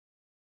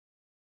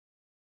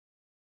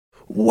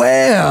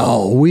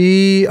Well,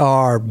 we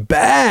are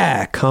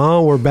back,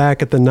 huh? We're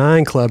back at the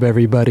 9 Club,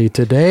 everybody,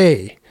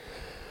 today.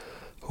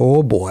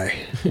 Oh, boy.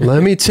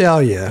 Let me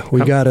tell you,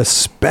 we got a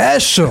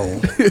special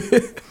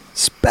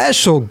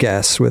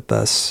guest with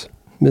us.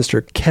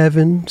 Mr.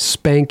 Kevin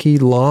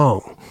Spanky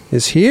Long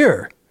is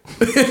here.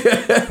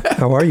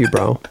 How are you,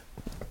 bro?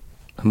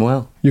 I'm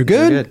well. You're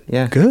good? Good,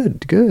 yeah.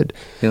 Good.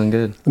 Feeling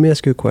good. Let me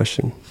ask you a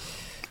question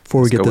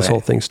before we get this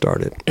whole thing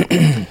started.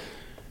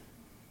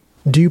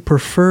 Do you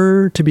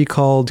prefer to be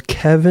called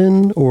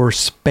Kevin or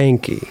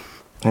Spanky?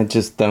 I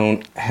just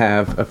don't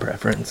have a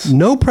preference.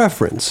 No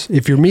preference.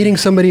 If you're meeting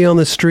somebody on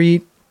the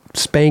street,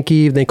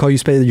 Spanky, they call you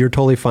Spanky, you're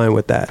totally fine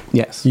with that.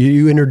 Yes.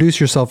 You introduce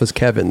yourself as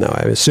Kevin, though,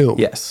 I assume.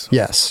 Yes.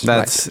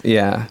 That's right.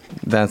 Yeah,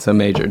 that's a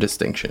major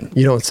distinction.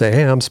 You don't say,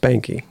 hey, I'm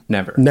Spanky.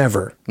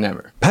 Never.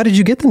 How did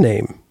you get the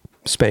name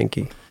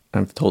Spanky?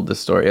 I've told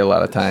this story a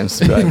lot of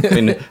times.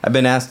 I've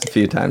been asked a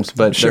few times,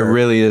 but Sure. there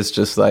really is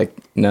just like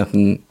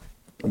nothing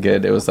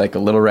good. It was like a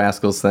Little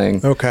Rascals thing.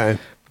 Okay.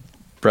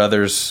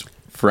 Brothers,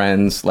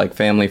 friends, like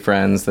family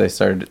friends.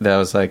 That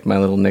was like my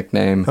little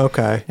nickname.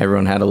 Okay.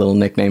 Everyone had a little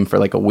nickname for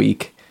like a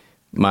week.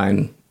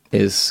 Mine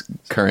is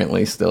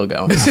currently still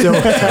going.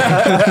 Still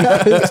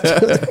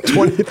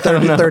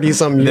 30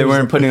 something years. They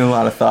weren't putting a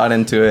lot of thought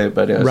into it,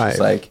 but it was Right. just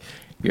like,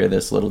 you're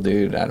this little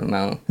dude. I don't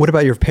know. What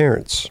about your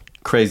parents?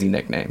 Crazy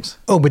nicknames.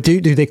 Oh, but do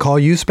they call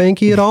you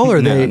Spanky at all?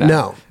 Or No.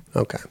 No.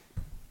 Okay.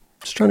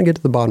 Just trying to get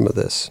to the bottom of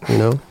this, you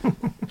know?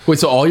 Wait,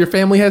 so all your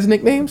family has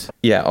nicknames?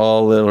 Yeah,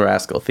 all Little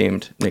Rascal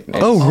themed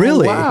nicknames. Oh,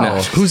 really? wow.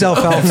 No. Who's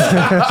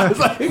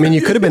Alfalfa? I mean,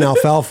 you could have been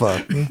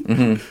Alfalfa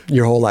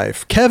your whole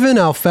life. Kevin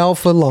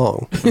Alfalfa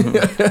Long.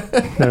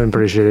 That'd been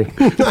pretty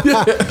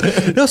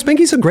shitty. No,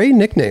 Spanky's a great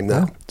nickname,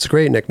 though. It's a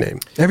great nickname.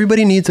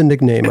 Everybody needs a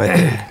nickname, I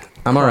think.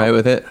 I'm all right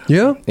with it.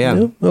 Yeah?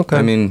 Yeah. Okay.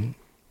 I mean,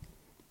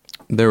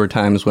 there were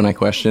times when I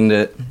questioned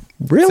it.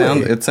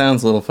 Really? It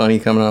sounds a little funny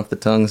coming off the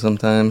tongue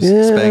sometimes.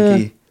 Yeah.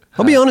 Spanky.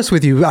 I'll be honest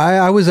with you.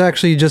 I was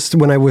actually just,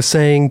 when I was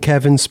saying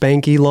Kevin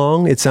Spanky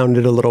Long, it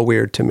sounded a little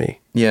weird to me.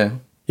 Yeah.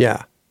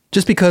 Yeah.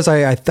 Just because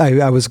I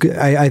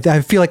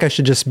feel like I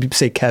should just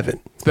say Kevin.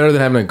 It's better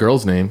than having a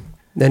girl's name.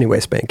 Anyway,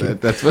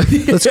 Spanky. That's what.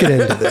 Let's get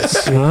into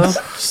this.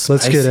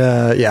 Let's get,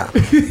 yeah.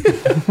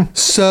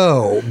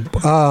 So,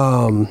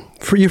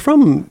 you're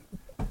from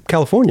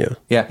California.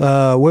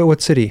 Yeah.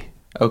 What city?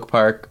 Oak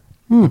Park,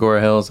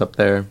 Agora Hills up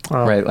there,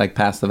 right like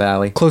past the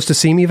valley. Close to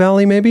Simi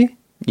Valley, maybe?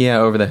 Yeah,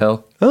 over the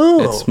hill.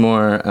 Oh. It's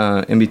more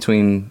in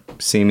between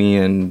Simi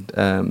and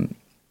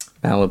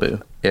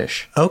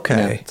Malibu-ish. Okay.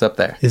 Yeah, it's up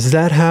there. Is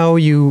that how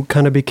you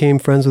kind of became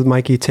friends with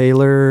Mikey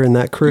Taylor and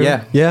that crew?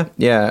 Yeah. Yeah?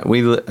 Yeah.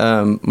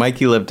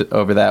 Mikey lived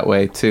over that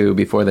way too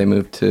before they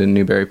moved to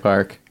Newberry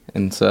Park.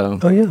 And so,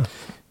 Oh, yeah.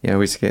 yeah,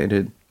 we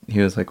skated. He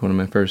was like one of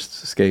my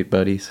first skate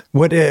buddies.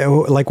 What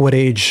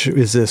age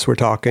is this we're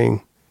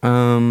talking?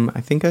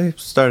 I think I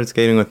started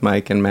skating with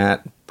Mike and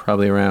Matt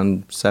probably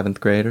around 7th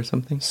grade or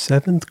something.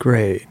 7th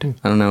grade.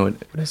 I don't know.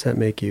 What does that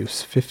make you?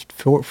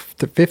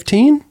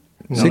 15?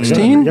 No,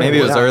 16? Maybe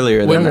it was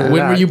earlier than that.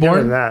 When were you born?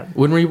 Younger than that.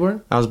 When were you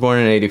born? I was born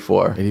in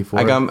 84. 84.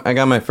 I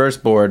got my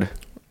first board.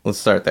 Let's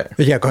start there.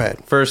 Yeah, go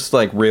ahead. First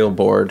like real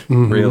board,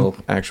 real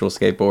actual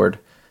skateboard.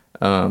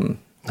 Not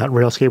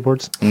rail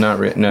skateboards. No,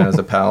 it was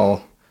a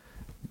Powell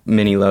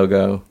mini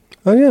logo.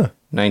 Oh, yeah.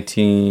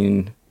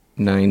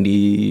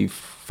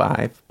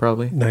 1995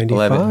 probably.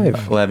 95.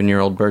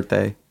 11-year-old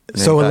birthday.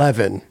 So 95.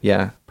 11.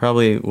 Yeah,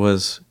 probably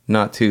was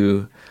not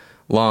too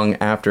long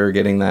after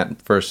getting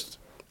that first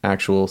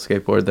actual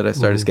skateboard that I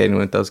started skating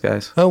with those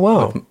guys. Oh,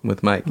 wow.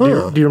 With Mike.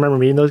 Huh. Do you remember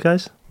meeting those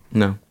guys?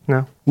 No.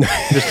 No.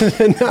 I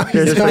don't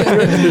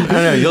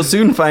know. You'll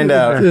soon find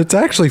out. It's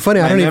actually funny.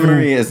 My I don't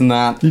memory even... is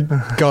not.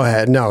 Go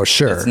ahead. No,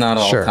 sure. It's not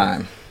all sure.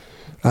 time.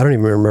 I don't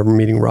even remember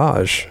meeting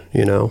Raj,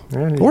 you know,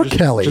 Yeah, or just,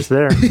 Kelly. Just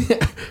there. He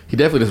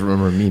definitely doesn't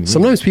remember me.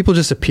 Sometimes people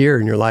just appear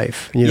in your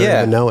life and you don't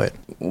even know it.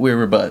 We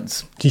were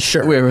buds.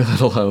 Sure. We were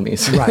little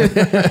homies. Right.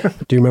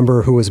 Do you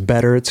remember who was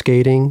better at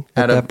skating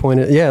at that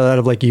point? Yeah, out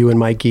of like you and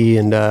Mikey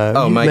and...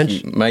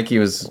 Mikey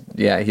was,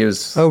 he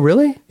was... Oh,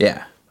 really?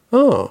 Yeah.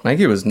 Oh.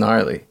 Mikey was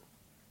gnarly.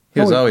 He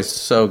was always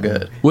so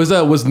good.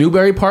 Was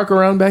Newberry Park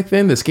around back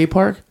then, the skate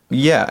park?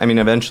 Yeah, I mean,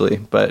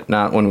 eventually, but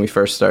not when we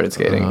first started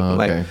skating. Oh,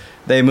 okay. Like,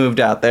 they moved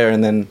out there,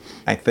 and then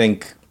I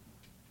think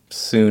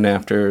soon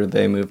after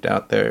they moved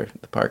out there,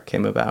 the park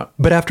came about.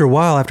 But after a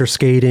while, after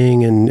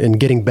skating and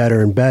getting better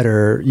and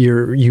better,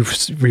 your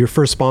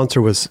first sponsor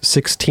was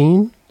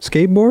 16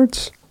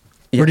 skateboards?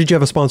 Yeah. Or did you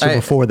have a sponsor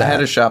before that? I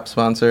had a shop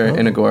sponsor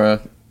in Agora,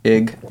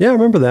 IG. Yeah, I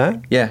remember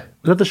that. Yeah.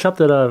 Was that the shop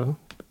that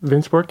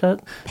Vince worked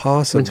at?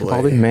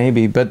 Possibly.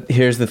 Maybe, but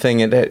here's the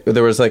thing.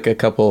 There was like a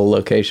couple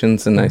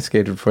locations, and I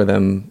skated for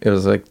them. It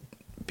was like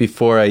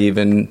before I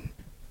even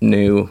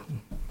knew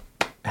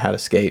how to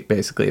skate,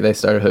 basically. They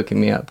started hooking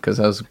me up because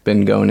I was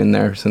been going in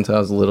there since I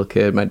was a little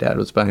kid. My dad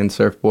was buying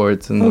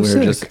surfboards, and it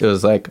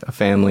was like a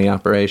family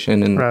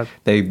operation, and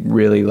they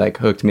really like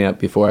hooked me up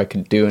before I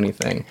could do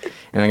anything.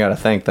 And I got to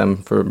thank them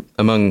for,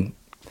 among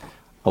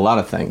a lot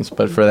of things,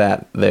 but for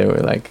that, they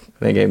were like,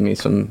 they gave me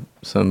some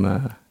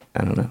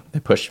I don't know, they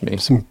pushed me.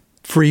 Some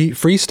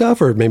Free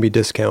stuff or maybe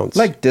discounts?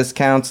 Like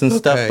discounts and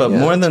stuff, but yeah,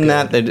 more that's than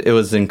that, it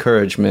was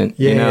encouragement.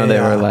 Yeah, you know, they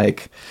yeah. were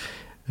like,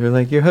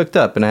 you're hooked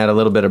up, and I had a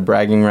little bit of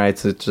bragging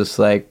rights. It's just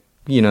like,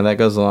 that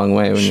goes a long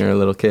way when you're a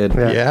little kid.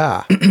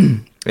 Yeah.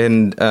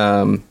 And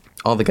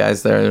all the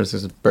guys there's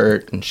this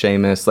Bert and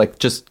Seamus, like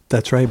just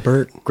That's right,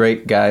 Bert.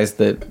 great guys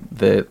that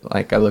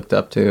like I looked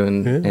up to,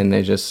 and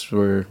they just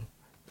were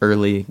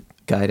early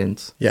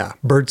guidance. Yeah.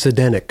 Bert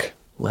Zdenek,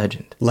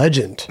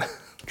 Legend.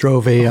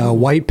 drove a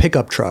white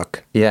pickup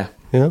truck. Yeah.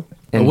 Yeah.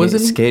 And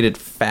wasn't he he? skated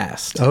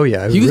fast. Oh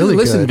yeah, He was really in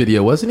the Listen good.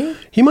 video, wasn't he?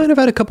 He might have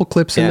had a couple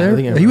clips in Yeah, I there.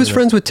 think I He was remember.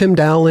 friends with Tim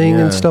Dowling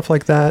and Yeah. stuff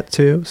like that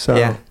too. So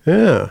Yeah.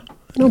 I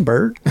know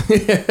Bert.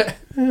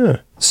 Yeah.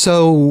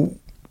 So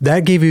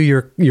that gave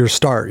you your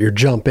start, your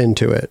jump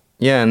into it.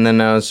 Yeah, and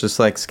then I was just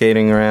like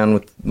skating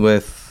around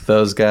with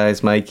those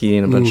guys, Mikey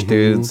and a bunch of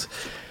dudes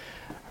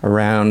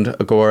around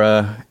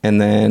Agora, and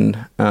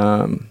then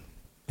I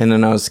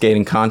was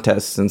skating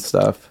contests and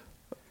stuff.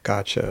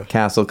 Gotcha.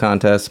 Castle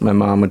contests. My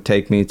mom would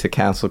take me to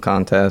castle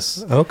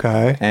contests,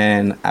 Okay.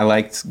 and I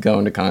liked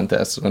going to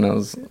contests when I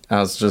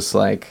was just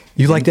like,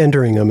 You liked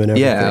entering them and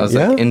everything. yeah, I was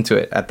like into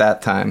it at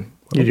that time.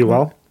 You do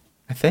well.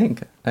 I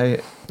think I You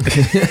got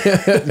think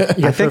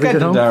I trophies at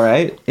did home? all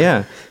right.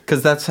 Yeah,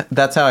 because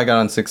that's how I got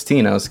on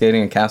 16. I was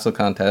skating a castle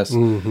contest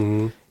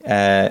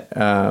at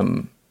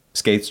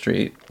Skate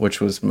Street,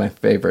 which was my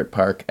favorite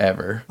park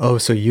ever. Oh,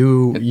 so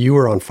you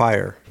were on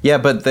fire. Yeah,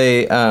 but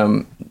they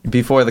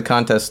before the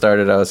contest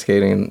started, I was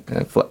skating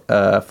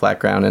flat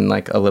ground in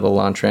like a little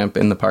launch ramp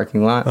in the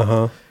parking lot,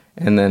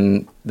 and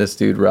then this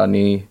dude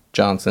Rodney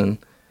Johnson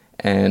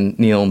and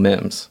Neil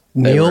Mims.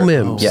 Neil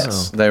Mims.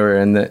 Yes, they were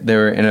in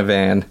a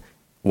van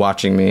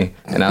watching me,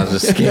 and I was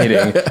just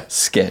skating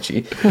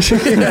sketchy. They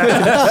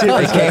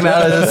came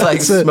out of this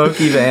like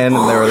smoky van,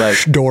 and they were like,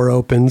 Door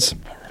opens.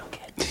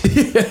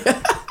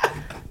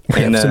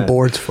 We have some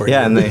boards for you.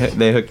 yeah, and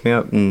they hooked me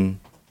up, and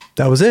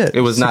That was it.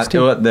 it was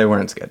 16. they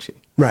weren't sketchy.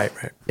 Right.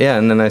 Yeah,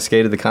 and then I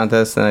skated the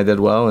contest, and I did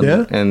well, and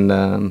Yeah? and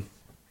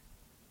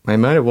I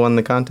might have won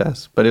the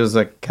contest, but it was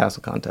like a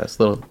castle contest,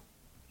 little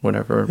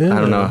whatever. Yeah. I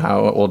don't know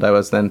how old I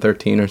was then,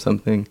 13 or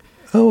something.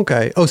 Oh,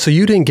 okay. Oh, so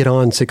you didn't get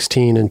on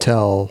 16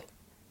 until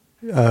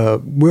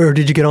where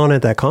did you get on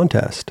at that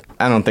contest?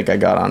 I don't think I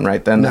got on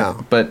right then.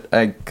 No. But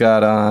I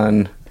got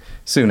on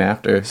soon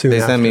after. Soon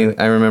Sent me,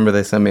 after. I remember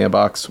they sent me a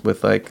box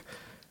with like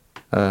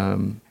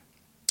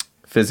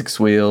physics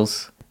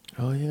wheels,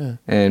 Oh yeah.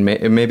 and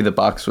maybe the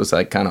box was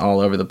like kind of all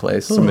over the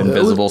place. Some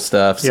invisible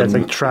stuff. Yeah, it's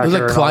Some, like tracker. It was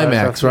like and all that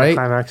Climax, stuff. right?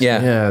 Climax.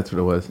 Yeah. Yeah, that's what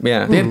it was.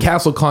 Yeah. They had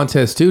castle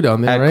contests too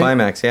down there, at right?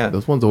 Climax, yeah.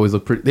 Those ones always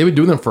look pretty. They were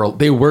doing them for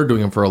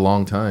a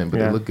long time, but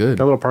Yeah. they look good.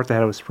 That little park they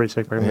had was pretty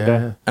sick back in the day.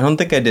 Yeah. I don't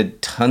think I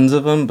did tons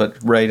of them, but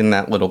right in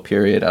that little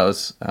period, I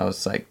was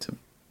psyched to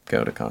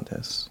go to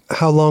contests.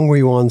 How long were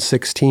you on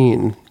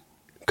 16?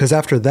 Because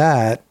after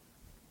that,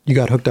 you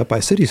got hooked up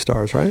by City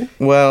Stars, right?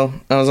 Well,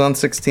 I was on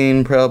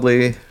 16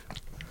 probably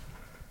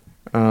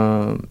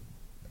a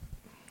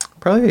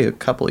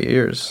couple of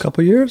years.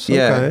 Couple years?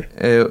 Yeah,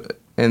 Okay.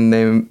 and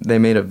they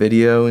made a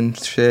video and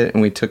shit,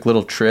 and we took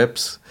little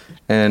trips,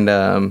 and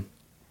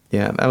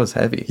yeah, that was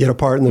heavy. You had a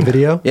part in the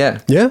video? Yeah,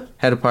 Yeah?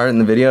 had a part in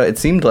the video. It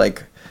seemed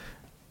like,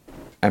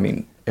 I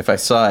mean, if I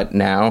saw it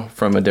now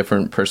from a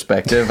different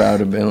perspective, I would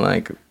have been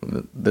like,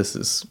 this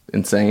is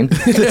insane.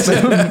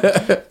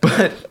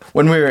 But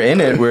when we were in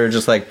it, we were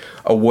just like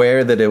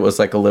aware that it was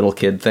like a little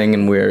kid thing,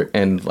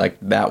 and like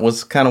that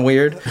was kind of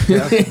weird.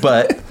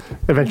 But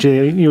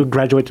Eventually, you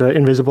graduate to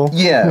Invisible.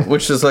 yeah,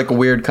 which is like a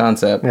weird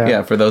concept. Yeah.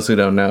 Yeah, for those who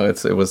don't know,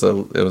 it was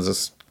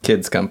a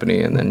kids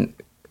company, and then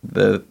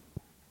the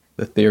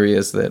theory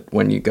is that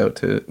when you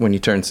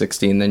turn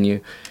 16, then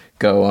you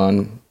go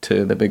on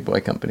to the big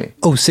boy company.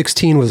 Oh,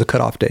 16 was a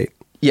cutoff date.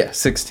 Yeah,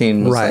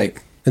 16 was Right.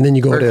 like, And then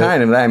you go or to...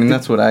 kind of. I mean,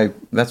 that's what I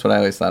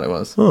always thought it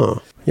was.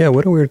 Oh, yeah,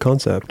 what a weird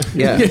concept.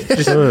 Yeah,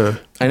 Just Huh.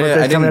 I birthday's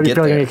coming didn't up, you get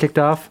feel like there. you get kicked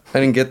off. I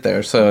didn't get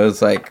there, so it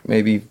was like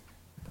maybe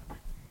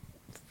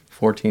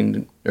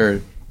 14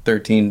 or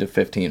 13 to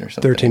 15 or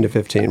something. 13 to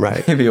 15,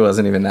 right. Maybe it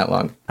wasn't even that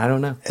long. I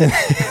don't know.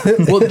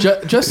 Well,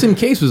 Justin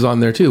Case was on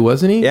there too,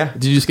 wasn't he? Yeah.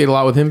 Did you skate a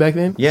lot with him back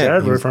then? Yeah,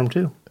 Jared he wrote was- for him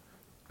too.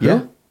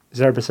 yeah,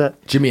 Jared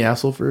Bissett. Jimmy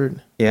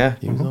Asselford. yeah.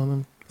 He was on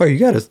them. Oh, you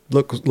got a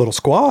little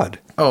squad.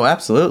 Oh,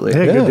 absolutely.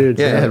 Yeah, Yeah. good dude.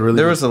 Yeah, really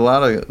there good. was a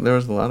lot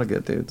of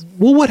good dudes.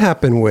 Well, what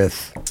happened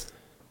with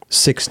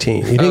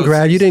 16? You didn't,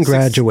 Oh, you didn't 16.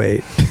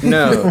 graduate.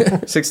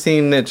 No,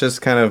 16. It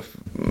just kind of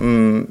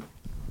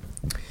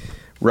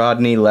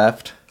Rodney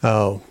left,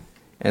 Oh,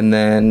 and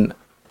then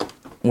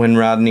when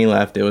Rodney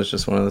left, it was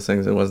just one of those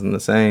things that wasn't the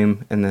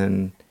same. And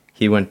then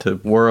he went to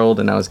World,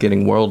 and I was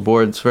getting World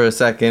boards for a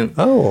second,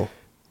 oh.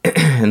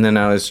 and then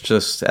I was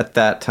just at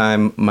that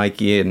time,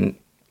 Mikey and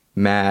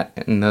Matt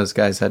and those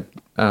guys had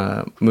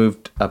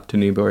moved up to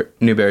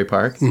Newberry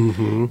Park,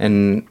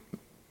 and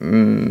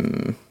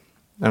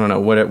I don't know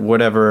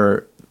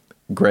whatever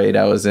grade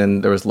I was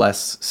in, there was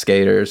less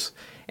skaters,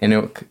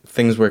 and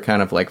things were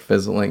kind of like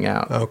fizzling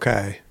out.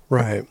 Okay,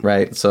 right.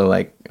 Right, so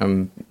like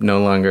I'm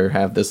no longer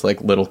have this like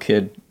little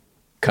kid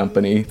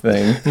company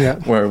thing Yeah.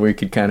 where we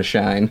could kind of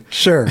shine.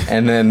 Sure.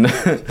 And then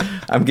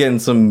I'm getting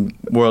some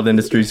World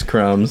Industries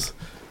crumbs.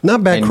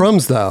 Not bad And-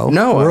 crumbs though.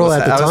 No, World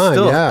at the time.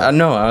 Yeah.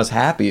 No, I was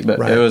happy, but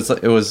Right.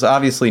 it was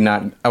obviously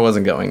not. I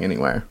wasn't going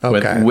anywhere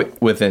Okay.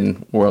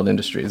 within World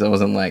Industries. I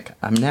wasn't like,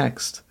 I'm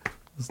next.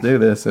 Let's do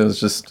this. It was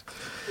just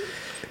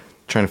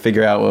trying to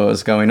figure out what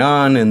was going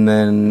on, and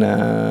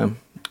then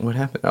what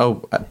happened?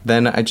 Oh,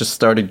 then I just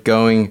started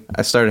going.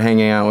 I started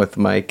hanging out with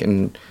Mike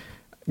and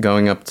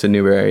going up to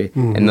Newberry,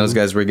 and those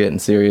guys were getting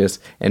serious,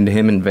 and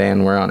him and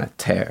Van were on a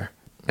tear,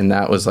 and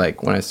that was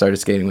like when I started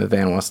skating with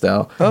Van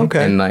Wastel.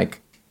 Okay. And like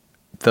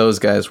those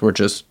guys were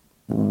just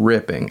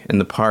ripping, and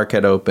the park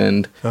had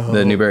opened,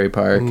 the Newberry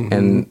Park,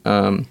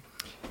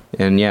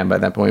 and yeah, by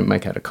that point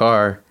Mike had a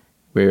car.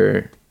 We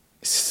were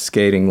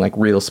skating like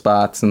real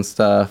spots and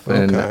stuff,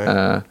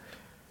 Okay.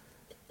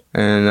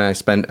 and I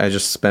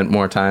just spent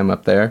more time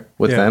up there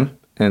with Yeah. them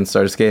and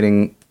started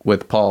skating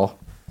with Paul,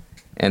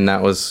 and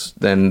that was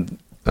then.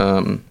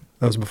 That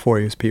was before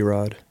he was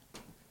P-Rod.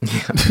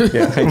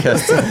 Yeah, I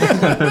guess.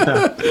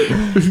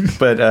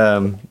 But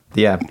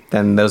yeah,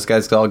 then those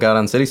guys all got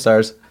on City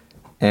Stars,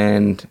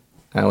 and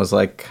I was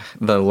like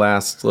the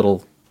last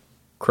little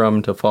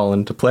crumb to fall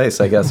into place,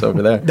 I guess,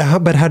 over there.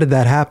 But how did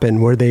that happen?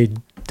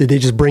 Did they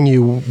just bring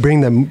you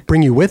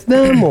with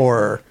them,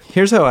 or?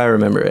 Here's how I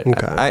remember it.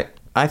 Okay.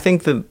 I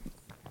think that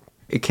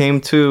it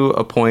came to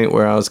a point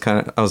where I was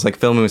like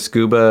filming with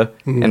Scuba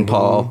and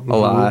Paul a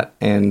lot,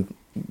 and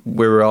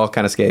we were all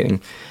kind of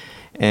skating.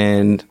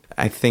 And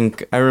I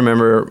think I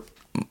remember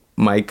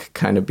Mike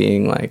kind of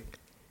being like,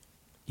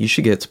 you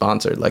should get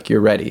sponsored, like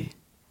you're ready,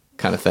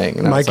 kind of thing.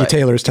 And I was Mikey like,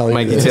 Taylor's telling you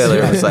Mikey this. Taylor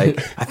was like,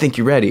 I think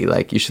you're ready.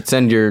 Like you should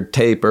send your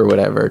tape or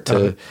whatever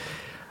to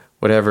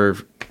whatever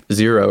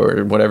Zero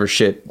or whatever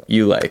shit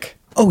you like.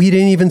 Oh, he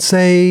didn't even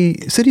say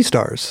City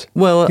Stars.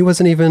 Well, he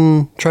wasn't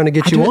even trying to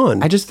get you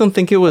on. I just don't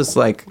think it was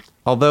like,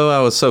 although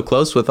I was so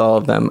close with all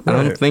of them, I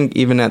Right. don't think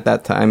even at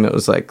that time it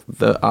was like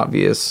the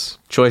obvious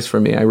choice for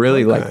me. I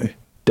really like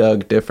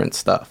dug different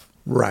stuff.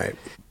 Right.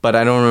 But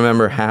I don't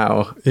remember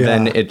how. Yeah.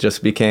 Then it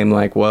just became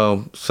like,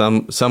 well,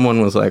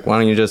 someone was like, why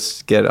don't you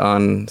just get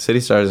on City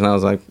Stars? And I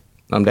was like,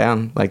 I'm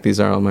down. Like these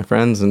are all my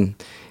friends. And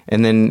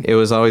then it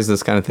was always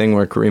this kind of thing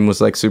where Kareem was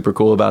like super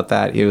cool about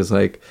that. He was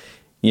like,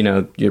 you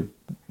know, you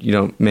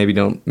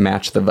don't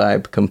match the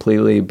vibe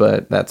completely,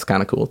 but that's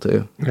kind of cool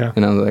too. Yeah.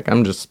 And I was like,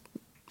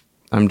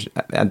 I'm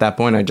at that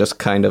point I just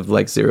kind of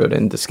like zeroed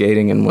into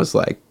skating and was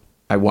like,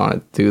 I want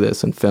to do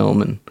this and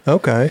film, and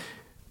Okay.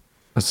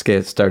 I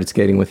started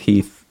skating with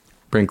Heath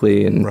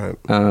Brinkley and Right.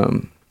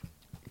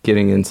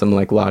 getting in some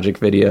like Logic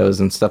videos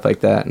and stuff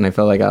like that, and I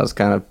felt like I was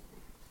kind of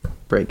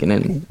breaking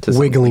into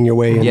Wiggling your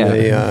way in Yeah.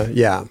 the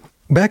yeah.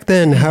 Back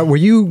then, how were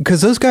you?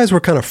 Because those guys were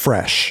kind of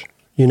fresh.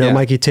 You know, Yeah.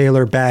 Mikey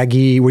Taylor,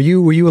 Baggy. Were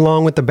you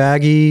along with the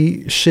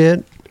Baggy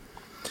shit,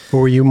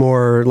 or were you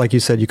more like you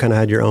said? You kind of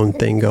had your own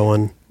thing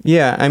going.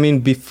 Yeah, I mean,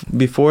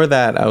 before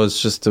that, I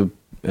was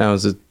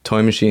a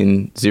Toy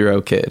Machine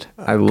Zero kid.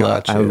 I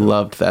Gotcha.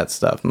 loved that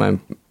stuff. My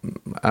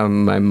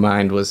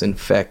mind was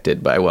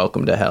infected by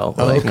Welcome to Hell.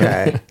 Like,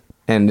 Okay.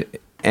 and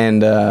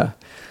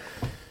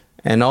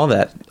all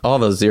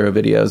those Zero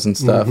videos and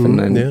stuff,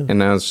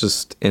 and I was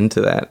just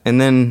into that.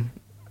 And then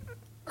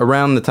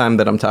around the time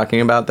that I'm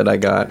talking about, that I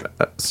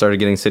started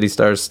getting City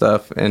Stars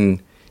stuff, and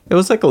it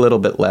was like a little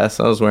bit less.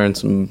 I was wearing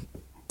some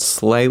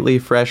slightly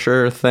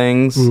fresher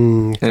things,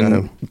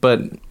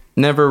 but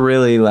never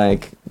really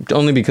like,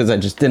 only because I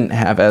just didn't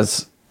have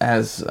as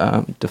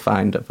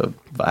defined of a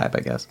vibe, I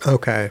guess.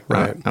 Okay.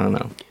 Right. I don't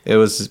know. It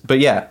was, but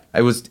yeah,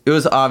 it was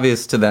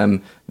obvious to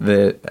them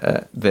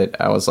that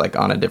I was like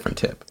on a different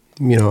tip.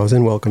 You know, I was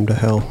in Welcome to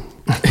Hell.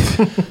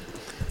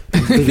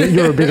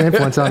 You were a big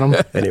influence on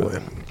them.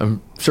 Anyway,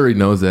 I'm sure he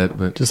knows that,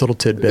 but just a little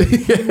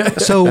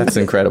tidbit. So That's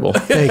incredible.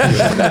 thank you.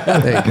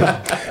 Thank you.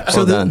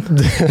 Well done.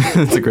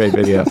 It's a great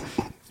video.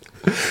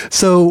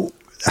 So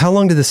how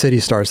long did the City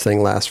Stars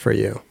thing last for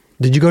you?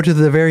 Did you go to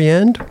the very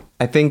end?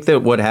 I think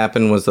that what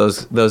happened was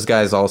those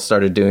guys all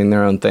started doing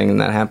their own thing, and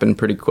that happened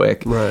pretty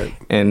quick. Right.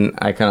 And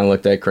I kind of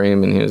looked at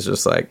Kareem, and he was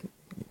just like,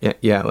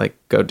 yeah, like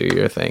go do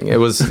your thing. It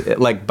was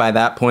like by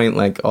that point,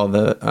 like all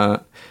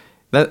the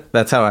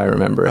that's how I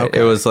remember it.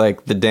 Okay. It was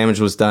like the damage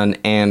was done,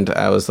 and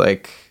I was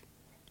like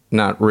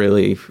not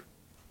really.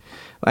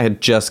 They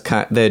had just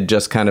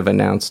kind of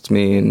announced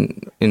me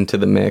into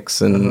the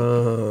mix, and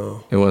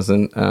it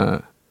wasn't.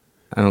 I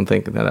don't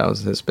think that I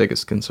was his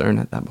biggest concern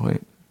at that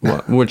point.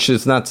 Which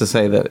is not to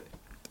say that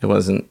it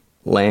wasn't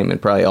lame.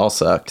 It probably all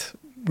sucked.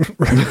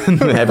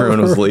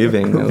 Everyone was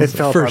leaving. It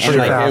fell For apart pretty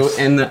sure. fast.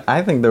 And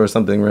I think there was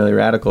something really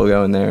radical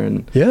going there,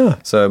 and Yeah.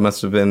 so it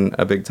must have been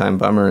a big time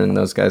bummer. And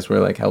those guys were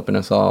like helping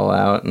us all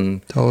out,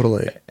 and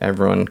Totally.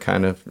 everyone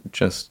kind of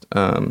just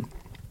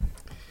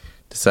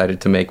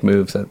decided to make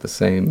moves at the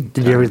same.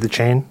 Did you ever read the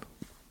chain?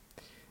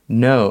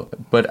 No,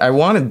 but I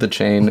wanted the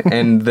chain,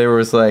 and there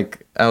was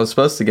like I was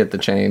supposed to get the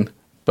chain,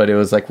 but it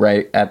was like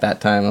right at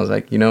that time. I was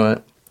like, you know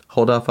what?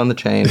 Hold off on the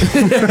chain.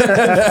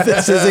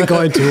 This isn't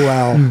going too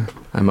well.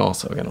 I'm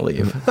also going to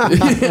leave.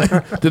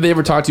 Did they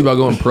ever talk to you about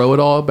going pro at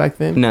all back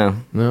then?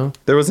 No.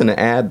 There was an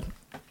ad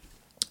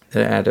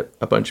that had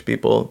a bunch of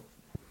people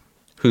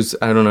who's,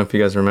 I don't know if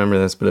you guys remember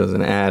this, but it was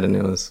an ad and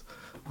it was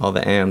all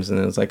the AMs and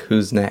it was like,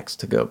 who's next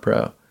to go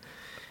pro?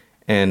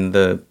 And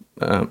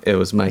it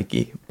was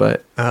Mikey,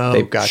 but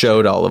they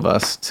showed all of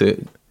us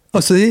to. Oh,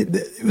 so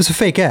it was a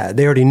fake ad.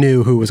 They already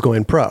knew who was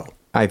going pro.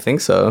 I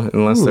think so,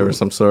 unless there was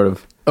some sort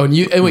of. Oh, and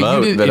you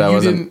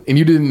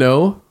didn't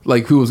know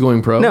like who was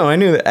going pro? No, I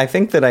knew. I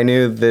think that I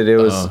knew that it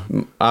was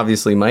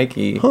obviously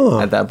Mikey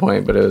at that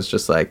point, but it was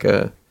just like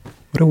what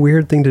a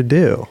weird thing to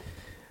do.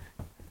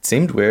 It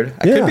seemed weird.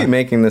 I could be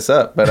making this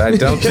up, but I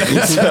don't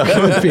think so.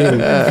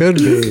 Could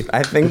be.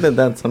 I think that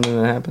that's something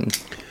that happened.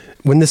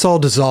 When this all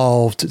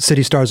dissolved,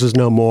 City Stars was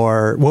no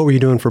more. What were you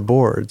doing for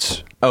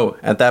boards? Oh,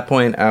 at that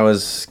point, I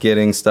was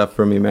getting stuff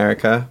from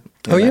America.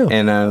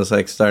 And I was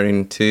like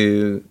starting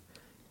to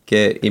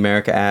get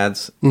America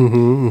ads.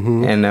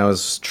 And I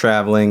was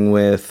traveling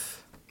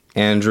with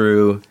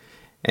Andrew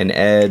and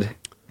Ed,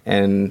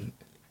 and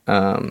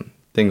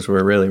things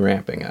were really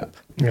ramping up.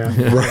 Yeah.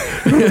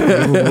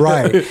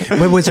 Right.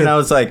 What was it? And I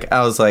was like,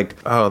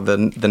 oh,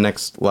 the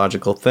next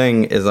logical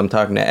thing is I'm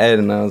talking to Ed,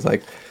 and I was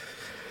like,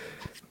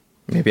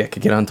 maybe I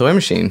could get on Toy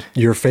Machine.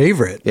 Your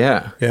favorite.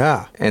 Yeah.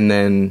 Yeah. And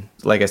then,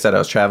 like I said, I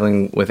was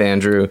traveling with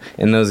Andrew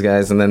and those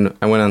guys. And then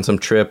I went on some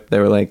trip. They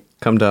were like,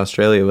 come to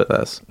Australia with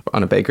us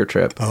on a Baker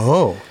trip.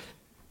 Oh.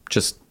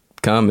 Just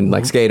come and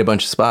like skate a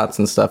bunch of spots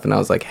and stuff. And I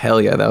was like, hell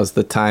yeah. That was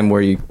the time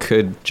where you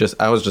could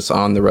I was just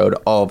on the road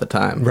all the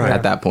time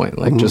at that point.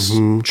 Like just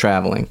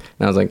traveling.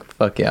 And I was like,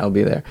 fuck yeah, I'll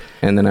be there.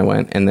 And then I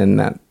went. And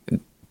then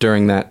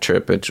during that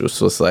trip, it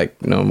just was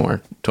like no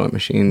more Toy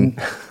Machine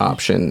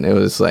option. It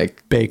was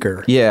like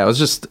Baker. Yeah, I was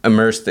just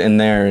immersed in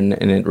there, and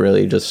it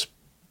really just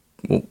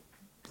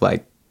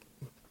like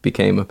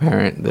became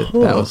apparent that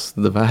that was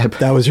the vibe.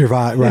 That was your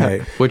vibe, right?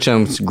 Yeah. Which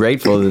I'm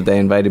grateful that they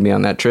invited me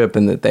on that trip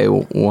and that they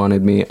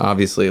wanted me.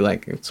 Obviously,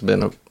 like it's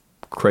been a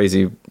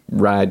crazy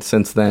ride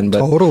since then. But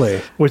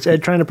totally. Was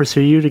Ed trying to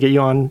pursue you to get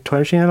you on Toy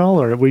Machine at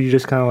all, or were you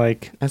just kind of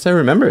like? As I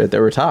remember it,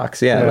 there were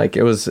talks. Yeah, like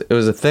it was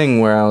a thing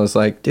where I was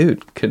like,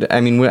 dude,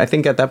 I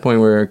think at that point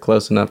we were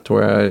close enough to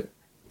where I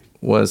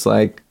was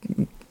like,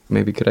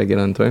 maybe could I get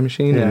on Toy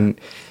Machine? Yeah. And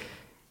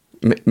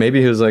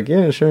maybe he was like,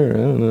 yeah, sure, I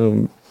don't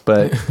know,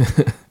 but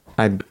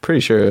I'm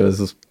pretty sure it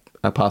was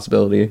a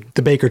possibility.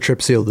 The Baker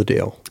trip sealed the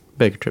deal.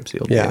 Baker trip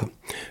sealed. Yeah.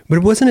 But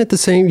wasn't it the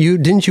same?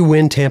 Didn't you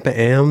win Tampa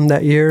Am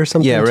that year or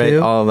something? Yeah, right.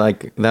 Too? All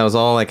like that was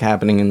all like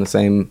happening in the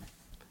same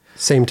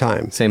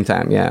time. Same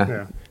time,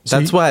 yeah. So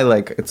that's why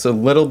like it's a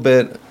little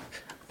bit.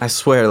 I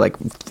swear, like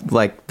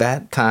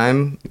that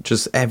time,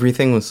 just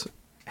everything was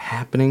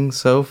happening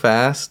so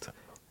fast,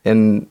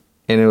 and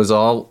it was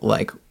all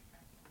like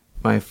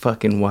my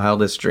fucking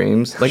wildest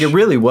dreams. Like it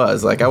really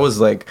was. Like I was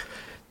like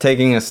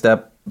taking a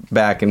step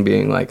back and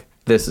being like,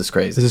 this is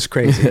crazy. This is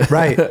crazy.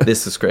 Right.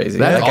 This is crazy.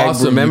 That's like,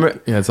 awesome.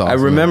 It's awesome. I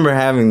remember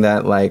having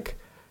that like,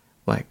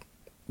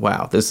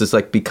 wow, this is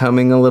like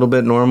becoming a little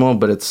bit normal,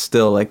 but it's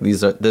still like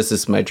this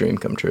is my dream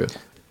come true.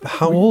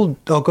 How old?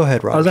 Oh, go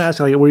ahead, Raj. I was gonna ask,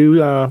 like, were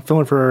you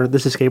filming for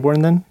This Is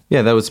Skateboarding then?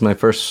 Yeah, that was my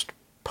first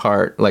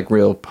part, like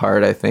real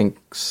part, I think.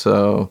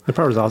 So The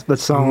part was awesome. The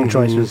song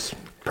choice was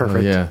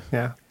perfect.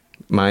 Yeah.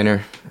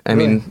 Minor. I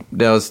mean,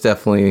 that was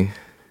definitely.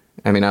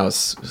 I mean, I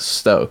was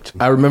stoked.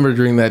 I remember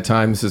during that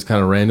time, this is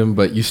kind of random,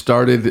 but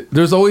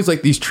there's always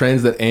like these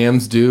trends that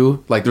AMs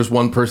do. Like there's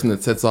one person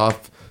that sets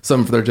off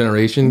something for their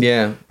generation.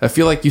 Yeah. I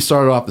feel like you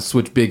started off the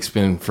switch big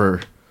spin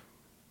for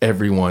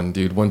everyone,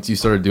 dude. Once you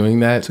started doing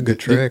that. It's a good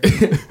trick.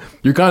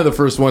 You're kind of the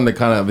first one that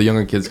the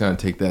younger kids kind of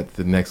take that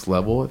to the next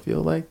level, I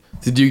feel like.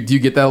 Do you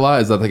get that a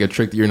lot? Is that like a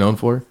trick that you're known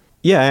for?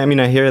 Yeah, I mean,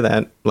 I hear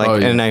that.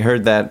 And I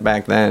heard that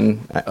back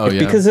then.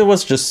 Because it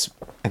was just,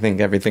 I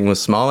think everything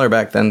was smaller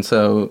back then.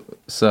 So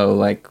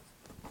like,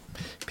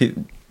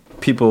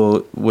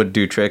 people would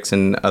do tricks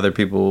and other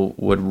people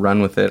would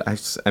run with it.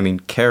 I mean,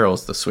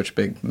 Carol's the switch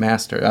big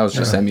master. I was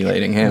just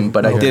emulating him.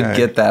 But I did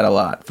get that a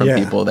lot from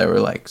people that were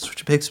like,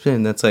 switch big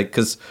spin. That's like,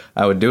 because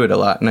I would do it a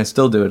lot. And I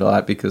still do it a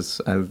lot because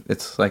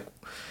it's like,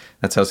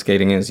 that's how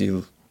skating is.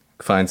 You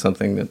find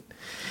something that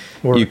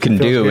you can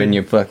do and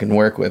you fucking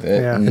work with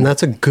it. Yeah. And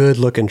that's a good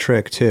looking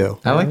trick too.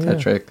 I like that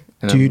trick.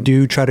 Do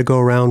you try to go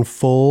around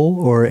full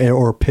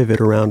or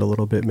pivot around a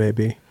little bit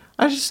maybe?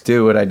 I just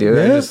do what I do.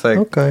 Yeah? I just like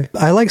okay.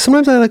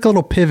 Sometimes I like a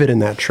little pivot in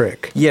that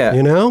trick. Yeah.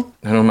 You know?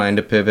 I don't mind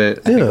a pivot.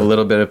 I think a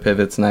little bit of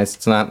pivot's nice.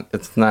 It's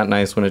not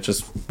nice when it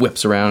just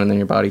whips around and then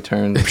your body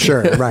turns.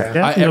 Sure, right.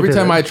 Every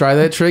time I try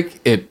that trick,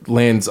 it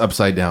lands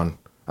upside down.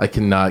 I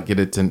cannot get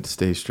it to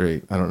stay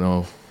straight. I don't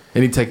know.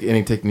 Any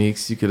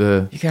techniques you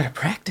could You gotta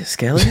practice,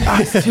 Kelly.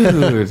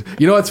 Dude.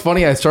 You know what's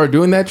funny? I started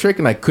doing that trick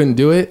and I couldn't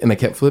do it and I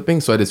kept flipping,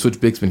 so I did switch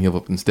big spin heel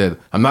flip instead.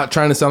 I'm not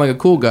trying to sound like a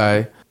cool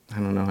guy. I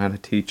don't know how to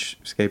teach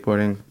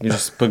skateboarding. You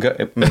just make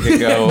it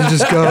go.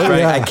 Just go. Right?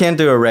 Yeah. I can't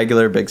do a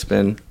regular big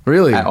spin.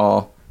 Really? At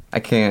all.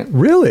 I can't.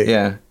 Really?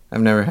 Yeah.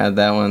 I've never had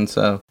that one,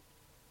 so.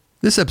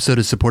 This episode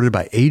is supported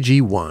by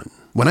AG1.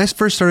 When I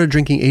first started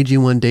drinking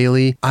AG1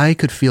 daily, I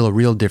could feel a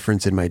real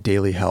difference in my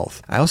daily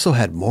health. I also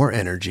had more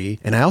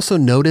energy, and I also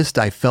noticed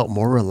I felt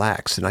more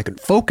relaxed and I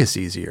could focus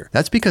easier.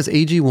 That's because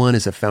AG1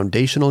 is a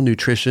foundational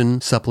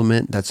nutrition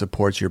supplement that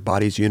supports your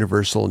body's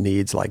universal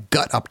needs like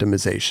gut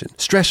optimization,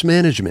 stress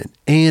management,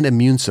 and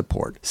immune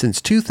support.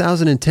 Since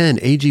 2010,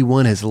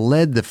 AG1 has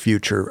led the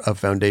future of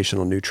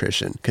foundational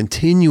nutrition,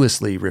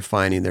 continuously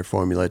refining their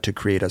formula to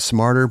create a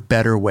smarter,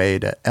 better way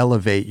to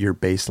elevate your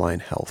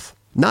baseline health.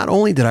 Not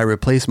only did I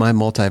replace my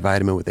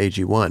multivitamin with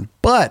AG1,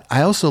 but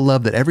I also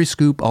love that every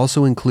scoop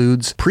also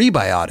includes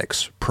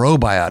prebiotics,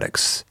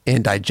 probiotics,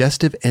 and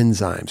digestive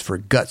enzymes for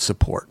gut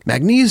support,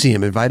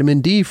 magnesium and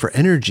vitamin D for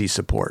energy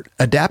support,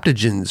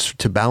 adaptogens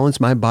to balance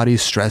my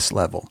body's stress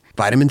level,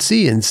 vitamin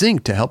C and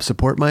zinc to help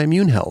support my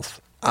immune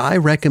health. I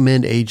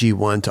recommend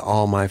AG1 to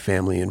all my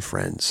family and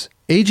friends.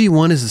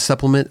 AG1 is a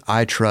supplement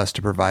I trust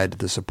to provide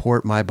the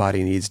support my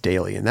body needs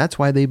daily, and that's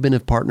why they've been a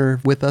partner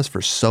with us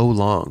for so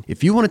long.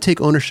 If you want to take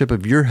ownership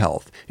of your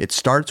health, it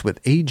starts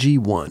with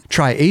AG1.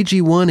 Try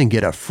AG1 and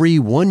get a free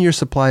 1-year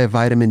supply of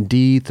vitamin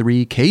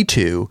D3,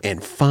 K2,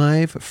 and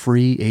 5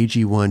 free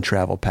AG1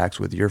 travel packs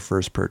with your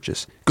first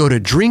purchase. Go to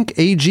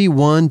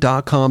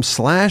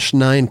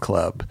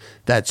drinkag1.com/9club.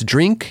 That's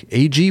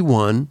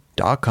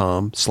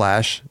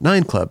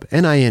drinkag1.com/9club,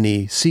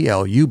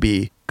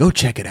 NINECLUB. Go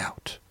check it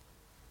out.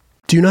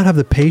 Do you not have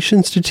the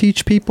patience to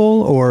teach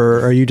people,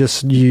 or are you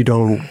just, you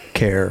don't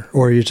care,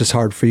 or it's just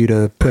hard for you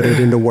to put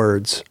it into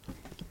words?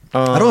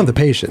 I don't have the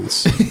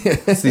patience.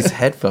 It's these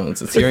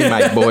headphones. It's hearing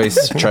my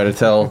voice try to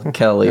tell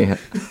Kelly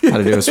how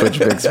to do a switch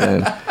big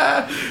spin.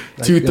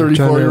 Two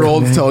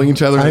 34-year-olds telling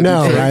each other. I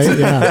know, right?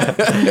 Yeah.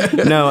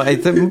 No,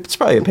 it's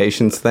probably a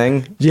patience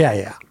thing.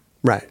 Yeah.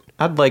 Right.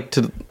 I'd like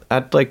to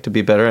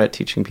be better at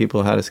teaching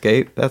people how to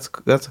skate. That's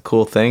a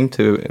cool thing,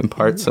 to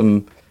impart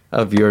some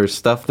of your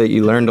stuff that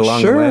you learned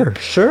along the way.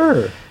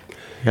 Sure.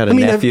 I got a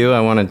nephew. I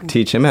want to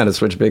teach him how to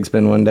switch big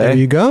spin one day. There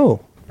you go.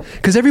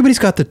 Because everybody's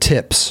got the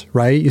tips,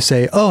 right? You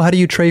say, oh, how do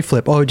you tray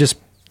flip? Oh, just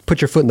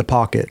put your foot in the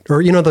pocket.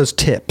 Or, those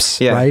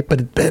tips, right?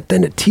 But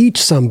then to teach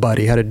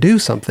somebody how to do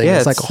something,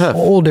 it's like a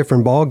whole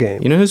different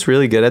ballgame. You know who's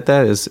really good at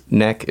that?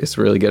 Neck is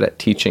really good at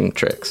teaching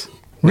tricks.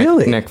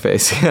 Really? Neck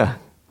face, yeah.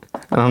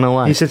 I don't know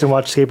why. He sits and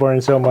watches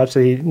skateboarding so much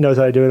that he knows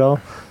how to do it all.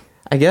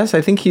 I guess.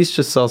 I think he's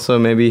just also,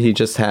 maybe he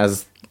just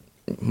has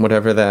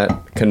whatever that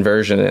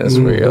conversion is,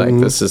 where you're like,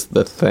 this is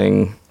the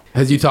thing.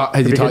 Has he taught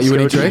you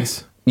any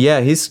tricks?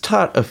 Yeah, he's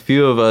taught a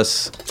few of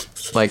us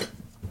like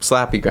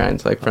slappy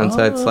grinds, like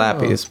frontside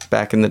slappies.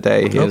 Back in the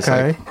day, he has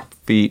like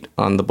feet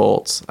on the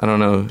bolts. I don't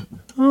know.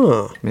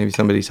 Maybe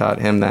somebody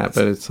taught him that,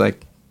 but it's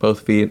like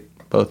both feet,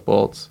 both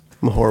bolts.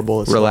 I'm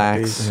horrible at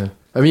relax. Yeah.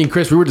 I mean,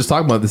 Chris, we were just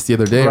talking about this the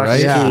other day,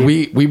 right? Yeah.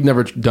 We've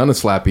never done a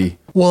slappy.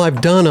 Well,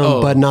 I've done them,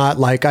 but not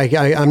like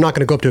I'm not going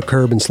to go up to a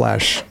curb and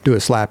do a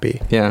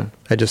slappy. Yeah.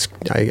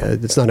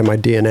 It's not in my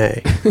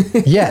DNA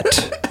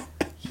yet.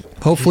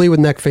 Hopefully, with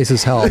Neck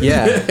Face's help,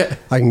 I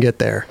can get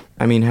there.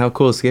 I mean, how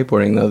cool is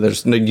skateboarding though?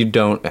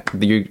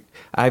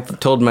 I've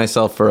told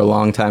myself for a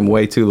long time,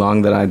 way too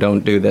long, that I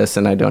don't do this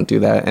and I don't do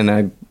that, and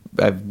I've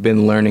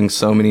been learning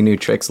so many new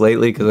tricks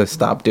lately because I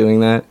stopped doing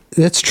that.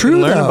 That's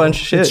true. Learn a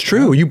bunch of shit. It's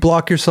true. You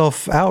block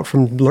yourself out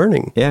from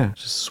learning. Yeah,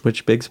 just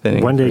switch big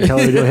spinning. One day,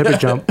 Kelly will do a hippie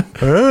jump.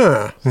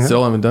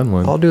 Still haven't done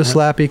one. I'll do a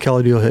slappy.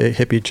 Kelly do a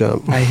hippie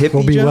jump.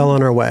 We'll be jump? well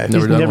on our way.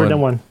 He's never done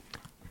one.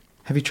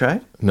 Have you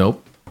tried?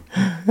 Nope.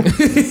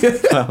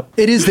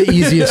 It is the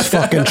easiest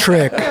fucking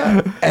trick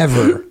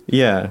ever.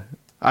 Yeah.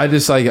 I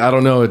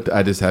don't know.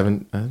 I just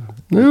haven't.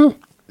 No.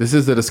 This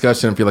is the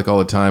discussion I feel like all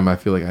the time. I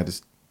feel like I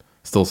just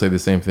still say the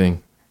same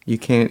thing. You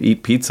can't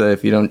eat pizza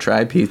if you don't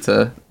try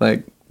pizza.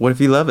 Like, what if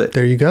you love it?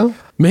 There you go.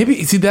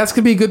 Maybe, see, that's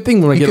going to be a good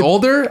thing. When I get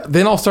older,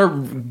 then I'll start.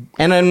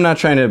 And I'm not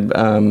trying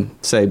to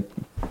say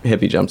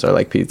hippie jumps are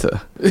like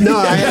pizza. No,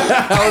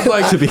 I was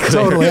like, to be clear.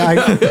 totally.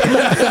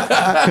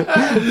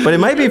 But it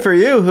might be for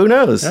you. Who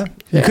knows? Yeah.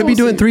 You could be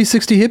doing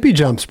 360 hippie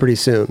jumps pretty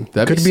soon.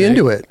 That'd could be be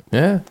into it.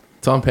 Yeah.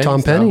 Tom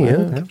Penny.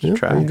 Yeah.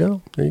 Try. There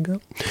you go.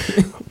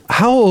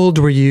 How old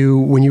were you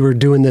when you were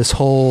doing this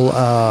whole,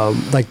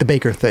 like the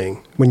Baker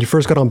thing? When you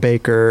first got on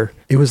Baker,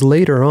 it was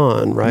later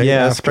on, right?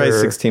 Yeah, it's probably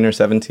 16 or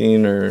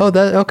 17 or... Oh,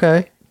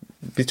 okay.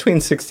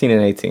 Between 16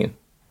 and 18.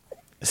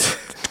 A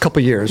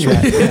couple years,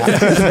 right?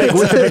 Yeah.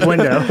 What's the big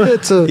window?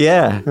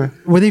 Yeah.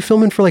 Were they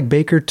filming for like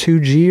Baker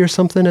 2G or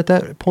something at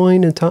that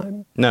point in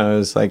time? No, it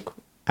was like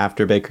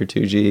after Baker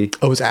 2G.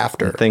 Oh, it was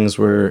after. Things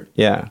were,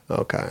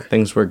 Okay.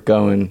 Things were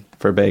going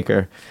for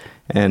Baker.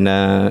 And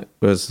it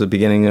was the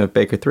beginning of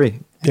Baker 3.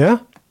 Yeah.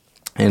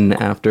 And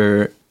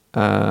after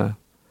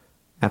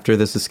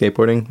This Is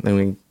Skateboarding, then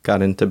we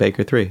got into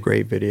Baker 3.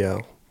 Great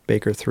video.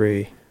 Baker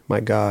 3. My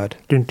God.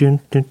 Dun,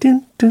 dun, dun,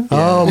 dun, dun.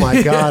 Oh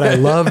my God. I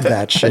love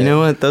that shit. You know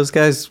what? Those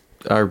guys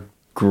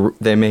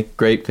they make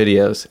great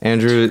videos.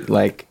 Andrew,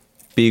 like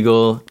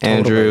Beagle,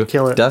 Andrew,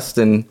 Kill it.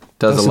 Dustin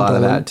does a lot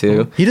of that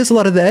too. He does a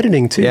lot of the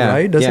editing too,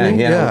 right? Doesn't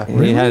he? Yeah.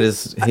 Really?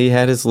 He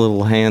had his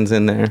little hands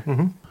in there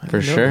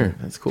for sure.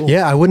 That's cool.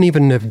 Yeah, I wouldn't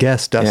even have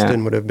guessed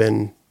Dustin would have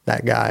been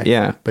that guy.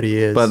 Yeah, but he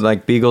is. But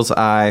like Beagle's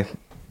eye,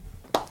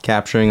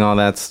 capturing all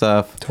that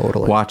stuff.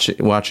 Totally.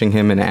 Watching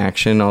him in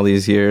action all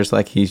these years,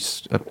 like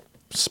he's a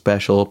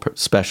special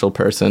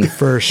person.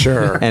 For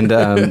sure.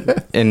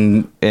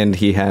 And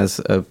he has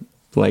a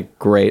like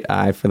great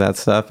eye for that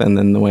stuff. And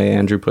then the way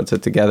Andrew puts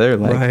it together,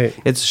 like Right.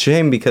 it's a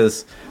shame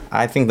because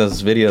I think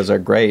those videos are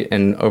great,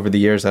 and over the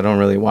years I don't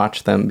really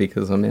watch them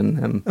because I'm in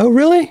them. Oh,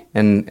 really?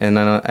 And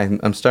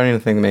I'm starting to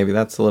think maybe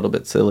that's a little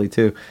bit silly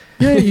too.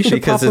 Yeah, you should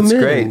because pop 'em it's in.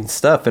 great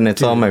stuff, and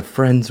it's all my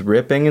friends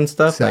ripping and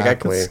stuff. Like I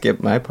Exactly. could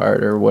skip my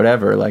part or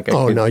whatever. Like I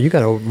Oh, could, no, you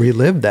got to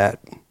relive that.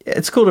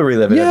 it's cool to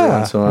relive it every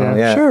once in a while.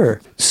 Yeah,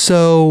 Sure.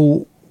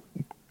 So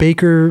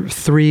Baker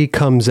 3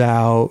 comes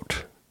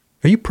out.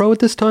 Are you pro at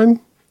this time?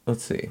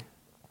 Let's see.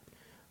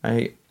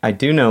 I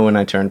do know when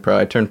I turned pro.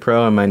 I turned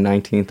pro on my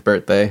 19th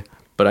birthday,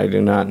 but I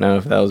do not know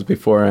if that was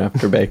before or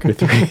after Baker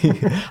 3.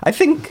 I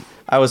think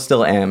I was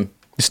still am.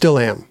 You still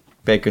am.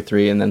 Baker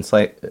 3, and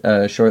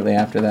then shortly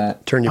after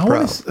that. Turn you I pro.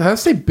 want to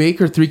say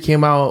Baker 3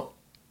 came out.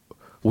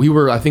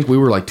 I think we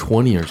were like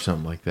 20 or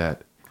something like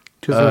that.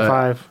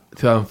 2005.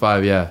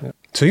 2005, yeah.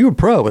 So you were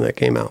pro when that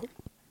came out.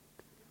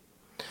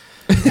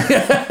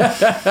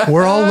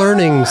 We're all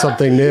learning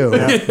something new.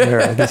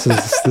 There. This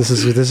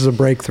is a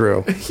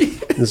breakthrough.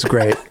 This is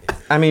great.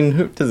 I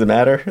mean, does it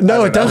matter?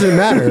 No, it doesn't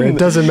matter. It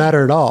doesn't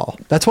matter at all.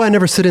 That's why I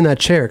never sit in that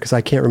chair, because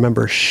I can't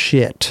remember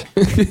shit.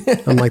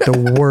 I'm like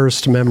the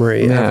worst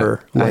memory Yeah,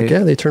 ever. I'm like, yeah,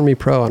 they turned me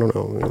pro. I don't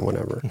know,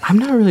 whatever. I'm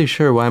not really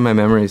sure why my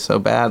memory is so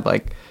bad.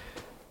 Like,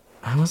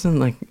 I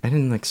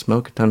didn't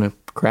smoke a ton of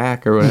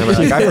crack or whatever.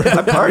 Like, I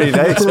partied,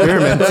 I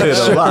experimented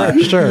a lot.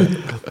 Sure.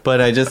 But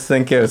I just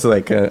think it was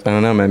like, I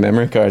don't know, my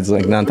memory card's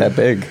like not that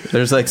big.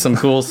 There's like some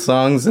cool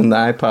songs in the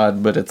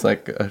iPod, but it's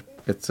like,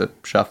 it's a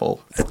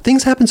shuffle.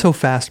 Things happened so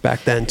fast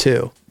back then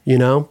too, you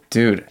know?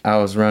 Dude, I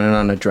was running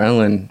on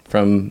adrenaline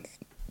from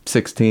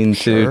 16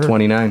 Sure. to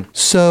 29.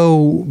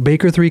 So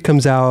Baker 3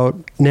 comes out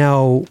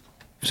now.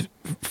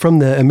 From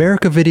the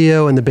America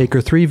video and the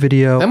Baker 3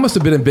 video, That must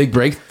have been a big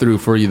breakthrough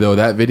for you, though.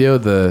 That video,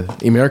 the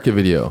America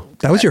video.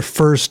 that was your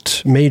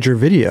first major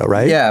video,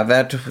 right? Yeah,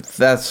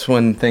 that's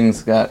when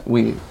things got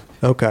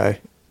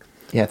Okay.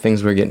 Yeah,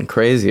 things were getting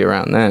crazy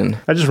around then.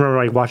 I just remember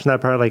like watching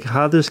that part, like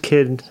how this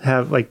kid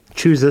have like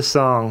choose this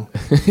song,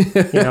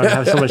 and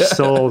have so much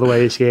soul the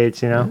way he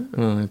skates, Well,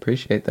 I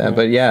appreciate that.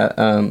 But yeah,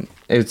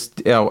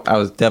 I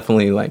was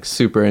definitely like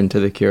super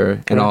into The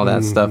Cure and all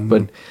that stuff.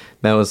 But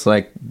that was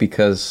like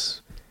because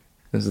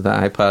this is the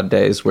iPod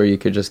days where you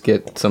could just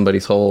get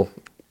somebody's whole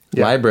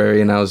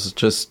library, and I was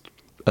just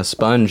a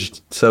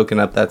sponge soaking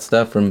up that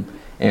stuff from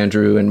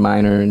Andrew and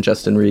Miner and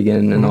Justin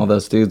Regan and all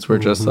those dudes were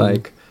just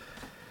like,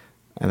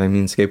 and I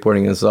mean,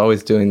 skateboarding is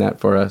always doing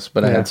that for us,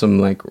 but I had some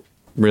like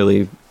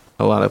really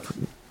a lot of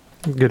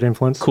Good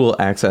influence. cool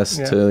access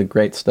to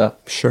great stuff.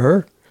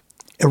 Sure.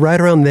 Right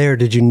around there,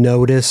 did you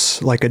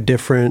notice like a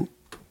difference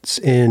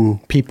in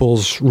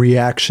people's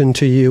reaction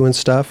to you and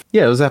stuff?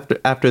 Yeah, it was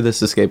after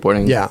This Is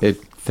Skateboarding. Yeah.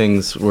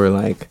 Things were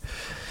like,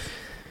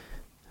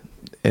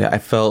 I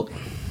felt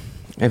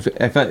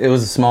it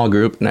was a small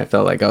group, and I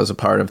felt like I was a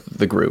part of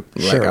the group.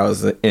 Like Sure. I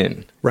was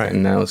in. Right.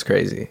 And that was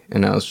crazy.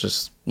 And I was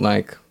just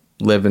like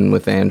living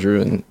with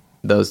Andrew and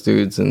those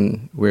dudes,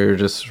 and we were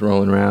just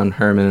rolling around.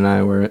 Herman and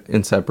I were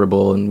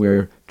inseparable, and we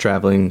were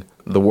traveling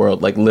the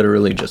world, like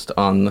literally just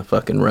on the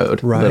fucking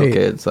road. Right. Little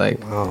kids, like,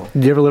 Wow.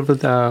 Did you ever live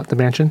with the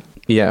mansion?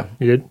 yeah.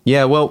 You did?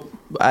 Yeah, well,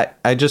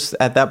 I just,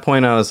 at that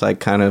point, I was like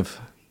kind of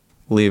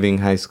leaving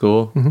high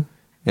school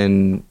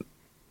and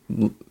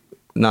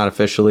not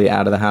officially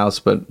out of the house,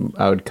 but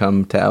I would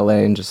come to LA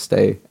and just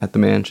stay at the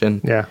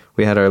mansion. Yeah.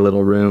 We had our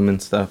little room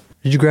and stuff.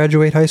 Did you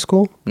graduate high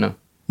school? No,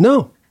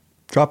 No.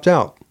 Dropped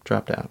out.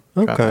 dropped out.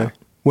 Dropped Okay. out.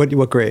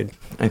 What grade?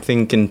 I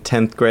think in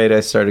 10th grade, I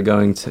started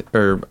going to,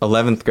 or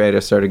 11th grade, I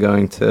started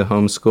going to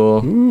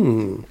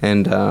homeschool.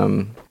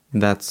 And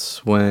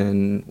that's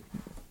when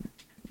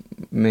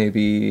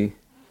maybe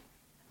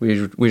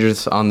we were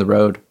just on the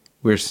road.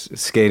 We were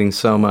skating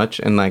so much.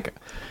 And like,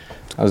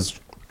 I was,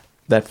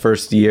 that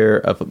first year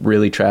of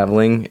really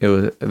traveling,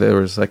 there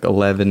was like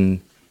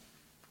 11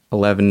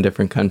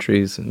 different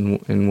countries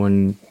in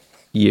 1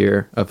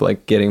 year of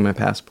like getting my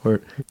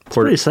passport. It's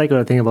pretty psycho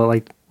to think about.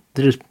 Like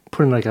they're just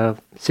putting like a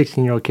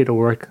 16-year-old kid to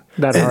work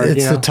that hard.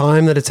 It's the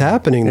time that it's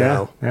happening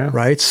now,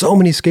 right? So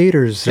many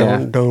skaters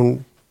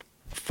don't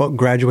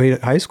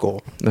graduate high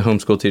school. The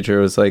homeschool teacher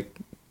was like,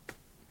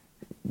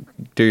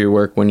 do your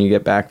work when you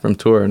get back from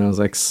tour. And I was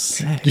like,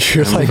 sick.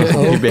 You're like,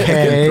 You'll be back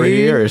in 3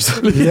 years.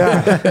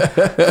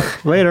 Yeah.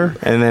 Later.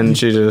 And then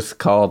she just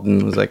called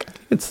and was like,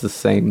 it's the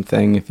same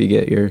thing if you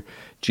get your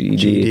GED.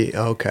 GED.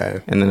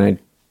 Okay. And then I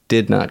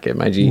did not get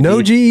my GED.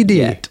 No GED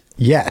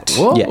Yet.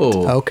 Whoa. Yet.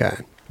 Okay.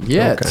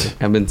 Yet. Okay.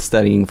 I've been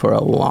studying for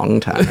a long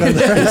time.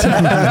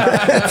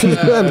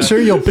 I'm sure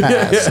you'll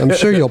pass. I'm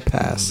sure you'll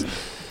pass.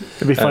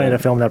 It'd be funny to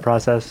film that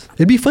process.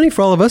 It'd be funny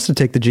for all of us to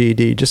take the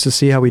GED just to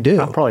see how we do.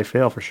 I'll probably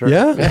fail for sure.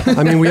 Yeah.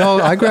 I mean,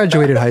 I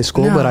graduated high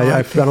school, but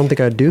I don't think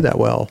I'd do that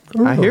well.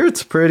 I hear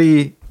it's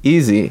pretty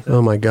Easy.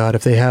 Oh my God.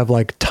 If they have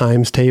like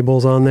times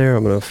tables on there,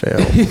 I'm going to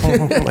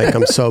fail. Like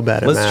I'm so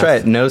bad at Let's math. try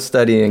it. No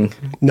studying.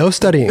 No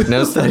studying.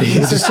 No studying.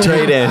 Just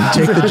straight in.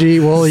 Take the G.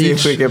 We'll See each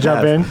if we can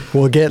Jump pass. in.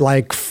 we'll get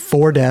like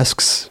 4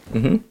 desks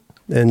Mhm.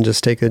 and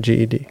just take the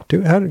GED.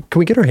 Can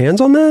we get our hands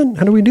on that?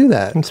 How do we do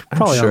that? It's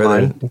probably sure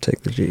online. We'll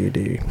take the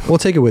GED. We'll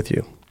take it with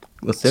you.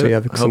 Let's do So it. you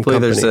have some Hopefully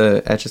there's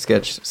company. a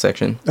Etch-a-Sketch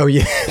section. Oh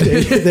yeah, there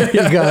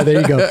you go.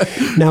 There you go.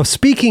 Now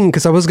speaking,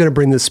 because I was going to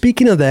bring this.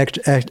 Speaking of the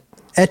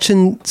etch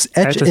in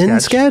sketch, Etch a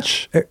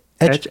sketch.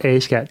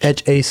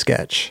 etch a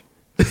sketch.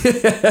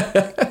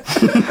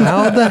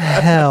 How the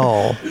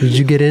hell did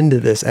you get into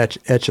this etch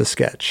a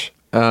sketch?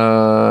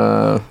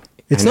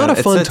 It's I know. not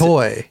a fun It's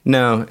toy.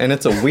 No, and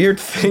it's a weird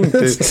thing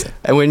to.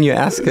 And when you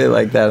ask it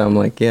like that, I'm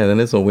like, yeah, that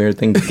is a weird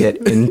thing to get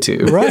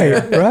into.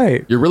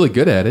 Right. You're really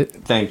good at it.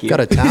 Thank you.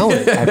 Got a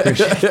talent. I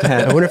appreciate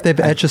that. I wonder if they have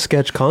etch a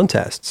sketch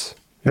contests.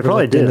 They Ever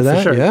probably looked do, into for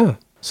that? sure. Yeah.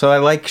 So I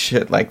like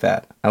shit like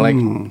that. I like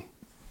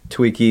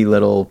tweaky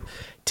little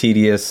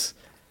tedious.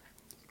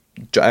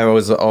 I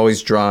was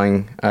always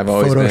drawing. I've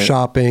always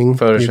Photoshopping.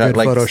 been You're a good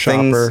like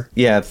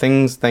Photoshopper.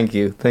 things. Thank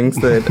you. Things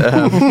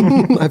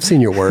that I've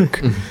seen your work.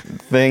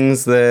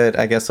 things that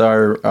I guess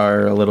are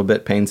a little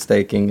bit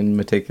painstaking and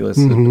meticulous.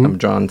 I'm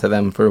drawn to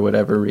them for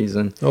whatever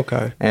reason.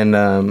 Okay. And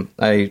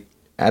I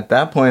at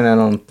that point I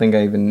don't think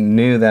I even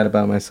knew that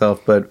about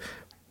myself, but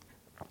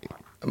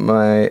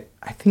I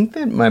think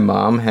that my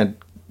mom had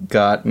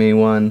got me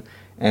one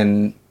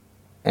and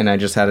I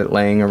just had it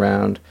laying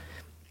around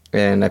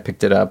and I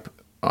picked it up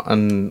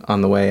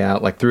on the way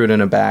out, like threw it in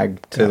a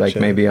bag to like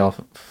Gotcha. maybe I'll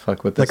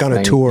fuck with this Like on a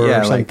thing. tour or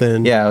Yeah,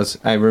 something.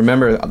 I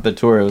remember the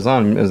tour it was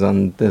on. It was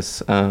on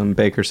this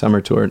Baker summer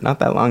tour not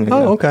that long ago.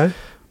 Oh, okay.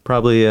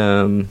 Probably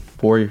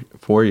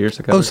 4 years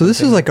ago. Oh, or so this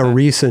is something like a that.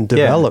 recent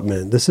Yeah.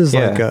 development. This is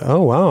like Yeah.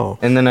 oh wow.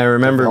 And then I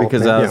remember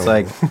because I was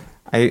like,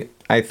 Development,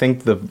 I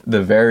think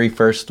the very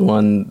first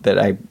one that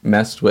I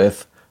messed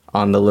with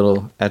on the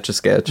little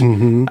Etch-a-Sketch,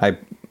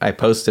 I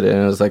posted it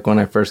and it was like when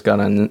I first got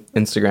on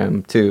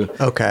Instagram too.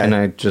 Okay. And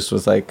I just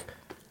was like,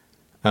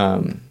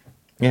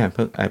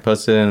 I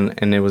posted it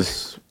and it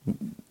was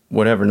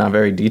whatever, not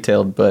very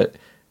detailed, but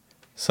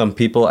some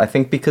people, I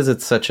think because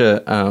it's such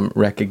a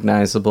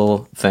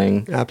recognizable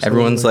thing, Absolutely.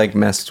 everyone's like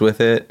messed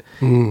with it.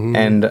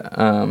 And They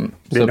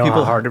so know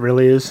people, how hard it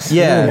really is.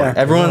 yeah,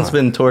 everyone's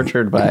been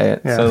tortured by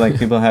it. Yeah. So like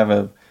people have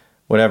an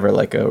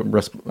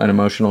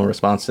emotional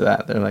response to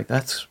that. They're like,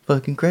 that's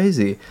fucking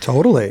crazy.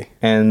 Totally.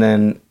 And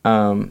then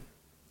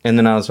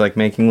I was like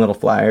making little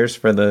flyers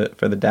for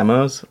the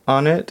demos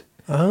on it.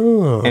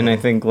 Oh. And I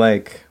think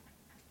like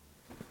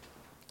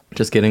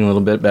just getting a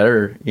little bit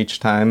better each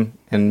time.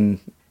 And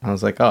I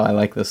was like, oh, I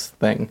like this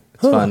thing.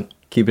 It's fun.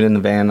 Keep it in the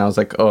van. I was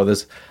like, oh,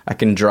 I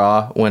can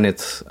draw when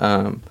it's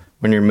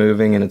when you're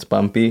moving and it's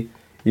bumpy.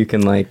 You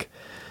can like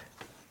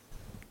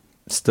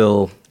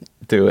still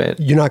do it.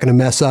 You're not going to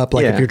mess up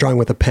like if Yeah. you're drawing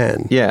with a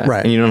pen. Yeah.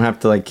 Right. And you don't have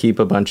to like keep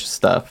a bunch of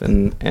stuff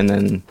and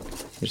then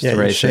just yeah, you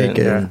erase shake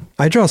it. and-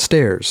 I draw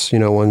stairs,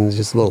 one's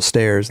just little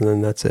stairs and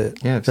then that's it.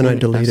 Yeah, I've and I seen-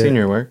 delete I've it. seen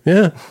your work.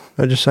 Yeah.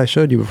 I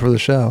showed you before the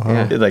show.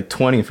 Yeah. I did like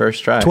 20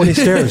 first try. 20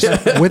 stairs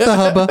with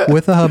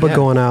the hubba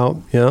going out.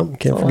 Yeah.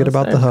 Can't forget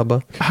about the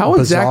hubba. How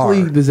Bizarre.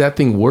 exactly does that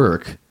thing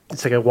work?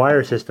 It's like a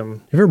wire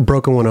system. You ever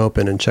broken one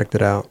open and checked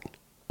it out?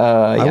 Yeah.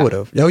 I would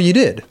have. Oh, you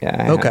did?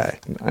 Yeah. I Okay.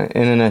 have.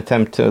 In an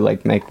attempt to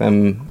like make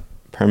them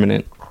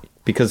permanent.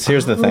 Because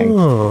here's the thing.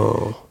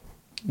 Oh.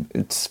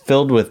 It's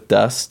filled with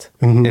dust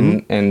Mm-hmm.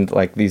 and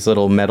like these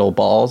little metal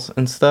balls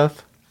and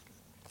stuff.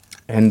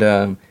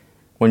 And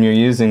when you're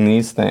using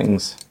these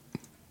things,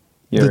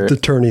 The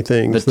turny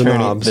things, the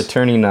knobs. the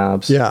turny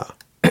knobs. Yeah.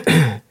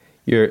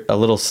 A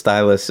little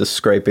stylus is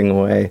scraping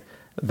away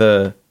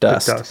the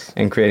dust, dust.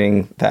 and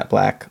creating that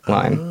black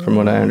line, from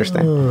what I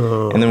understand.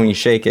 And then when you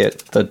shake it,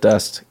 the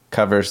dust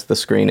covers the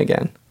screen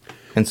again.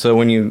 And so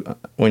when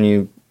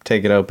you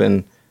take it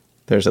open,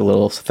 there's a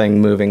little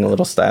thing moving, a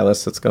little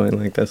stylus that's going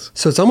like this.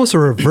 So it's almost a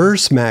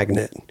reverse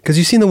magnet because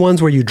you've seen the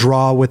ones where you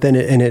draw within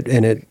it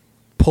and it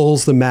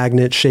pulls the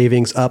magnet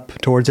shavings up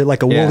towards it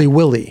like a Yeah. Wooly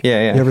Willy.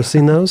 Yeah. You ever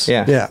seen those?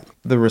 Yeah. Yeah.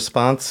 The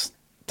response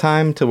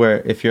time to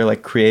where if you're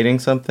like creating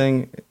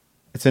something,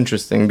 it's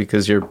interesting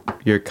because you're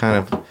kind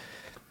of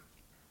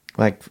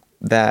like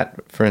that.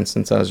 For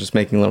instance, I was just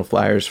making little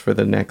flyers for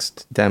the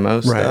next demo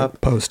Right.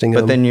 stuff, Posting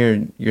but them.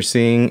 then you're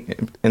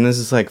seeing, and this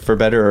is like for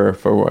better or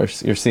for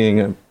worse, you're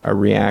seeing a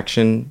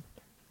reaction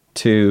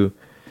to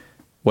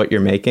what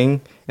you're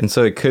making. And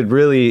so it could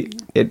really,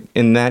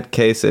 in that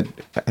case, I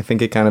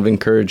think it kind of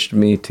encouraged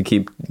me to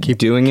keep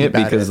doing it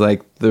at because it.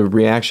 like the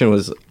reaction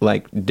was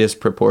like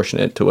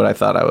disproportionate to what I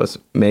thought I was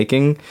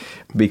making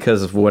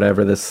because of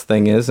whatever this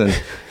thing is.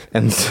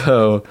 And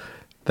so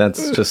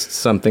that's just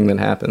something that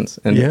happens.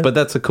 And, Yeah. but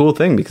that's a cool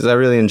thing because I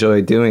really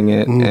enjoy doing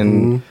it.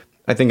 And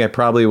I think I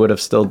probably would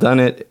have still done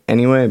it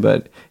anyway,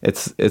 but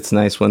it's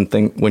nice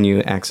when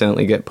you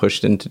accidentally get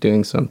pushed into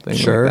doing something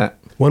Sure. like that.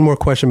 One more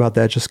question about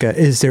that, Jessica.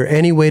 Is there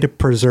any way to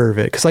preserve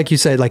it? Because like you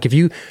said, like if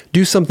you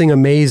do something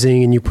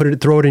amazing and you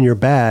throw it in your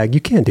bag,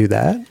 you can't do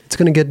that. It's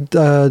going to get,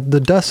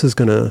 the dust is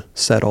going to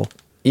settle.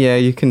 Yeah,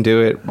 you can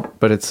do it,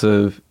 but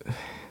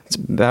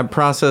that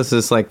process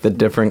is like the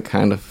different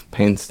kind of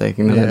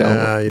painstaking that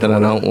I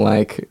don't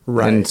like.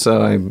 Right. And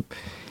so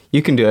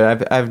you can do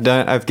it.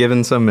 I've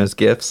given some as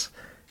gifts,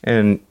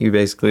 and you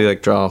basically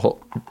like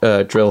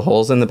drill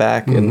holes in the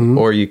back, and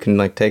or you can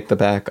like take the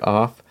back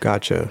off.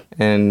 Gotcha.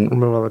 And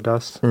Remove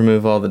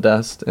all the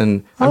dust.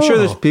 And I'm sure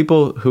there's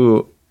people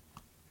who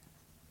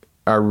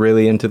are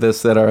really into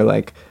this that are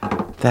like,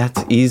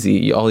 that's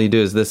easy. All you do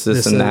is this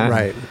and that.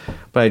 Right.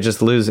 But I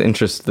just lose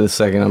interest the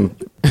second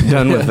I'm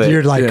done with it.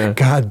 You're like,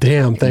 God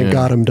damn, thank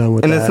God I'm done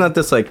with and that. it's not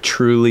this like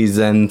truly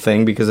Zen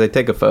thing, because I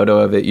take a photo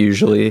of it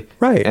usually.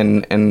 Right.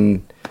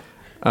 And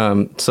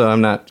so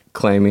I'm not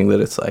claiming that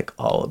it's like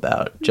all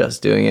about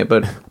just doing it,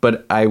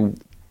 but I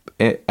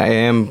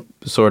am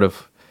sort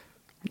of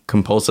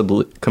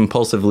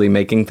compulsively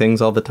making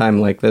things all the time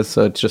like this,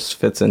 so it just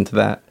fits into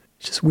that.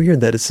 It's just weird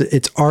that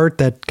it's art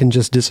that can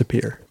just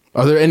disappear.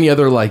 Are there any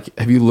other, like,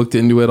 have you looked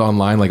into it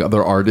online, like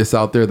other artists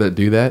out there that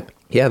do that?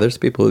 Yeah, there's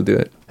people who do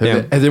it.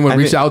 Has anyone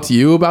reached out to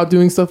you about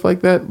doing stuff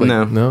like that? Like,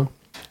 No.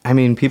 I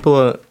mean,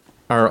 people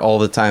are all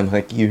the time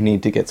like, you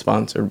need to get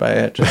sponsored by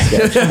it. Just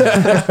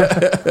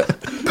but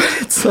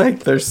it's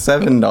like they're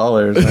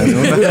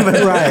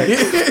 $7.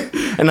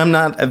 Right. And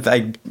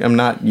I'm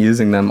not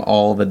using them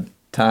all the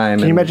time.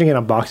 Can you imagine getting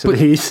a box of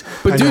these?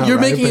 But dude, know, you're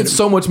right? making it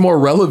so much more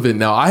relevant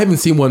now. I haven't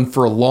seen one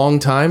for a long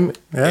time.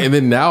 Yeah. And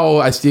then now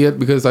I see it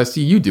because I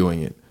see you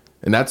doing it.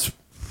 And that's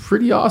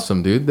pretty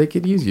awesome, dude. They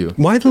could use you.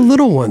 Why the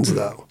little ones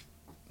though?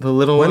 The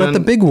little Why one, not the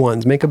big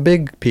ones? Make a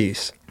big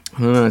piece.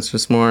 I don't know. It's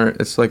just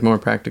it's like more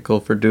practical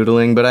for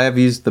doodling. But I have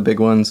used the big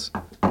ones.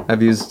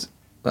 I've used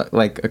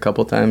like a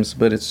couple times,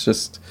 but it's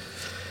just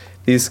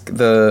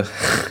the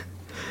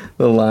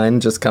line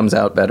just comes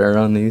out better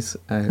on these.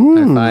 I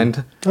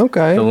find.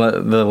 Okay.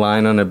 The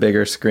line on a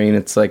bigger screen,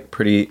 it's like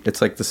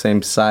the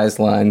same size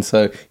line,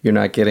 so you're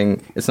not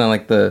getting. It's not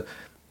like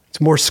It's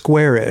more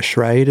squarish,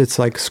 right? It's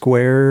like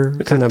square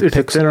kind of It's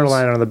a pixels. thinner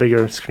line on the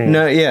bigger screen.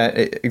 No, yeah,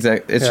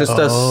 exactly. It's just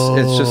us.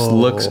 It just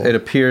looks. It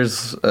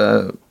appears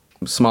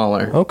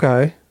smaller.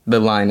 Okay. The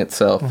line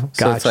itself. So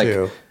Got it's like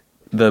you.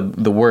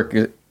 the work.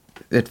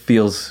 It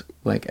feels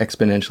like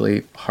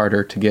exponentially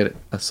harder to get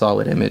a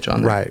solid image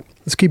on. Right.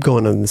 Let's keep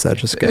going on this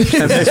etch a sketch.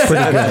 This is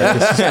pretty good.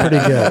 This is pretty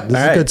good.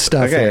 This is good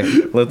stuff. Okay,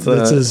 here. let's.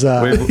 This is,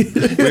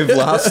 we've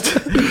lost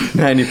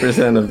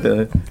 90% of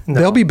the.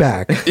 They'll be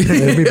back.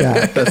 They'll be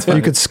back.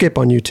 You could skip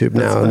on YouTube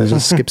now and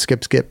just skip.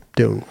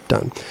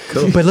 Done.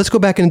 Cool. But let's go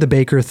back into the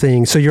Baker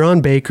thing. So you're on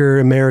Baker,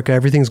 America.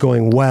 Everything's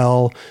going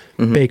well.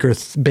 Baker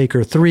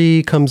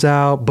 3 comes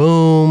out.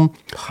 Boom.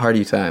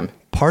 Party time.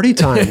 Party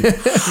time.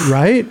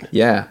 Right?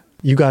 Yeah.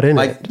 You got in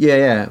Like it.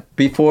 yeah.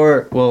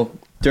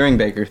 During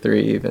Baker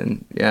 3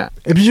 even. Yeah.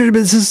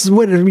 This is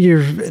what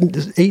you're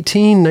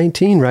 18,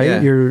 19, right?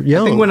 Yeah. You're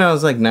young. I think when I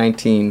was like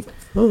 19,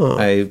 Oh.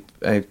 I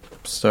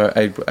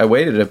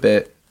waited a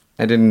bit.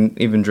 I didn't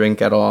even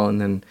drink at all,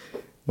 and then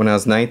when I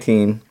was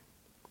 19,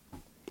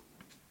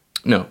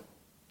 no,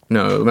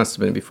 it must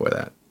have been before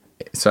that.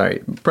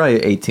 Sorry, probably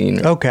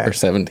 18 or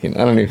 17. I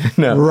don't even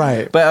know.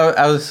 Right. But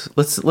I was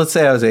let's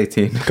say I was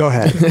 18. Go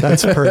ahead.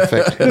 That's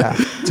perfect. Yeah.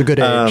 It's a good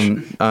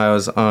age. I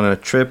was on a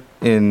trip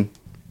in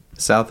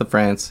south of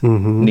France,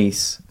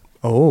 Nice.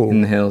 Oh.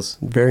 In the hills.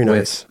 Very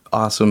nice. With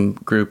awesome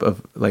group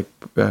of like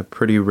a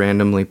pretty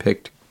randomly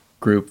picked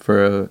group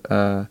for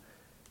a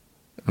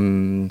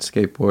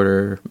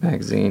skateboarder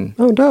magazine.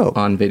 Oh, dope.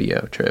 On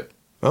video trip.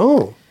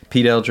 Oh.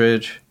 Pete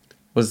Eldridge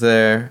was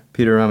there.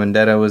 Peter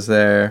Romandetta was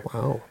there.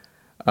 Wow.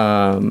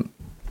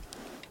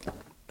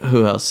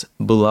 Who else?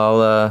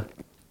 Bulala,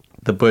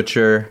 The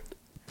Butcher,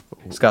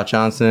 Scott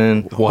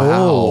Johnson.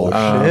 Wow.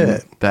 Oh,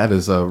 shit. That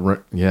is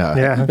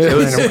Yeah. It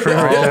was Random crew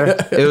right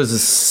there. It was a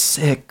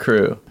sick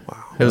crew. Wow.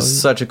 It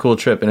was such a cool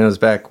trip, and it was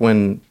back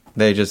when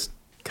they just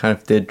kind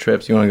of did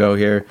trips. You want to go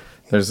here?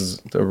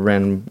 There's a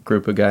random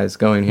group of guys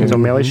going here. So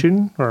melee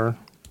shooting or?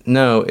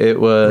 No, it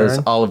was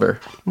Aaron? Oliver.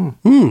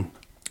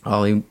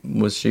 Ollie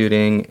was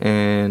shooting,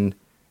 and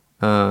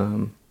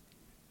yeah,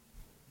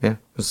 it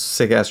was a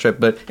sick ass trip.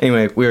 But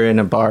anyway, we were in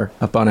a bar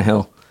up on a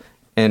hill,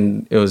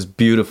 and it was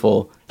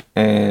beautiful.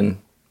 And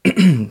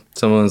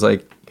someone was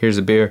like, "Here's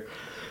a beer,"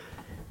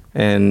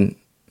 and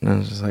I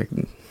was just like,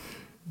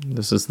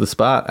 "This is the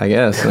spot, I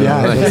guess." And Yeah.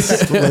 I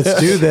was Let's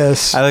do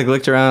this. I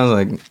looked around. I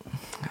was like,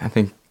 I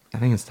think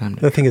it's time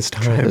to I think it's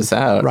time. try this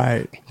out.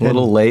 Right. A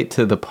little late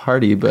to the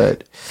party,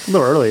 but A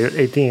little early,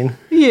 18.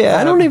 yeah,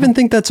 I don't even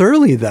think that's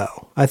early,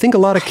 though. I think a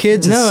lot of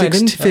kids No, I at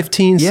didn't-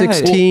 15, Yeah,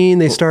 16,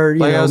 they start,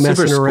 like I was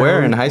messing super around.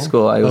 square in high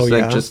school. I was Oh,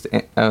 like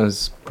yeah? I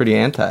was pretty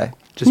anti.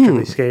 Just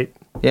strictly skate.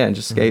 Yeah, and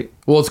just skate.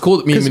 Well, it's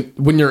cool. I mean,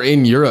 when you're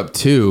in Europe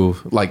too,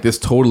 like this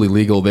totally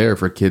legal there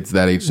for kids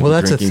that age. To Well, be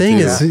that's the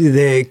drinking,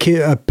 thing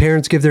too. is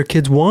parents give their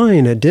kids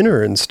wine at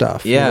dinner and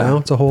stuff. Yeah.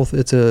 It's a whole,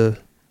 it's a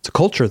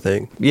culture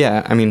thing.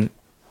 Yeah, I mean,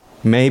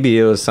 maybe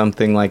it was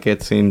something like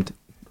it seemed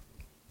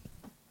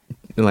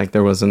like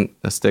there wasn't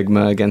a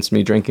stigma against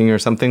me drinking or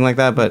something like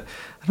that, but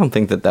I don't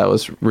think that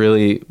was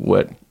really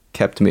what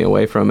kept me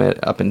away from it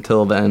up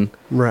until then.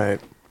 Right.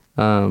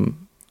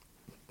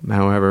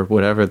 however,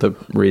 whatever the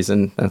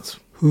reason, that's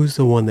Who's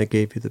the one that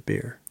gave you the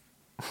beer?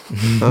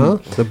 Huh?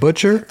 The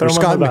butcher? Throw Or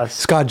him on the bus.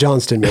 Scott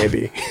Johnston,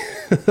 maybe.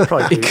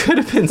 Probably it could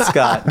have been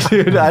Scott,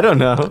 dude. I don't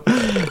know.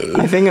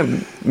 I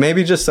think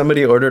maybe just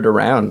somebody ordered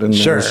around, and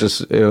Sure.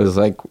 it was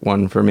like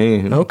one for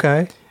me.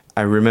 Okay.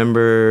 I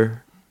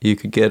remember you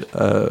could get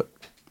a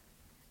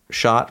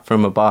shot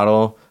from a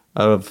bottle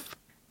of,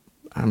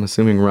 I'm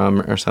assuming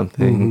rum or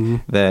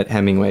something, that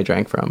Hemingway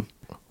drank from.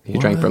 He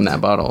drank from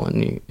that bottle,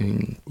 and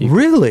you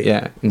Really?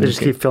 yeah. They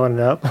just keep filling it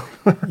up.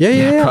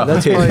 Yeah. Probably,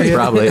 That's why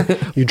probably.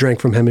 you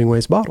drank from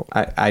Hemingway's bottle.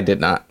 I did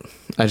not.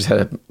 I just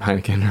had a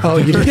Heineken. Oh,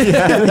 you did?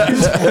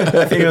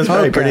 I think it was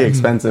probably pretty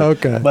expensive.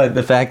 Okay. But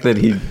the fact that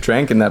he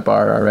drank in that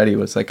bar already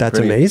was like That's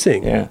pretty,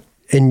 amazing. Yeah.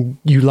 And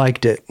you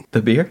liked it.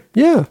 The beer?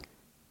 Yeah.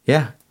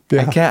 Yeah.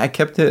 Yeah. I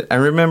kept it. I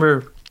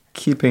remember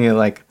keeping it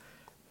like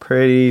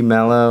pretty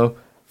mellow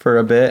for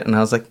a bit, and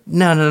I was like,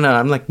 no.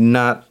 I'm like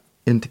not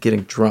into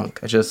getting drunk.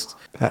 I just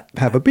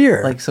Have a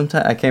beer. like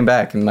sometimes I came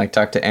back and like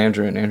talked to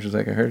Andrew, and Andrew's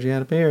like, I heard you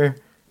had a beer.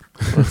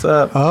 What's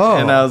up? Oh.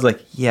 And I was like,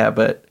 yeah,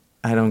 but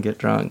I don't get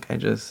drunk. I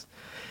just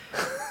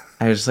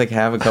like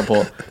have a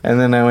couple. And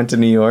then I went to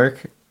New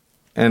York,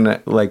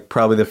 and like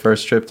probably the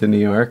first trip to New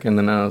York, and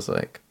then I was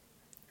like,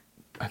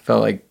 I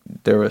felt like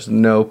there was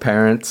no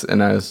parents,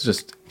 and I was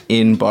just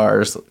in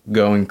bars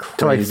going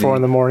crazy. To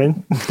like 4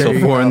 a.m. Till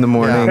 4 a.m.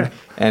 Yeah.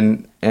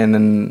 and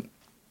then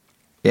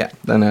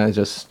then I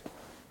just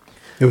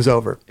it was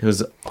over. it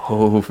was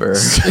over.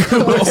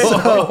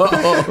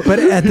 But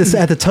at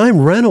the time,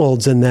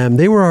 Reynolds and them,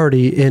 they were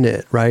already in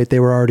it, right? They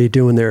were already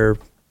doing their.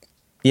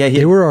 Yeah,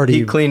 They were already-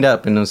 he cleaned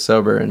up and was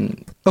sober,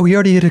 and Oh, he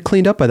already had it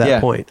cleaned up by that yeah,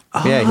 point.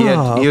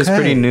 he was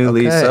pretty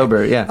newly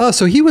sober. Yeah. Oh,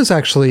 so he was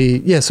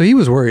actually so he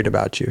was worried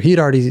about you. He'd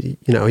already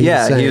he was He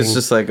saying, was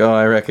just like, oh,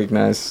 I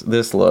recognize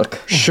this look.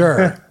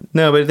 sure.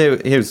 No, but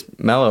he was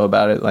mellow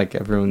about it. Like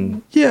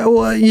Yeah,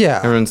 well, yeah,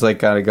 everyone's like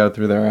got to go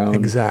through their own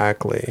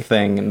exactly.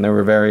 thing, and they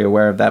were very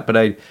aware of that. But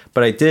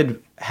I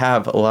did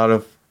have a lot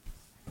of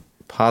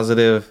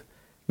positive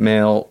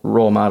male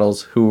role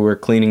models who were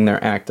cleaning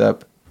their act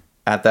up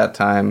at that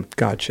time.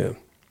 Gotcha.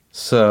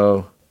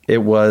 So it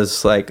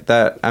was like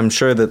that. I'm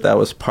sure that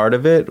was part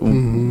of it.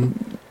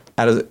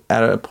 At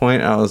a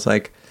point, I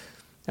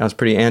was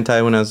pretty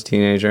anti when I was a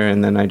teenager,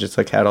 and then I just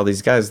like had all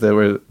these guys that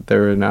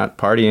were not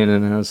partying,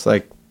 and I was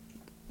like,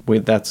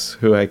 that's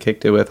who I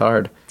kicked it with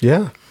hard.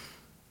 Yeah.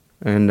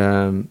 And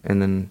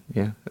then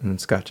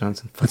Scott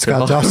Johnson.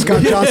 Scott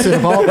Johnson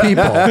of all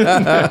people,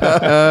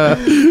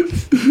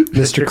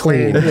 Mr.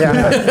 Clean.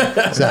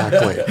 Yeah.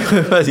 Exactly.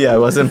 Yeah, it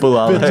wasn't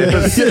Bilal.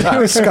 It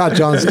was Scott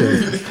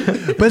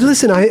Johnston. But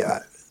listen, I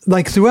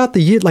like throughout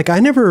the year, like I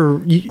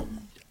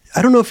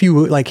don't know if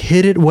you like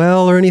hit it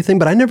well or anything,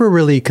 but I never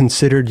really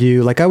considered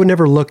you. Like I would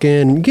never look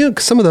in.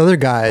 Some of the other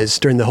guys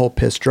during the whole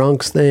piss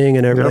drunks thing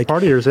and everything. They're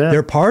partiers, yeah.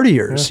 They're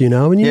partiers,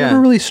 and you Yeah.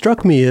 never really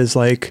struck me as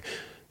like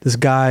this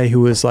guy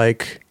who was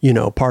like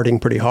partying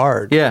pretty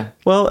hard. Yeah.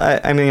 Well,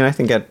 I mean, I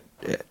think at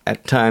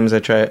times I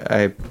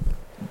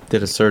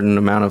did a certain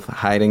amount of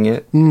hiding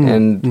it,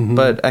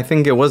 but I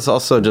think it was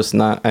also just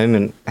not. I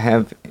didn't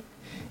have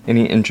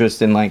any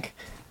interest in like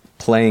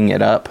playing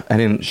it up. I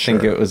didn't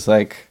think it was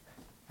like.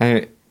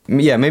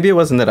 Maybe it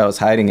wasn't that I was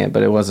hiding it,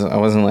 but I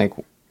wasn't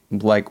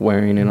like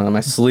wearing it on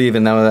my sleeve,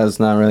 and that was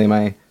not really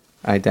my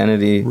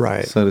identity,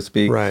 Right. so to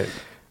speak. Right.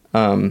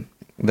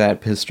 That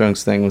piss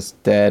drunks thing was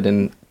dead,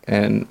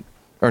 and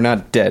or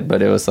not dead,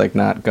 but it was like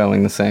not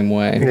going the same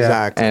way.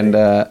 Exactly. And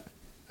I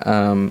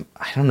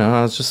don't know,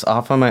 I was just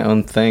off on my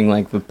own thing.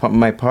 Like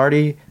my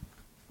party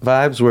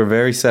vibes were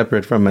very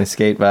separate from my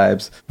skate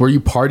vibes. Were you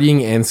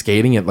partying and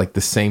skating at like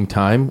the same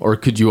time, or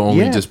could you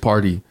only Yeah. just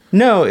party?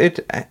 No,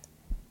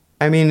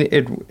 I mean,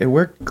 it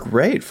worked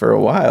great for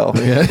a while.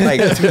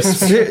 Like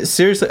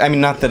seriously, I mean,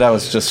 not that I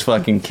was just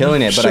fucking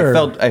killing it, but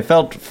Sure. I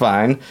felt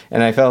fine,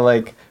 and I felt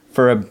like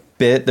for a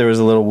bit there was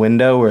a little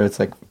window where it's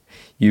like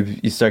you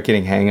start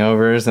getting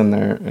hangovers, and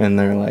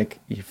they're like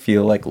you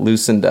feel like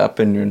loosened up,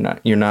 and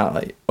you're not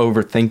like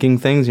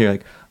overthinking things. You're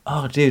like,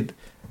 oh, dude,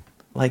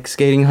 like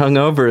skating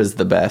hungover is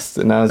the best,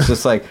 and I was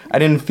just like, I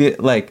didn't feel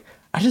like.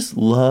 I just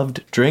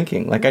loved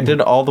drinking. Like I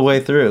did all the way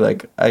through.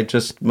 Like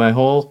my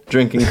whole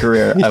drinking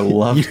career, I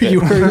loved it.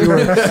 You were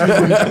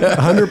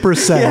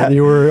 100%. Yeah.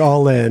 You were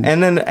all in.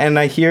 And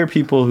I hear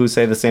people who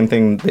say the same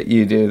thing that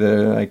you do.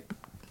 They're like,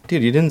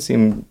 dude, you didn't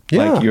seem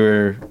Yeah. like you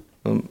were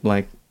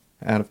like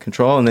out of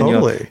control. And then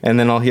Totally. and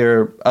then I'll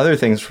hear other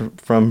things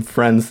from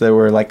friends that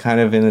were like kind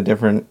of in a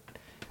different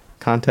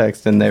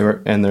context, and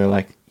they're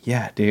like,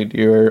 yeah, dude,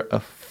 you're a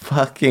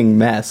fucking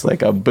mess,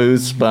 like a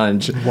booze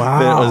sponge. Wow.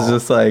 That was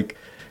just like.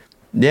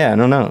 Yeah, I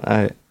don't know.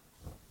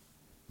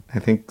 I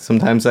think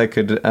sometimes I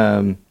could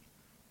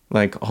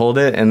like hold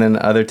it, and then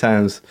other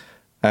times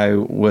I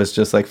was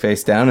just like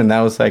face down, and that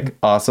was like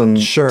awesome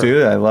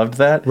too. I loved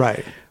that.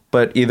 Right.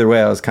 But either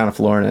way, I was kind of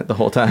flooring it the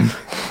whole time.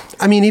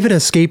 I mean, even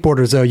as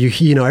skateboarders, though,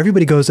 you know,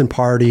 everybody goes in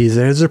parties.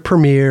 There's their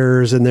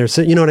premieres, and there's,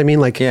 you know what I mean?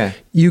 Like,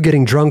 you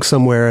getting drunk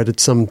somewhere at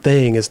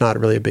something is not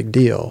really a big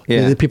deal.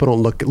 Yeah. People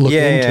don't look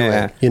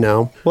into it. You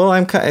know. Well,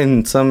 I'm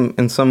in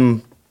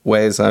some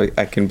ways I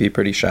can be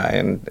pretty shy,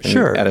 and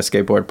Sure. at a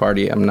skateboard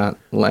party, I'm not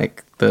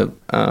like the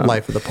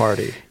Life of the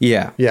party.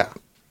 Yeah, Yeah.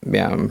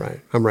 yeah. I'm right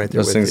there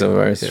Those with things you. have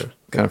always Yeah.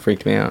 kind of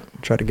freaked me out.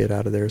 Try to get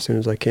out of there as soon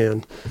as I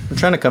can. I'm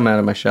trying to come out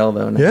of my shell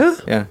though. Now. Yeah?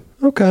 Yeah.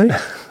 Okay.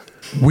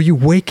 Were you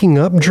waking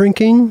up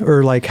drinking,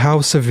 or like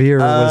how severe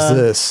was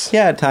this?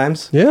 Yeah, at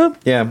times. Yeah.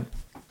 Yeah.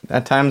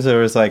 At times there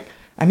was like,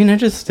 I mean, I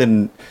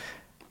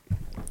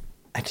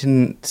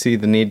didn't see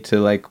the need to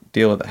like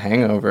deal with a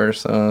hangover,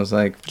 so I was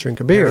like, Drink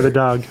a Beer beer. the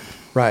dog.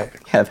 Right.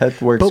 yeah,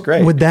 that works But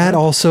great. would that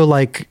also,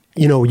 like,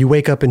 you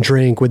wake up and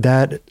drink, would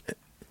that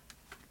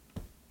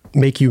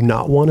make you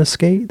not want to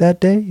skate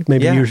that day?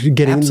 Maybe Yeah,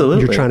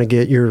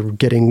 absolutely. you're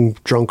getting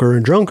drunker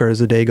and drunker as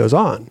the day goes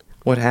on.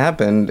 What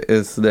happened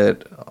is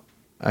that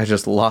I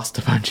just lost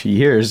a bunch of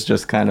years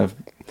just kind of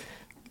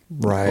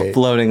Right.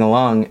 floating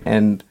along,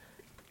 and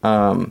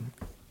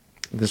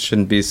this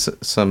shouldn't be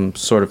some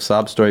sort of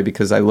sob story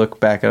because I look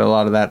back at a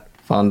lot of that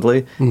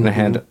fondly, and I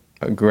had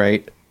a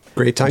great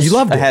time. You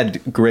loved I it.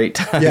 had great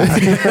time.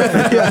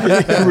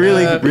 Yeah.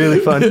 really, really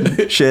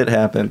fun shit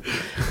happened.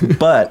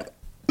 But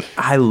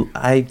I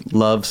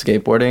love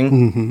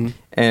skateboarding,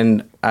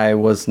 and I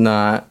was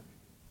not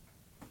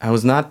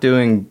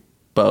doing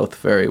both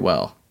very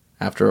well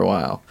after a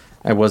while.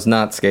 I was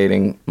not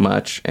skating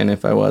much, and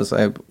if I was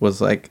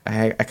like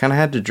I kind of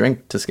had to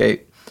drink to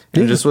skate.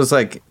 And it just was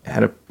like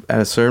at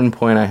a certain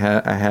point I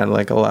had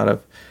like a lot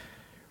of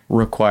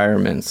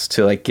requirements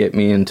to like get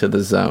me into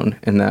the zone,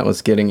 and that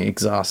was getting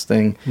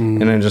exhausting.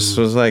 And I just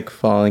was like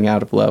falling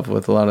out of love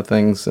with a lot of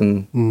things,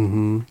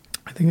 and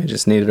I think I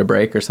just needed a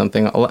break or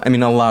something. I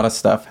mean, a lot of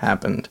stuff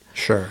happened,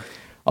 Sure.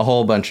 a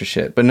whole bunch of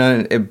shit, but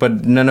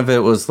none of it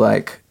was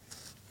like,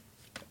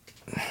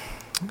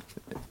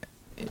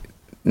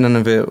 none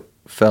of it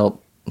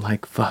felt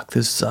like, fuck,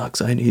 this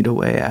sucks, I need a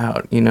way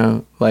out,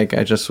 like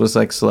I just was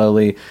like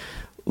slowly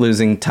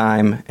losing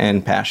time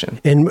and passion.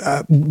 And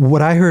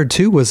what I heard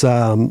too was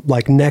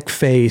like Neck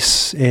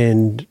Face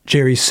and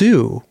Jerry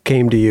Sue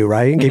came to you,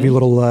 right? And gave you a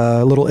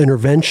little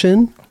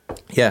intervention.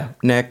 Yeah,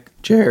 Nick,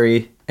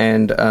 Jerry,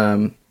 and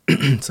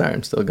sorry,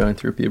 I'm still going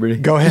through puberty.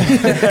 Go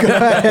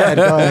ahead.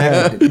 Go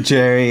ahead.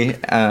 Jerry,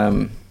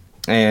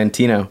 and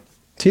Tino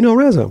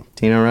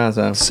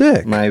Razzo.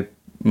 Sick.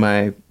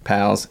 My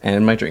pals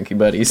and my drinking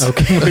buddies.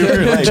 Okay. We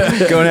were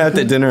like going out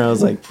to dinner. I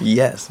was like,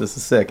 yes, this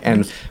is sick.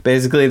 And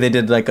basically they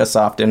did like a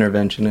soft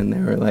intervention, and they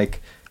were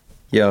like,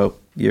 yo,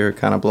 you're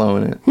kind of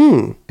blowing it.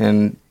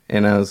 And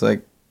I was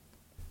like,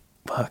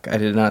 fuck, I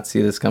did not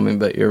see this coming,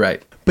 but you're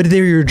right. But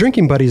they're your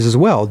drinking buddies as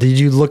well. Did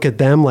you look at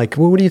them like,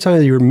 well, what are you talking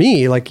about? You're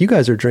me. Like, you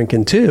guys are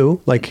drinking too.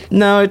 Like,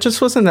 no, it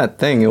just wasn't that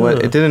thing. I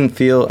didn't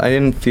feel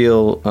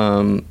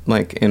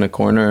like in a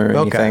corner or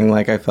anything.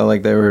 Like I felt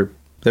like they were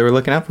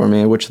looking out for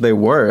me, which they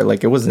were.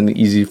 Like, it wasn't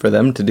easy for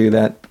them to do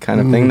that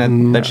kind of thing.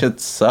 That shit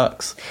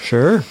sucks.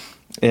 sure.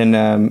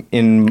 And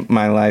in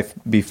my life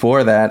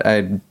before that,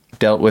 I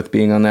dealt with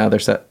being on the other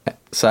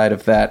side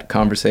of that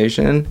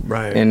conversation.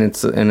 Right. And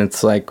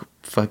it's like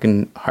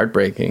fucking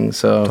heartbreaking.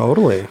 So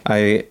Totally.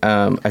 I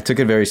took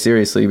it very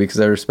seriously because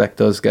I respect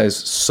those guys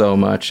so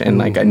much, and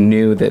like I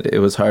knew that it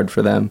was hard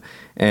for them,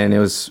 and it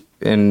was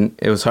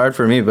hard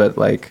for me, but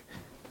like,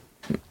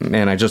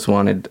 man, I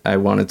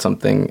wanted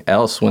something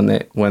else when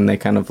they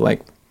kind of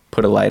like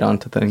put a light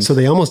onto things. So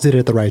they almost did it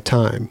at the right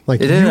time. Like,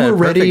 They you did it at were a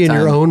ready perfect in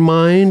your time. own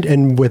mind,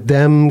 and with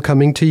them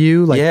coming to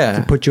you, like,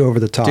 to put you over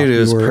the top. Dude, it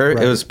was You were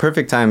right. it was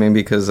perfect timing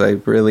because I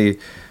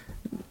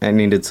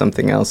needed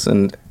something else,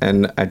 and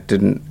I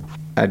didn't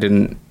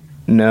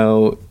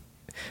know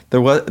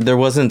there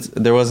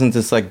wasn't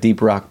this like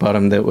deep rock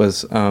bottom that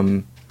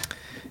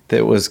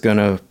was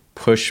gonna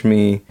push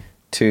me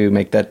to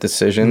make that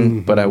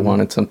decision, but I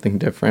wanted something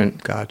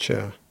different.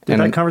 Gotcha. Did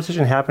And- that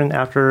conversation happen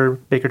after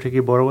Baker took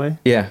your board away?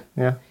 Yeah.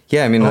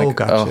 Yeah. I mean, like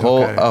gotcha,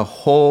 a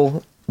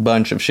whole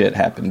bunch of shit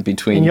happened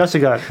between. And you also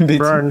got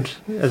burned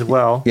as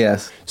well.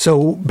 Yes.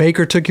 So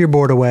Baker took your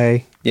board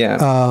away.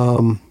 Yeah.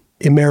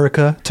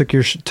 America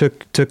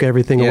took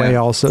everything Yeah. away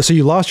also. So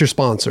you lost your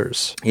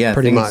sponsors. Yeah.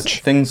 Pretty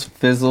much. Things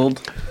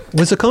fizzled.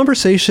 Was the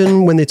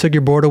conversation when they took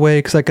your board away?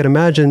 Because I could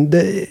imagine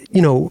that,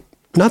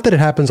 not that it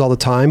happens all the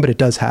time, but it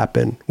does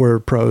happen where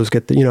pros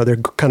get they're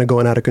kind of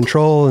going out of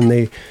control,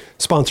 and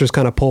sponsors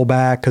kind of pull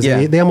back because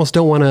they almost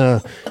don't want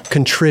to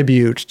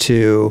contribute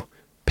to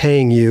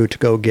paying you to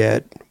go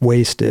get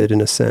wasted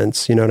in a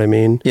sense. You know what I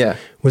mean? Yeah.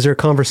 Was there a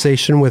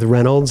conversation with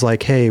Reynolds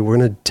like, hey, we're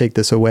going to take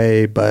this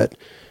away, but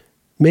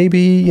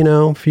maybe,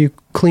 if you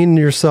clean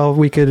yourself,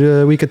 we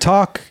could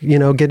talk,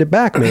 get it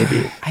back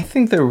maybe. I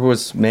think there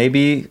was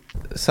maybe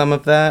some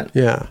of that.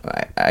 Yeah.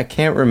 I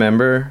can't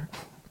remember.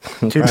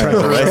 Too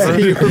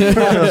trustworthy.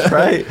 That's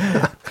right.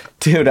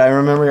 Dude, I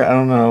remember, I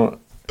don't know.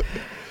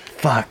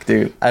 Fuck,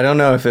 dude. I don't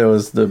know if it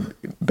was the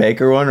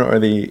Baker one or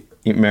the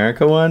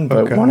America one,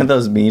 but one of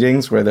those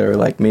meetings where they were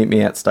like, meet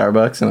me at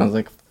Starbucks, and I was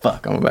like,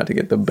 fuck, I'm about to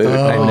get the boot.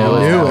 I know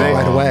it's happening.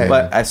 right away.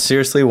 But I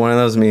seriously, one of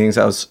those meetings,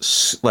 I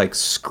was like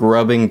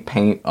scrubbing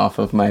paint off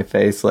of my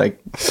face, like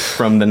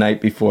from the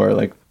night before,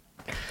 like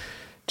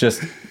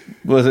just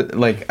was it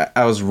like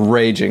I was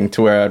raging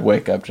to where I'd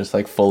wake up just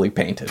like fully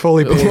painted.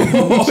 Fully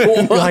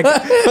painted. Like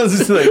I was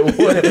just like,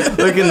 what?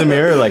 Look in the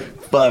mirror, like,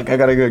 fuck, I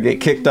gotta go get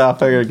kicked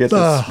off. I gotta get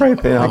this spray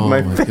paint off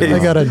my face. I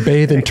gotta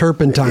bathe in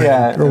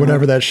turpentine or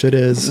whatever that shit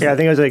is. Yeah, I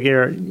think it was like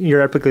you're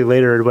epically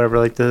later or whatever,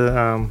 like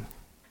the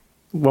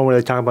one where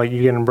they talk about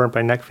you getting burnt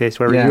by neck face,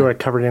 where you were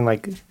covered in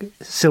like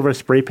silver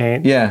spray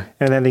paint. Yeah.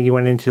 And then I think you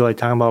went into like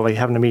talking about like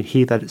having to meet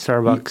Heath at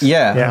Starbucks.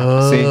 Yeah.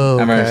 Oh, See, I've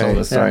already okay. told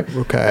this story. Yeah.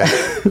 Okay.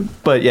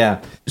 But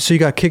yeah, So you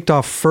got kicked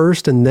off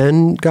first and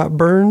then got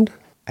burned?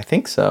 I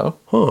think so.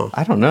 Huh.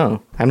 I don't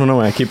know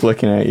why I keep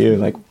looking at you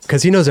like.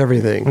 Because he knows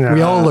everything. Yeah.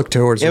 We all look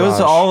towards It was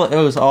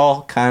Raj.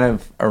 all kind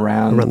of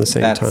around the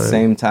same that time.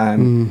 same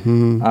time.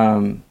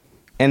 Mm-hmm.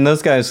 And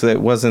those guys,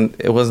 it wasn't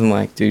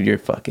like, dude, you're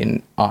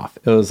fucking off.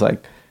 It was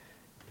like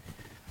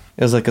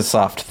a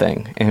soft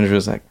thing. Andrew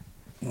was like,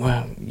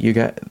 well,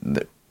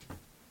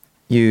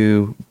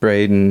 you,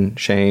 Braden,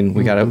 Shane,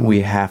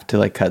 we have to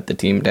like cut the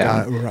team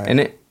down.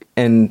 Right.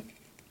 And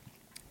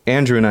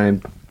Andrew and I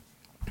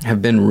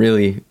have been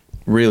really,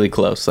 really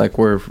close. Like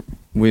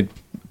we'd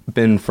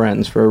been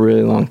friends for a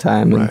really long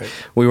time, and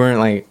we weren't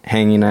like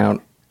hanging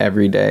out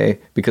every day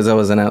because I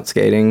wasn't out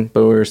skating,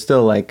 but we were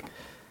still like,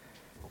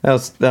 that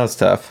was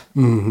tough.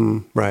 Mm-hmm.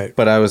 Right.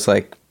 But I was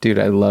like, dude,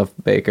 I love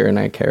Baker and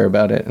I care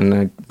about it,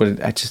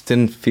 but I just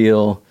didn't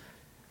feel.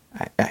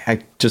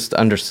 I just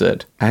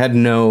understood. I had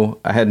no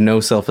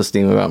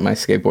self-esteem about my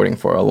skateboarding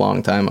for a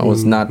long time. I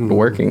was not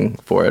working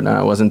for it, and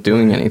I wasn't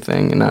doing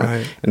anything, and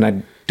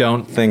I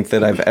don't think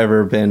that I've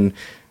ever been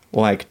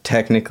like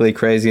technically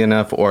crazy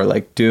enough or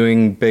like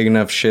doing big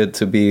enough shit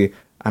to be.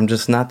 I'm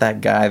just not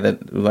that guy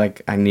that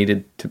like I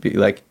needed to be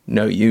like,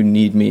 no, you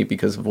need me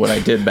because of what I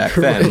did back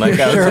then. Like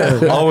I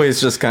was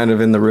always just kind of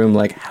in the room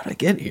like, how'd I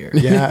get here?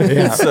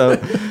 Yeah.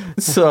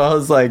 So I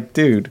was like,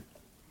 dude,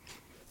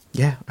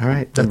 yeah, all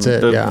right. That's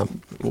it, yeah.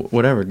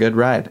 Whatever, good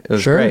ride. It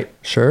was great.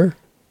 Sure.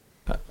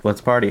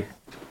 Let's party.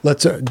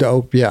 Let's,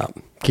 dope, yeah.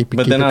 Keep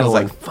But it then I was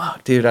going. like,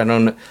 fuck, dude, I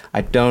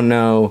don't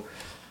know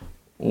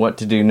what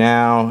to do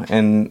now.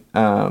 And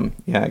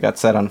I got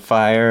set on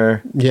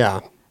fire.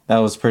 Yeah. That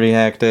was pretty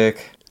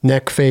hectic.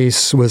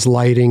 Neckface was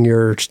lighting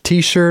your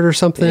t-shirt or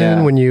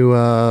something when you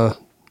I've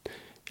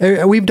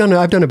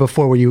done it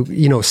before where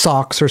you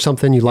socks or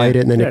something, you light it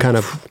and then it kind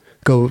of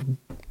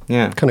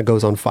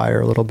goes on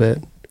fire a little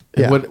bit.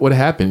 Yeah. What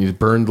happened? You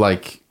burned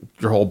like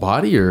your whole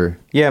body, or?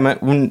 Yeah,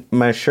 when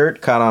my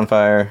shirt caught on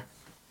fire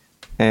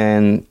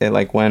and it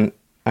like went,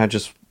 I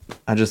just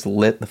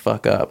lit the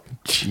fuck up.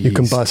 Jeez, You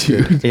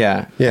combusted. dude.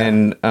 Yeah. Yeah.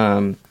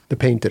 And The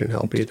paint didn't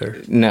help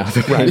either. no,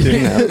 the paint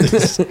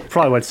didn't help.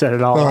 Probably what set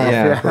it all off.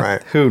 Yeah.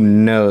 Right. Who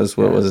knows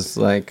what was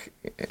like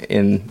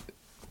in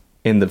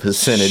the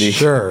vicinity.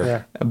 Sure.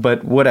 Yeah.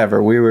 But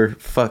whatever, we were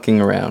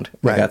fucking around.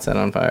 Right. I got set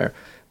on fire.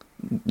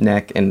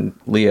 Nick and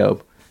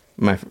Leo,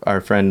 our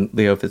friend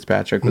Leo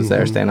Fitzpatrick was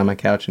there staying on my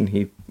couch, and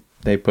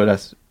they put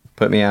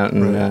me out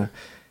and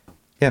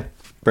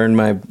burned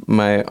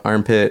my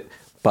armpit,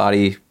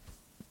 body,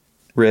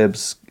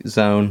 ribs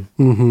zone.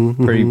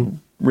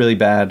 Really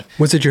bad.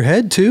 Was it your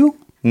head too?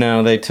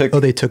 No, they took. Oh,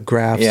 they took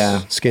grafts,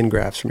 Yeah. skin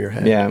grafts from your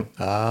head. Yeah.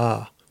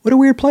 Ah, what a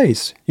weird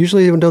place.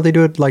 Usually, don't they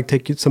do it like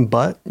take you some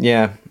butt?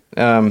 Yeah.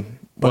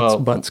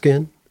 Butt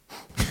skin?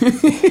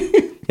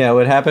 Yeah,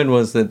 what happened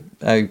was that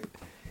I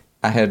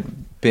had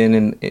been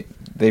in it,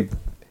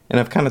 and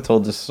I've kind of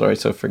told this story,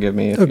 so forgive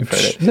me if you've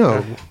heard it.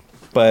 No.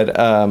 But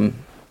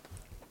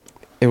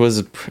it was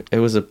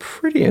a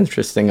pretty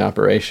interesting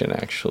operation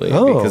actually,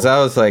 because I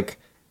was like,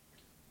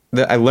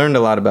 I learned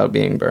a lot about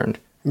being burned.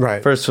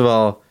 Right. First of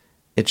all,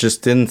 it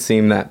just didn't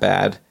seem that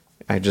bad.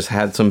 I just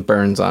had some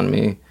burns on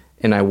me,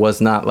 and I was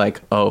not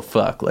like, oh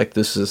fuck, like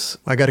this is.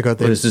 I got to go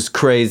there. This is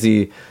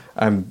crazy.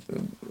 I'm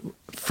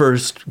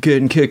first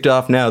getting kicked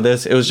off. Now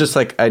this. It was just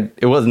like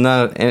it was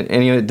not, and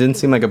it didn't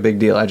seem like a big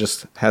deal. I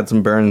just had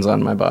some burns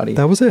on my body.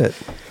 That was it.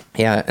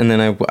 Yeah, and then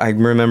I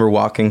remember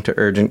walking to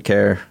urgent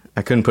care.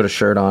 I couldn't put a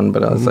shirt on,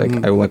 but I was like,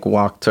 I like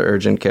walked to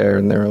urgent care,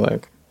 and they were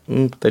like,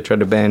 they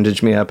tried to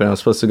bandage me up, and I was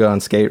supposed to go on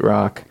Skate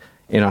Rock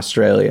in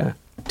Australia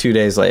 2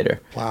 days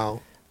later.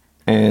 Wow.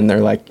 And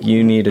they're like,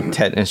 you need a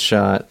tetanus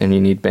shot, and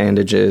you need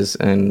bandages,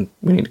 and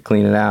we need to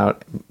clean it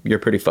out. You're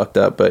pretty fucked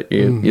up, but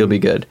you'll be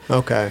good.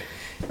 Okay.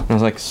 I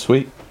was like,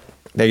 sweet.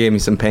 They gave me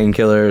some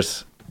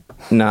painkillers.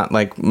 Not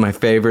like my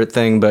favorite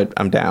thing, but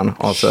I'm down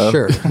also.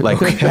 Sure.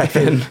 Like back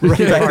then. Back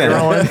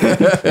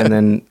then. And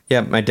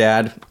then, my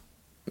dad,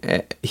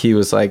 he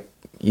was like,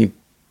 you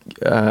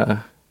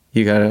gotta,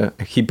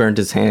 he burned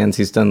his hands.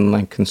 He's done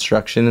like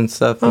construction and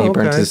stuff. And he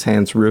burnt his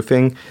hands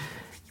roofing.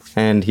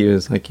 And he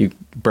was like,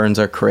 burns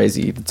are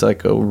crazy. It's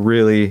like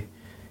you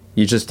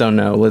just don't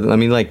know. Let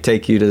me like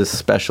take you to the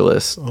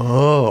specialist.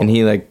 Oh. And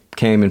he like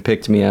came and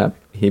picked me up.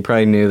 He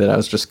probably knew that I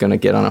was just going to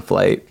get on a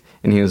flight.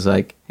 And he was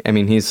like,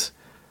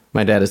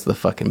 my dad is the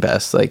fucking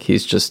best. Like he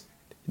just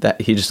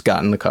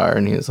got in the car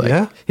and he was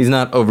like, he's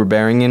not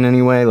overbearing in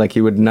any way. Like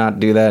he would not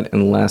do that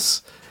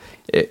unless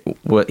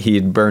what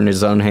he'd burned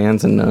his own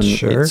hands, and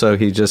Sure. so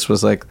he just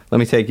was like, "Let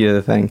me take you to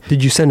the thing."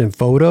 Did you send him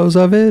photos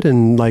of it?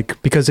 And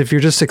like, because if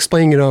you're just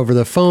explaining it over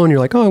the phone, you're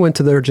like, oh, I went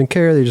to the urgent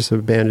care. They just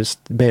bandaged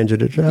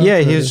it up. Yeah,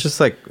 he was just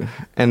like,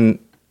 and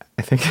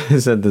I think I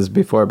said this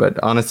before, but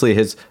honestly,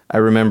 I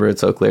remember it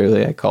so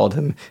clearly. I called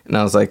him and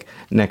I was like,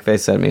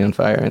 Neckface set me on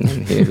fire, and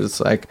then he was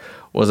like,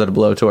 "Was it a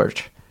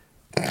blowtorch?"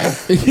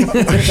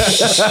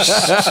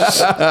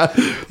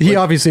 He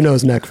obviously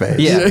knows Neckface.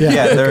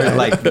 Yeah, they're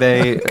like,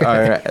 they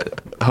are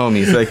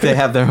homies. Like, they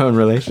have their own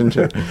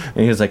relationship. And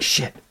he was like,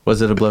 "Shit,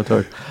 was it a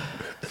blowtorch?"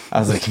 I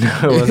was like,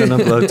 "No, it wasn't a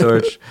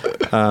blowtorch."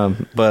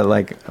 But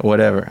like,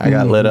 whatever. I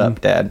got lit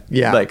up, Dad.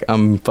 Yeah. Like,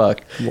 I'm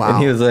fucked. Wow.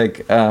 And he was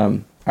like,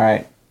 "All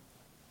right,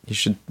 you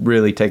should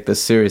really take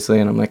this seriously."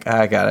 And I'm like,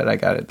 I got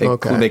it.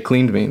 They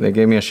cleaned me. They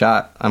gave me a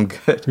shot. I'm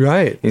good.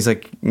 Right. He's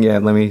like, "Yeah,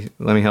 let me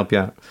help you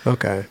out."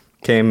 Okay.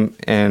 Came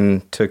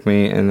and took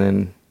me, and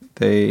then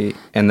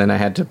I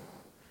had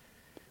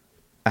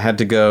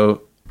to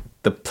go.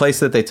 The place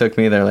that they took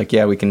me, they're like,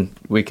 "Yeah, we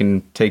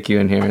can take you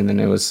in here." And then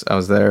I was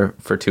there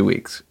for 2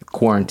 weeks,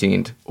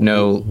 quarantined,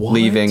 no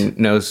leaving,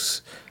 no.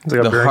 It's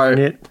like a burn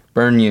unit?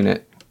 Burn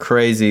unit,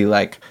 crazy.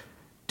 Like,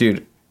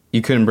 dude,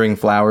 you couldn't bring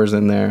flowers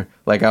in there.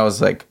 Like, I was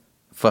like,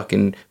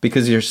 fucking,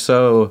 because you're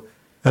so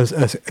As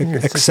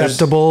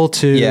acceptable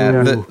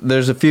to...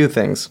 there's a few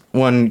things.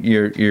 One,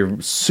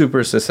 you're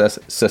super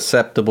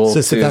susceptible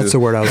to... That's the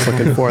word I was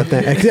looking for.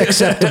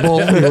 Acceptable.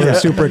 You're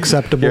super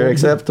acceptable. You're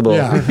acceptable.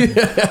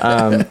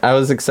 Yeah. I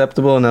was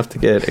acceptable enough to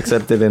get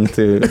accepted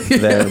into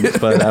there,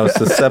 but I was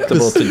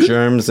susceptible to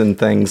germs and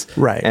things.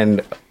 Right.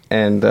 And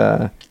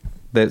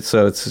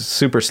so it's a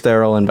super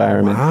sterile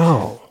environment.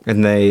 Wow.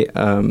 And they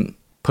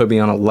put me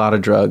on a lot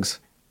of drugs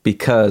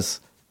because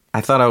I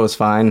thought I was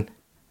fine,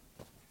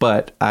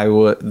 but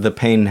the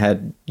pain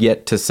had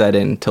yet to set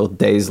in till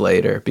days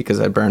later because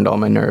I burned all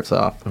my nerves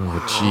off.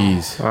 Oh,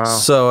 jeez. Wow.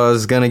 So I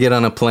was gonna get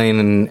on a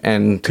plane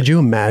and Could you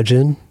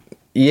imagine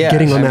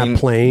getting on that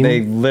plane?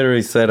 They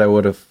literally said I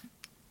would have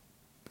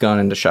gone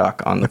into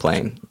shock on the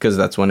plane because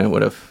that's when it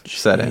would have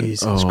set in.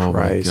 Jesus Oh, my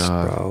Christ,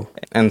 God. bro.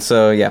 And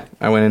so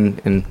I went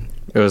in and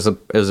it was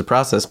a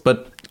process.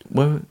 But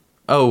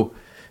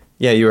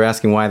you were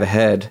asking why the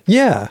head.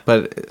 Yeah.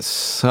 But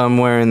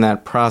somewhere in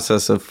that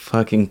process of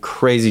fucking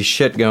crazy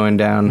shit going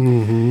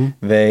down,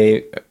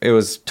 it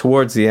was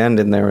towards the end,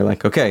 and they were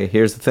like, "Okay,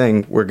 here's the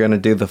thing. We're going to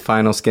do the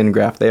final skin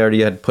graft." They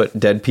already had put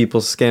dead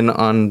people's skin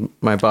on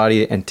my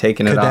body and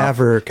taken it off.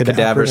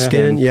 Cadaver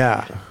skin.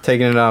 Yeah.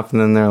 Taking it off, and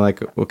then they're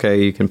like, "Okay,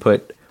 we can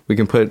put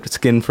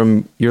skin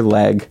from your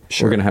leg.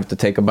 Sure. We're going to have to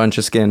take a bunch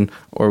of skin,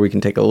 or we can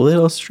take a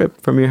little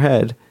strip from your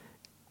head.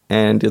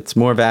 And it's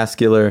more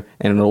vascular,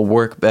 and it'll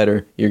work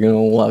better. You're going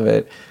to love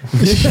it.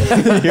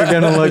 You're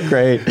going to look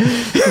great.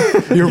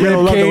 Your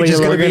rib cage is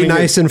going to be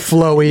nice and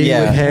flowy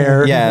with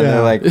hair. Yeah,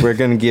 they're like, "We're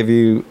going to give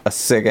you a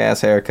sick-ass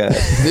haircut.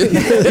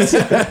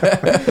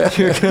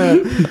 You're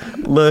going to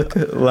look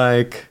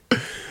like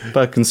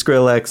fucking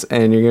Skrillex,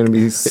 and you're going to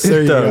be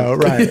There you go,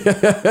 stoked." right.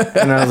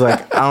 And I was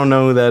like, "I don't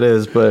know who that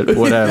is, but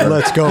whatever."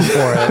 Let's go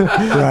for it.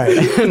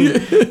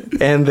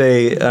 Right. And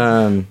they,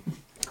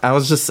 I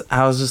was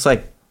just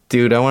like,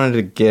 dude, I wanted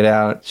to get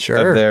out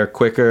of there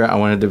quicker. I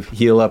wanted to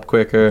heal up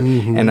quicker.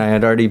 And I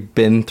had already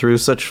been through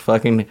such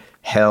fucking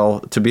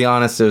hell. To be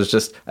honest, it was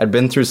just, I'd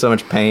been through so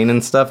much pain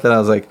and stuff that I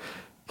was like,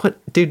 what,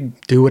 dude,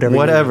 do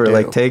whatever. You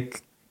like,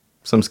 take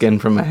some skin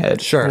from my head.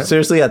 Sure.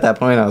 Seriously, at that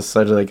point, I was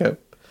such like it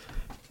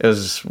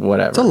was just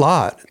whatever. It's a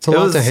lot. It's a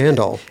lot to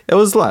handle. It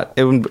was a lot.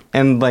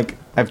 And like,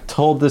 I've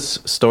told this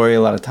story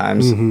a lot of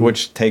times,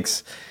 which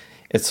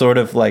it sort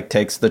of like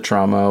takes the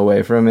trauma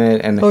away from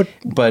it.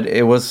 But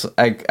it was,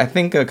 I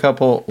think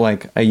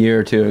a year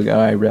or two ago,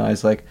 I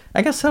realized like,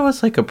 I guess that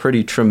was like a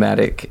pretty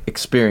traumatic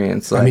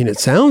experience. Like, I mean, it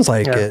sounds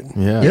like it.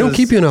 Yeah. You don't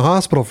keep you in a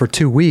hospital for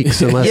 2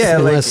 weeks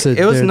unless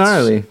it was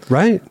gnarly.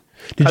 Right?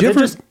 Did you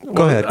ever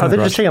go ahead? Are they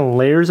just taking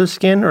layers of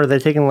skin, or are they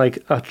taking like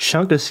a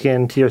chunk of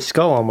skin to your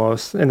skull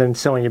almost and then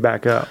sewing you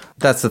back up?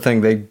 That's the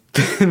thing.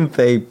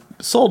 They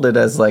sold it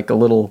as like a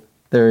little,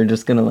 they're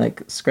just going to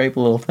like scrape a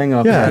little thing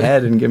off my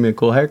head and give me a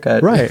cool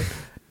haircut. Right.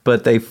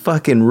 But they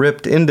fucking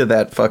ripped into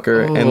that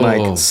fucker and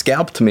like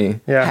scalped me.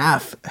 Yeah.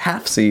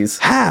 Halfsies.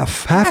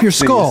 Half your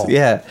skull.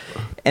 Yeah.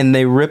 And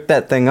they ripped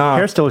that thing off.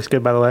 Hair still looks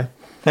good, by the way.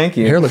 Thank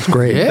you. Hair looks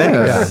great.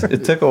 Thanks.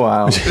 It took a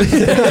while.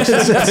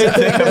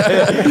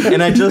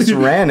 And I just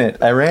ran it.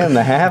 I ran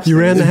the half. You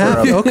ran the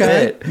half?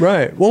 Okay.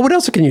 Right. Well, what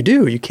else can you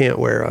do? You can't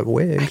wear a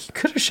wig. You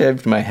could have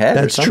shaved my head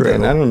That's or something.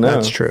 true. I don't know.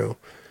 That's true.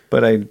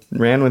 But I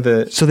ran with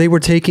it. So they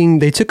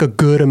took a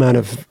good amount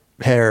of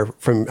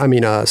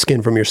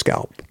skin from your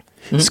scalp.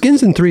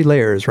 Skin's in 3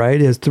 layers,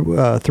 right? It has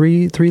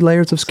three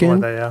layers of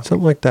skin?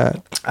 Something like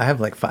that. I have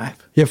like 5.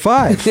 Yeah,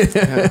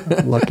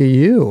 5. Lucky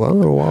you. Well,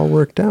 they're all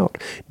worked out.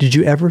 Did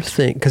you ever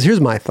think, because here's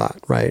my thought,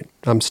 right?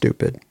 I'm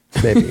stupid,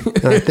 maybe.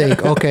 And I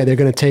think, okay, they're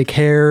going to take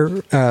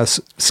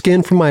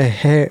skin from my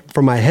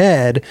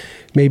head.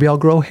 Maybe I'll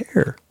grow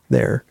hair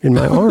there in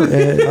my arm,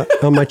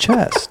 on my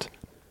chest.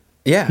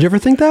 Yeah. Did you ever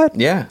think that?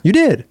 Yeah. You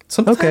did?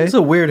 Sometimes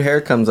a weird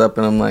hair comes up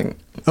and I'm like,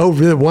 Oh,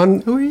 really?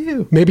 One? Who are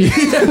you? Maybe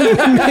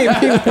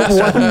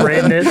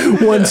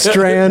one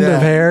strand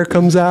of hair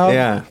comes out.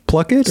 Yeah.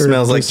 Pluck it?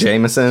 Smells like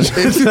Jameson.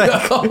 It's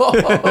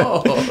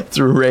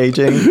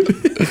raging.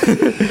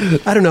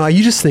 I don't know.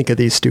 You just think of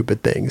these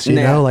stupid things, you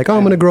Yeah. know? Like, oh,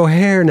 I'm going to grow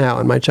hair now,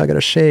 and I got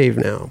to shave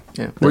now.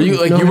 Yeah. Were you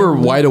like No. you were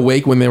wide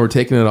awake when they were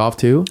taking it off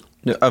too?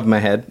 Of my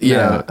head?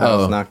 Yeah. No, I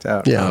was Oh. knocked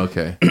out. Yeah. Oh,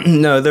 okay.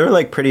 No, they were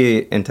like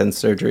pretty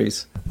intense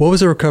surgeries. What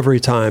was the recovery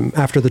time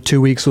after the 2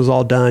 weeks was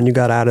all done? You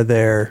got out of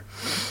there.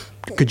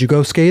 Could you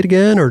go skate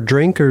again or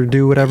drink or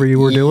do whatever you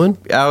were doing?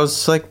 I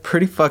was like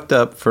pretty fucked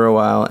up for a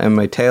while, and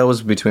my tail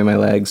was between my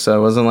legs, so I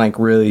wasn't like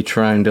really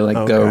trying to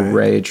like go Okay.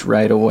 rage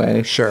right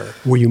away. Sure.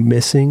 Were you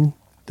missing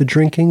the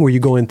drinking? Were you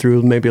going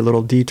through maybe a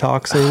little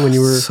detoxing when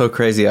you were So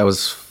crazy. I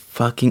was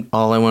fucking,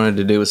 all I wanted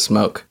to do was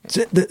smoke.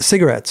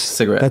 cigarettes?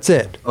 Cigarettes. That's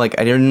it. Like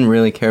I didn't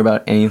really care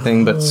about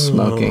anything but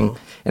smoking,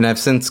 and I've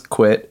since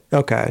quit.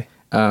 Okay.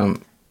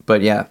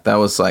 But yeah, that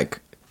was like,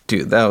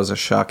 dude, that was a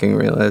shocking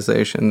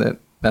realization that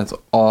that's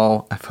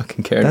all I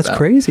fucking cared That's about.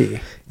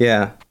 crazy.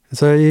 Yeah.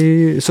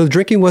 So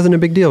drinking wasn't a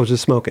big deal, it was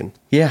just smoking.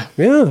 Yeah.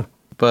 Yeah.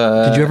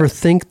 But Did you ever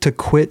think to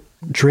quit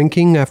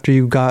drinking after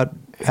you got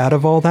out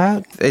of all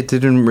that? it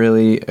didn't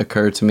really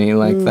occur to me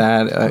like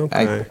that.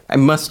 okay. I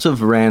must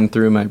have ran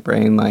through my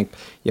brain like,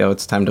 yo,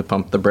 it's time to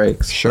pump the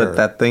brakes. Sure.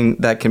 But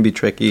that can be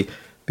tricky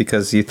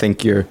because you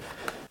think you're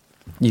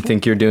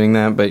doing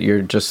that, but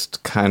you're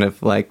just kind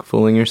of like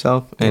fooling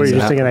yourself. Or you're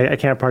just thinking, I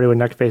can't party with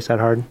neck face that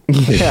hard.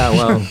 Yeah,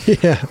 well,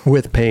 Yeah,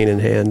 with pain in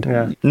hand.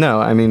 Yeah.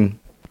 no, I mean,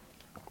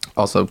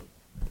 also,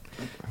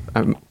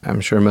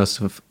 I'm sure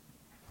most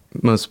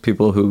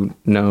people who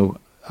know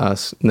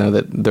us know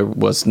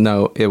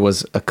that it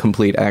was a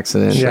complete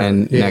accident, Yeah.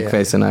 and Yeah,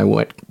 Neckface and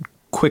I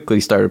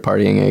quickly started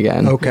partying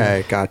again.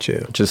 Okay, got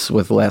you. Just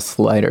with less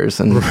lighters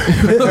and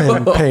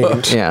And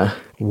paint. yeah,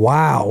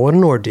 Wow, what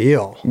an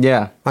ordeal.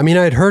 yeah. I mean,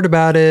 I'd heard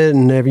about it,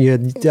 and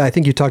I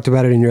think you talked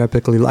about it in your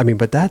Epically. I mean,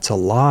 but that's a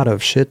lot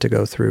of shit to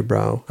go through,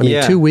 bro. I mean,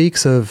 Yeah. 2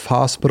 weeks of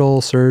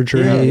hospital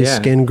surgery, Yeah.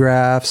 skin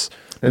grafts.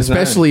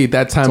 Especially at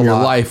that time of a your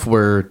lot. life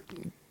where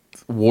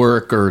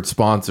work or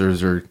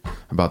sponsors are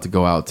about to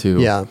go out too.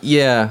 Yeah.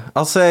 Yeah,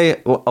 I'll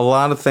say a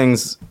lot of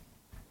things.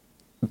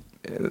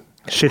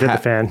 Shit hit the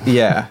fan.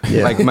 Yeah.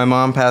 Yeah. Like my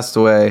mom passed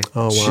away.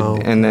 Oh, wow.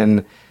 And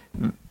then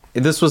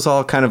this was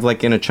all kind of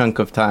like in a chunk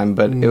of time,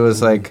 but it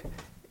was like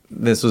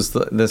this was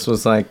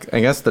like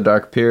I guess the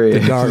dark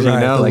period. The dark- you right,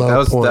 know, the like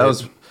low point.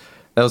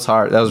 that was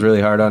hard. That was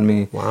really hard on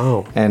me.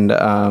 Wow. And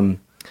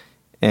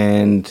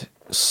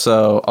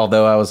so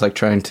although I was like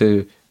trying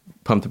to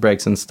pump the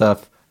brakes and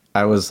stuff,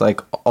 I was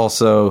like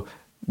also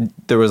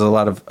there was a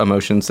lot of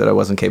emotions that I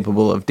wasn't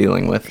capable of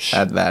dealing with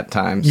at that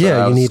time. So Yeah,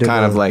 I you was needed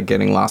kind of to- like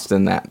getting lost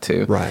in that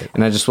too. Right.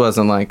 And I just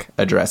wasn't like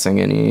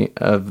addressing any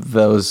of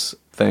those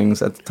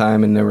things at the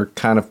time, and they were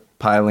kind of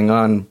piling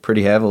on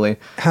pretty heavily.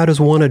 How does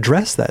one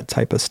address that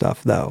type of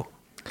stuff, though?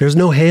 There's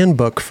no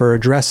handbook for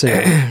addressing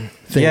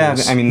things. Yeah,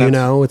 I mean, you that's-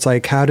 know, it's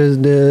like how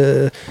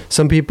did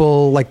some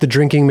people like the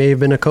drinking may have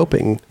been a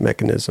coping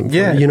mechanism. For,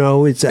 Yeah, you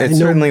know, it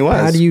certainly was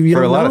How do you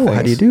for don't a lot of know.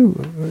 How do you things.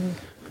 do?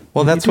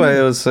 Well, that's why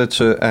I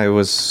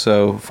was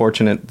so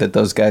fortunate that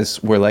those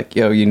guys were like,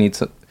 yo, you need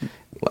to,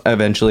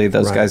 eventually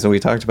those Right. guys that we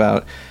talked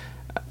about,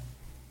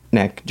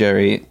 Nick,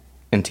 Jerry,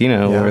 and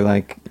Tino Yeah. were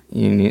like,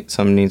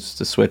 someone needs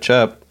to switch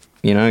up.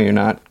 You know, you're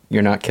not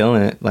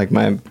killing it. Like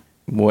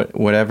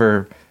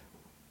whatever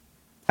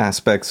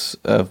aspects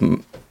of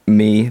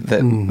me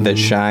that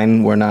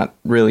shine were not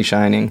really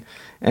shining.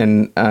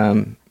 And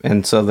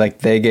so like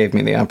they gave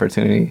me the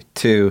opportunity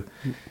to,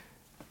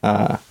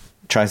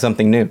 try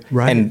something new.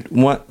 Right.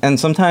 And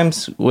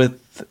sometimes with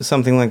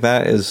something like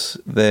that is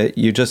that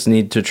you just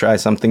need to try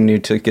something new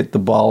to get the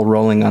ball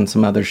rolling on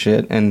some other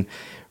shit. And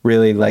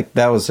really like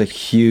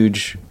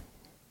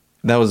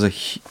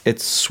it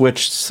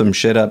switched some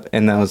shit up,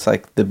 and that was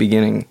like the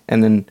beginning.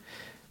 And then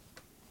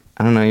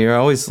I don't know, you're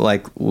always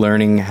like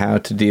learning how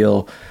to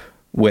deal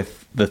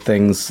with the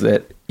things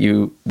that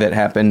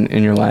happen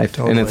in your life.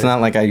 Totally. And it's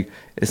not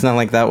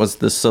like that was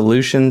the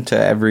solution to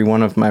every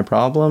one of my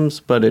problems,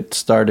 but it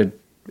started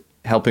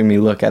helping me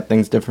look at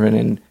things different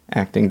and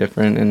acting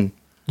different. And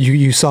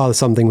You saw that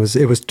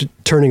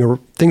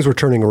things were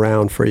turning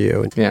around for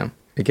you. yeah,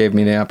 it gave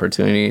me the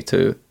opportunity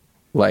to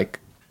like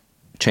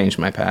change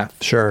my path.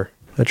 Sure.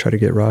 I try to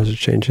get Raj to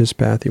change his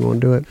path. He won't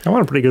do it. I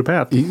want a pretty good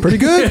path. Pretty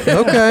good.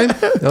 Okay.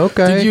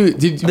 Okay.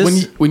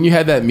 When you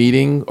had that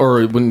meeting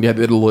or when you had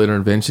that little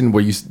intervention,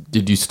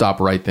 did you stop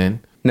right then?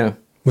 No.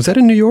 Was that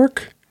in New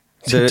York?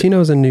 The-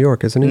 Tino's in New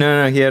York, isn't he?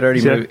 No, he had already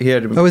Yeah.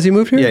 moved. Oh, has he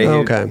moved here? Yeah, Oh,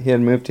 okay. He had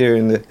moved here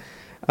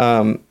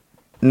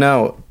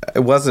no, it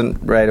wasn't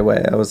right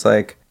away. I was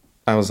like,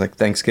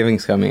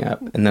 Thanksgiving's coming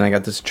up, and then I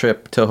got this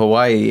trip to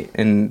Hawaii,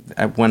 and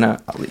I went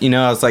out. You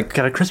know, I was like,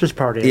 Got a Christmas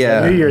party.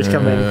 Yeah. New Year's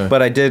coming.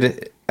 but I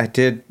did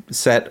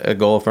set a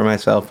goal for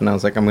myself, and I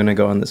was like, I'm gonna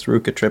go on this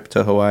Ruka trip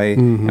to Hawaii,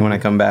 and when I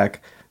come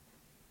back,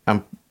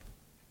 I'm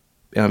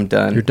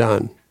done. You're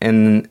done.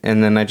 And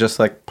then I just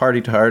like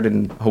partied hard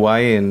in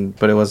Hawaii,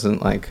 but it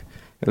wasn't like,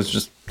 it was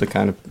just the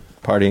kind of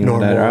partying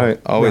Normal. that I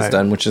always Right.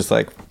 done, which is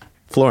like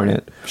flooring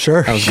it.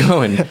 Sure. I was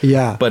going.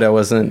 Yeah. But it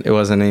wasn't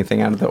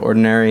anything out of the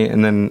ordinary.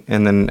 And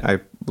then I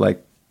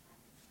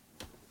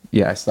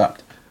I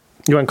stopped.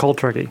 You went cold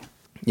turkey.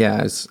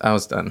 Yeah, I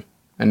was done.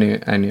 I knew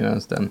I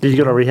was done. Did you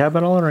go to rehab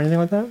at all or anything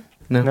like that?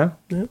 No. No?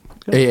 Yeah.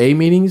 AA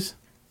meetings?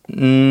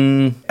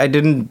 I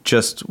didn't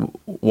just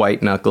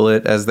white knuckle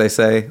it, as they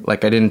say.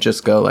 Like, I didn't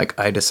just go like,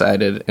 I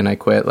decided and I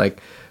quit. Like,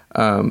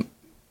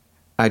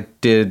 I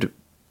did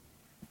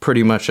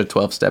pretty much a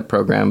 12-step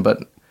program,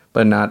 but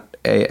not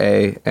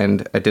AA.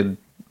 And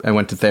I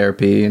went to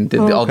therapy and did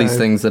all these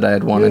things that I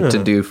had wanted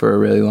to do for a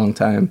really long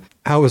time.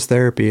 How was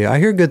therapy? I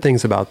hear good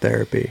things about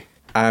therapy.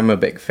 I'm a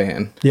big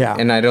fan. Yeah.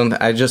 And I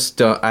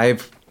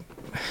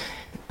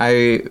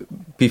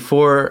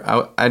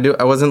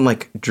wasn't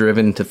like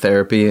driven to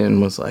therapy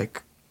and was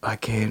like, I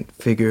can't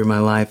figure my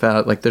life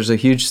out. Like, there's a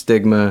huge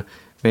stigma.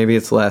 Maybe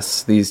it's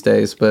less these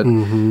days, but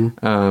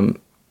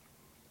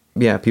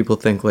people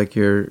think like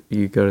you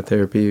go to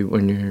therapy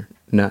when you're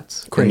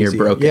nuts, crazy, and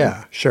you're broken,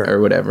 yeah, sure,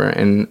 or whatever.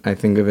 And I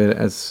think of it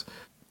as,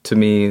 to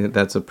me,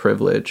 that's a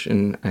privilege,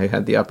 and I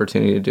had the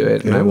opportunity to do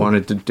it, and I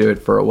wanted to do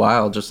it for a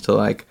while, just to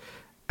like,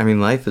 I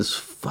mean, life is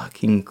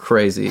fucking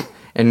crazy,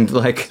 and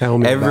like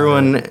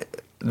everyone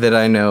that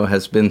I know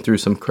has been through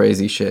some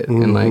crazy shit,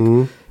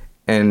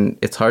 and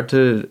it's hard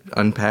to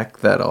unpack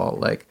that all.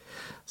 Like,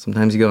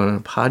 sometimes you go on a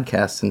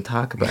podcast and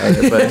talk about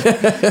it,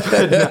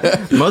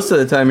 but most of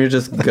the time you're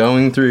just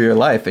going through your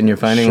life and you're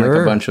finding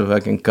like a bunch of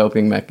fucking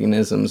coping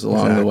mechanisms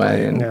along the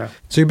way. And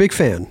so you're a big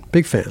fan.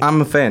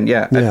 I'm a fan.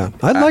 Yeah. Yeah.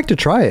 I'd like to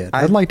try it.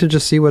 I'd like to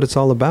just see what it's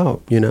all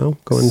about, go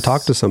and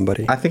talk to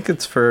somebody. I think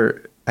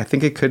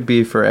it could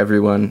be for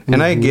everyone.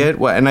 And I get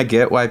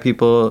why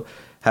people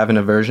have an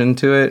aversion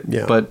to it,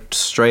 but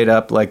straight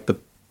up, like, the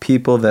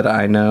people that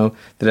I know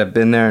that have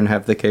been there and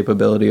have the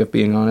capability of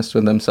being honest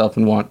with themselves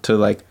and want to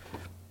like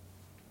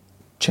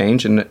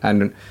change, and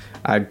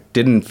I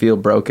didn't feel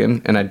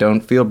broken, and I don't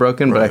feel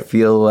broken, but I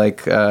feel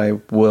like I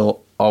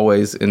will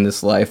always in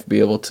this life be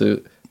able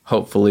to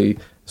hopefully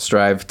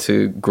strive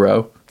to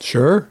grow.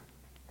 Sure.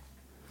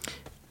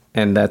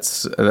 And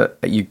that's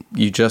you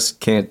just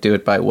can't do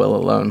it by will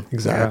alone.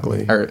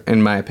 Exactly. Or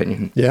in my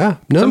opinion. Yeah.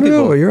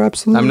 No, you're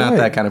absolutely I'm not right.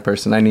 that kind of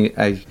person.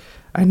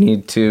 I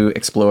need to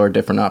explore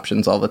different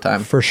options all the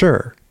time. For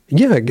sure.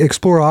 Yeah,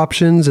 explore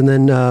options. And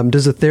then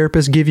does a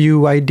therapist give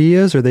you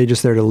ideas, or are they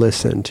just there to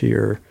listen to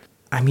your...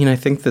 I mean, I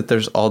think that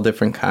there's all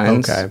different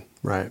kinds. Okay,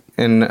 right.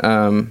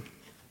 And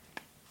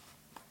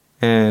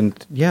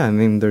yeah, I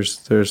mean,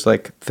 there's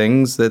like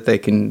things that they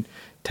can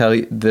tell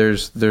you.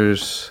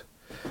 There's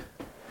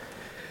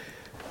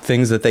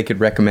things that they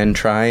could recommend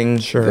trying.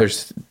 Sure.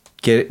 There's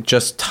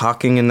just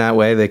talking in that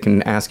way. They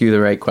can ask you the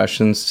right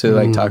questions to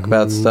like talk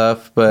about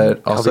stuff,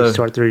 but also help you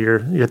sort through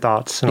your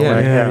thoughts.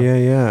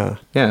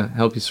 Yeah.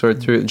 Help you sort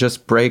through.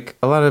 Just break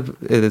a lot of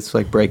it's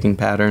like breaking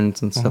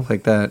patterns and stuff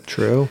like that.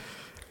 True.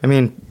 I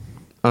mean,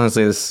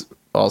 honestly, this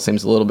all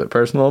seems a little bit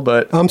personal,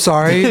 but I'm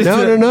sorry.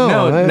 No.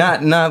 No,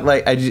 not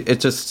like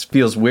it just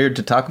feels weird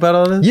to talk about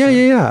all this.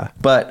 Yeah.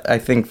 But I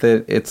think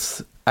that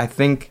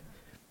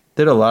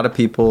a lot of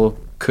people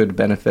could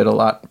benefit a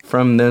lot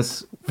from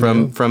this,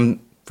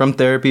 from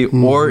therapy,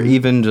 or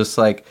even just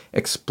like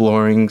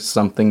exploring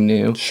something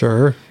new.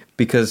 Sure.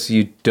 Because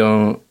you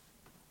don't,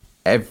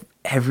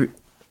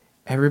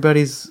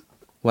 everybody's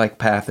like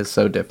path is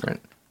so different.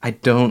 I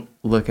don't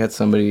look at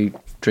somebody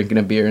drinking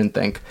a beer and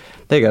think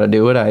they got to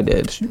do what I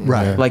did.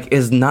 Right. Like,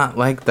 it's not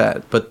like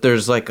that, but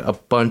there's like a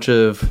bunch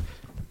of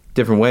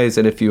different ways.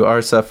 And if you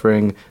are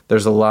suffering,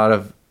 there's a lot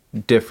of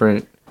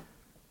different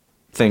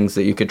things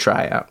that you could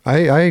try out. I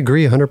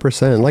agree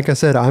 100%. Like I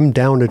said, I'm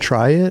down to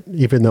try it,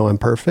 even though I'm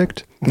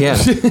perfect. Yeah.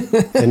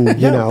 And,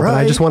 but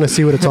I just want to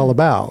see what it's all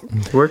about.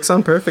 Works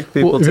on perfect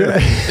people too.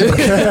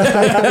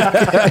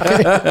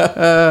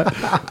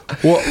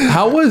 Well,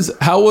 how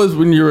was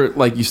when you were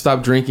like, you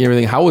stopped drinking and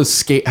everything? How did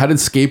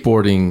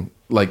skateboarding,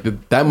 like,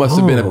 that must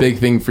have been a big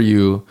thing for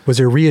you. Was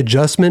there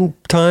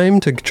readjustment time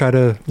to try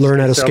to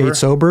learn how to skate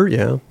sober?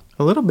 Yeah.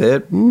 A little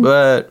bit,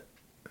 but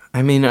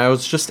I mean, I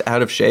was just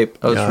out of shape.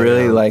 I was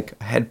like,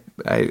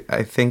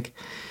 I think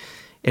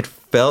it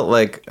felt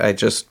like I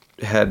just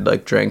had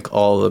like drank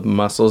all the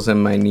muscles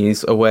in my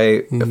knees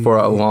away. For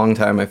a long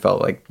time. I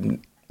felt like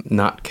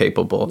not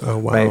capable. Oh,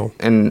 wow. Right?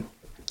 And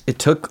it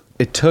took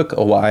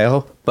a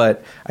while,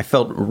 but I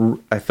felt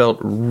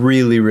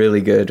really,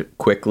 really good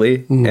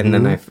quickly. And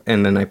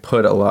then I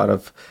put a lot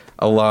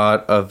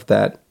of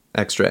that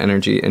extra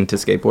energy into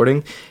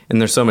skateboarding, and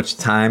there's so much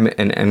time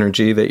and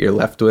energy that you're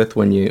left with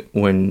when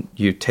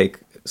you take,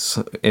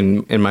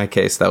 in my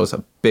case, that was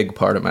a big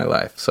part of my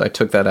life, so I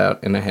took that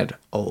out, and I had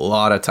a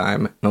lot of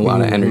time and a lot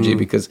of energy,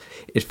 because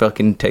it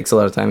fucking takes a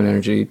lot of time and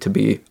energy to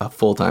be a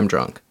full-time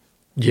drunk.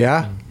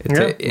 Yeah.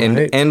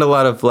 And a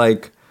lot of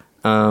like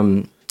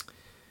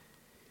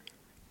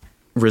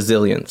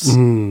resilience.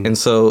 And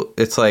so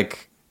it's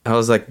like I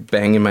was like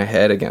banging my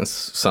head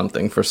against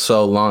something for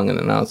so long, and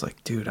then I was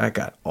like, dude, I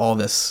got all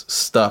this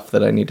stuff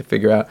that I need to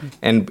figure out.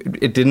 And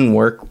it didn't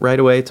work right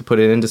away to put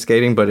it into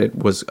skating, but it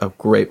was a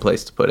great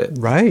place to put it.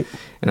 Right.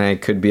 And I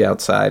could be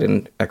outside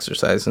and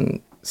exercise and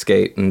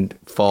skate and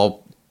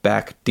fall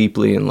back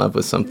deeply in love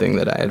with something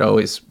that I had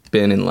always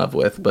been in love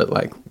with, but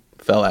like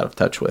fell out of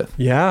touch with.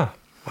 Yeah.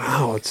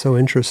 Wow, it's so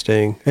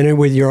interesting. And then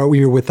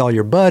you're with all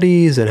your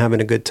buddies and having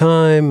a good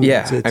time.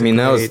 Yeah, It's I mean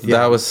great-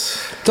 that was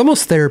It's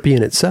almost therapy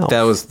in itself.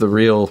 that was the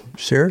real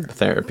Sure.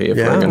 therapy if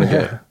Yeah. we're gonna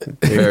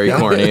get very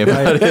corny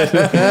about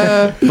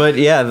it. But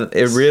yeah,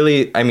 it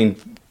really. I mean,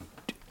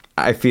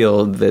 I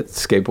feel that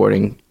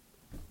skateboarding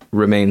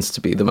remains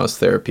to be the most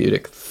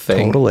therapeutic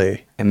thing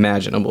Totally.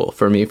 imaginable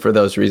for me for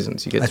those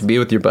reasons. You get to be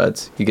with your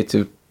buds. You get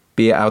to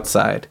be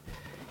outside.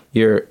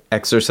 You're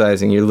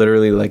exercising. You're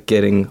literally like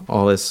getting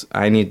all this.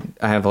 I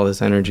have all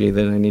this energy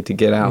that I need to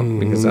get out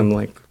because I'm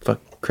like fuck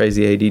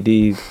crazy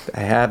ADD. I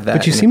have that.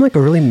 But you seem like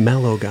a really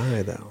mellow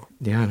guy, though.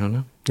 Yeah, I don't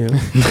know. Yeah.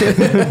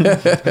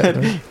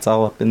 It's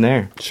all up in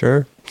there.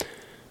 Sure.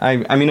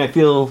 I mean, I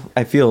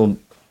feel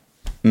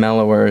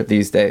mellower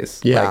these days.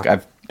 Yeah.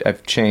 Like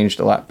I've changed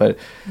a lot, but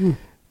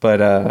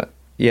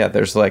yeah,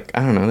 there's like,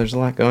 I don't know, there's a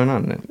lot going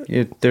on.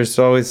 There's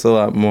always a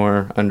lot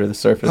more under the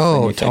surface. than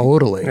Oh, you think.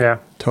 totally. Yeah.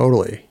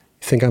 Totally.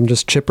 You think I'm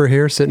just chipper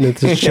here sitting at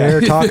this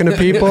chair talking to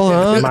people,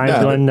 huh?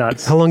 Mine's going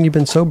nuts. How long you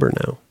been sober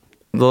now?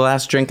 The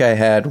last drink I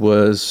had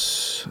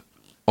was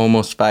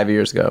almost 5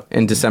 years ago.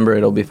 In December,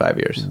 it'll be 5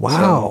 years.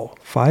 Wow.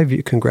 5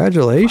 years.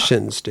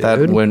 Congratulations, dude.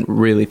 That went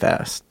really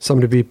fast.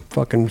 Something to be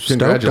fucking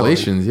stoked on.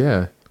 Congratulations,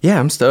 yeah. Yeah,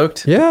 I'm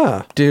stoked.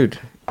 Yeah. Dude,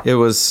 it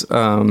was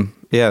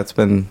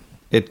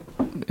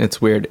it's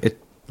weird. It,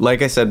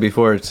 like I said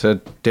before, it's a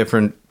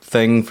different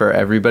thing for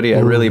everybody. I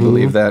really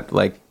believe that,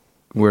 like,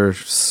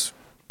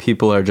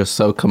 people are just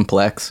so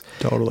complex,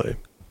 Totally.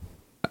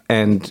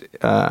 and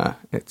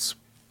it's,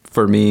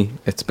 for me,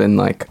 it's been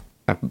like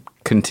I'm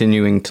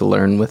continuing to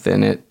learn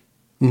within it,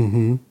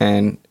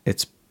 and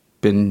it's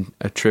been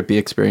a trippy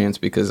experience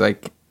because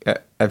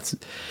I've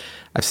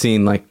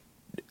seen, like,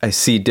 I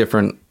see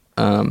different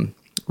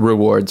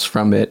rewards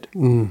from it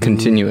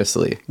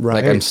continuously. Right.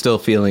 Like I'm still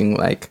feeling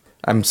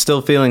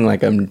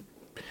like I'm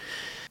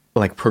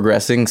like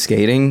progressing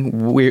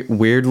skating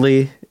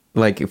weirdly,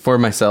 like for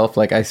myself.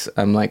 Like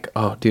I'm like,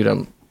 oh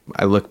dude,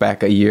 I look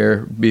back a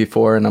year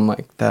before and I'm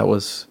like, that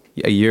was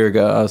a year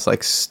ago. I was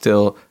like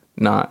still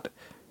not,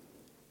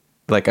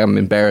 like, I'm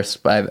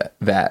embarrassed by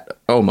that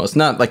almost,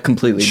 not like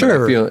completely.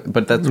 Sure.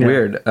 But that's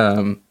weird. I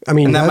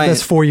mean, and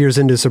that's 4 years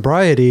into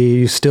sobriety.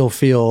 You still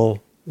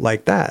feel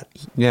like that.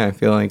 Yeah, I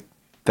feel like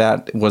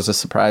that was a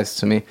surprise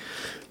to me.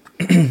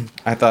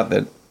 I thought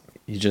that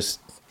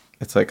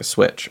it's like a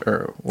switch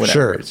or whatever.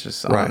 Sure. It's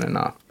just on Right. and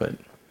off. But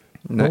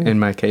in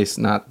my case,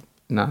 not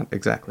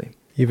exactly.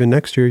 Even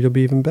next year, you'll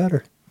be even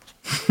better.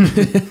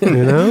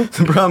 You know?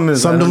 The problem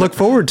is Something to look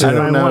forward to. I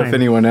don't know if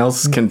anyone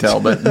else can tell,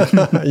 but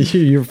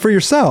You're for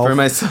yourself. for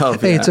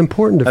myself, Hey, yeah. it's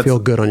important to That's- feel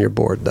good on your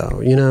board, though.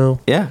 You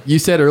know? Yeah. You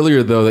said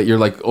earlier though that you're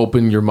like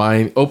open your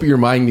mind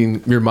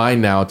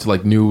now to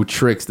like new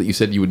tricks that you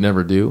said you would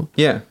never do.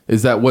 Yeah.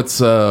 Is that what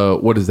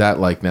is that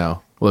like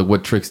now? Like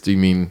what tricks do you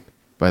mean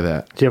by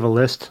that? Do you have a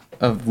list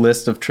A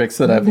list of tricks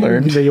that I've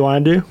learned. that you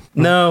want to do?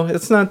 No,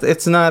 it's not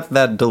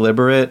that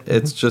deliberate.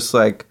 It's just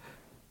like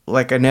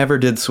I never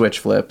did switch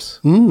flips.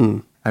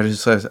 I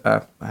just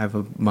I have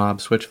a mob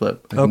switch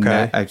flip.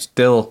 Okay. I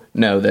still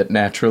know that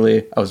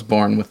naturally I was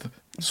born with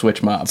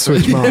switch mob.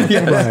 Switch mom.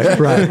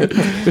 Right.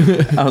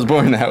 I was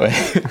born that way.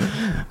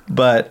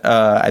 But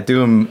I do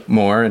them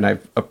more, and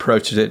I've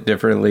approached it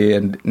differently.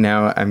 And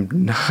now I'm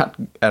not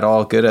at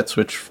all good at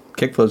switch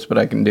kickflips, but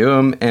I can do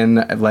them. And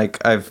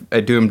I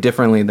do them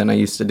differently than I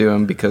used to do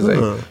them because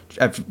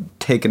I've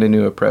taken a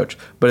new approach.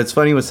 But it's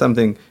funny with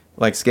something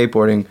like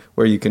skateboarding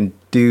where you can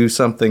do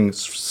something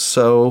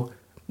so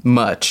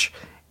much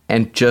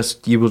and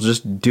you will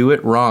just do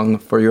it wrong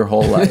for your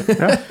whole life.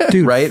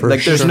 Dude, Right? for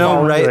Like there's sure.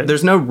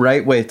 no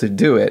right way to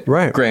do it.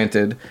 Right.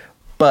 Granted,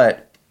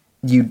 but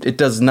it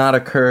does not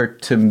occur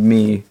to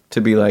me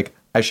to be like,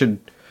 I should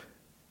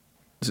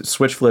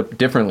switch flip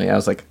differently. I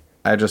was like,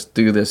 I just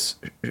do this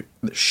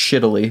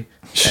shittily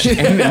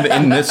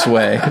in this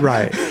way.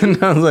 Right.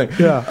 And I was like,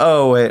 Yeah.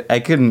 oh wait, I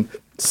can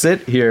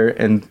sit here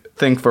and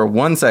think for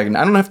 1 second.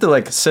 I don't have to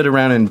like sit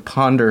around and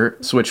ponder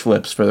switch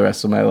flips for the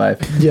rest of my life.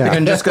 Yeah. I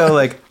can just go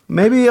like,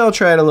 maybe I'll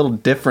try it a little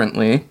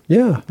differently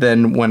Yeah.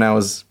 than when I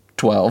was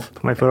 12.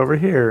 Put my foot over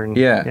here. And,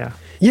 Yeah.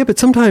 Yeah, but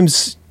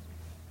sometimes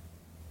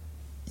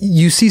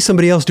you see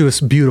somebody else do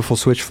a beautiful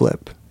switch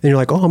flip, and you're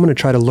like, "Oh, I'm going to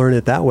try to learn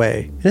it that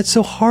way." And it's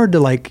so hard to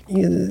like,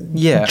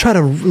 try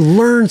to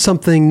learn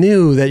something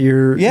new that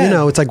you're, Yeah. you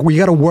know, it's like,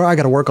 well, I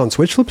got to work on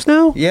switch flips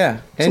now. Yeah.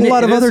 There's a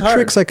lot of it is other hard.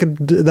 tricks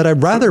that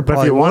I'd rather But if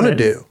probably you want to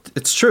want it, do.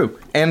 It's true.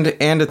 And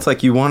it's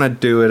like you want to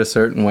do it a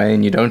certain way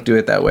and you don't do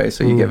it that way,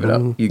 so you give it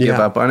up. You give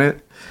Yeah. up on it.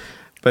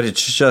 But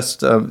it's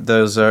just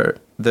those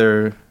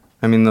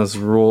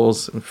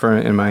rules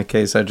in my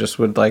case, I just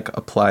would like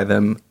apply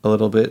them a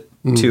little bit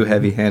too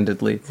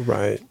heavy-handedly.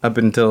 Right. Up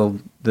until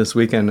this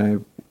weekend, I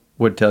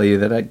would tell you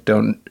that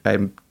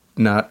I'm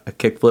not a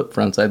kickflip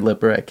frontside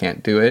lipper. I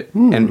can't do it.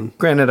 And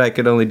granted, I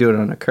could only do it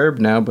on a curb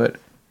now, but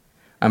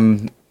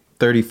I'm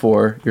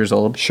 34 years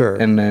old. Sure.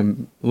 And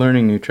I'm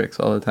learning new tricks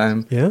all the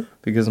time. Yeah.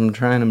 Because I'm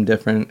trying them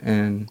different,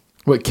 and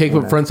What,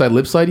 kickflip frontside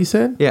lip slide, you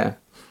said? Yeah.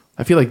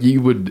 I feel like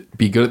you would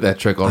be good at that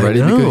trick already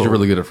know. because you're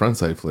really good at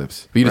frontside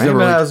flips. But you just Right? never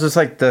But like, I was just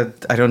like,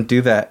 I don't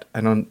do that.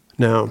 I don't.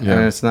 No. Yeah.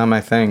 And it's not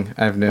my thing.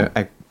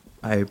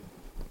 I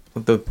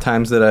the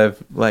times that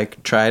I've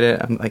like tried it,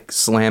 I'm like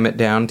slam it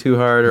down too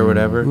hard or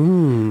whatever.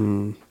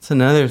 It's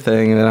another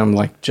thing that I'm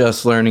like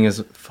just learning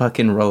is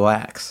fucking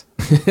relax.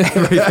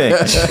 Everything.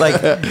 Like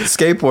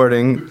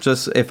skateboarding,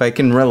 just if I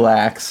can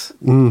relax,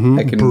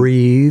 I can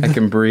Breathe. I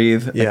can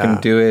breathe. I Yeah.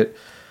 can do it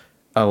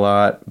a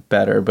lot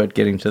better, but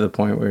getting to the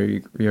point where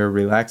you're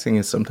relaxing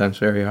is sometimes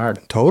very hard.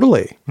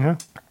 Totally. Yeah.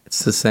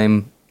 It's the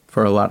same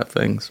for a lot of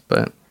things,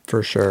 but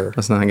For sure.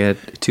 let's not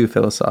get too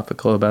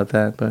philosophical about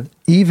that. But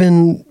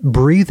Even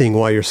breathing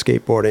while you're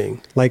skateboarding.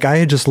 Like I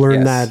had just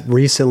learned Yes. that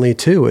recently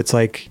too. It's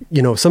like,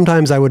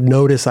 sometimes I would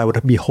notice I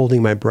would be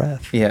holding my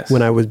breath Yes.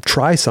 when I would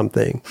try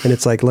something. And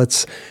it's like,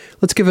 let's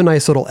give a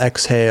nice little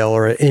exhale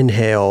or an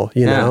inhale,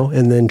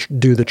 and then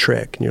do the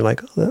trick. And you're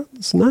like, oh,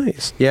 that's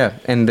nice. yeah,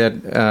 and that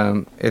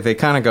if they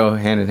kind of go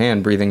hand in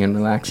hand, breathing and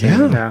relaxing.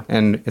 Yeah.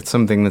 And it's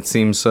something that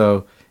seems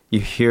so. You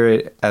hear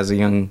it as a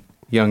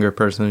younger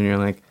person, and you're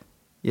like,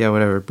 yeah,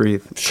 whatever,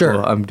 breathe. Sure.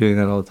 Well, I'm doing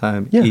that all the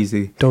time. Yeah.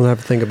 Easy. Don't have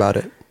to think about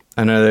it.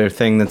 Another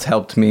thing that's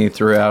helped me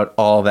throughout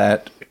all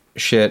that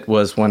shit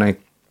was when I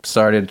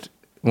started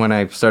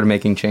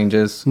making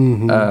changes.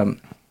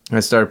 I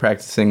started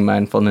practicing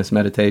mindfulness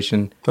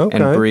meditation Okay.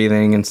 and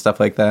breathing and stuff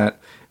like that,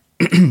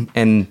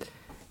 and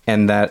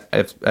that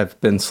I've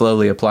been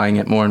slowly applying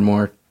it more and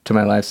more to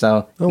my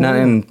lifestyle. Not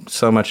wow. in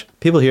so much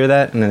people hear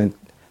that, and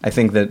I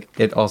think that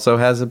it also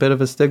has a bit of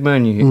a stigma,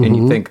 and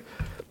you think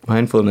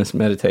mindfulness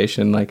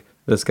meditation, like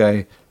this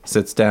guy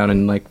sits down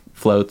and like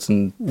floats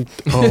and and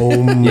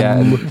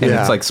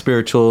it's like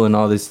spiritual and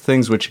all these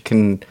things, which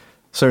can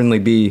certainly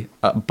be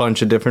a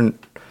bunch of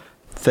different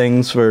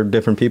things for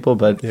different people,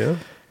 but Yeah.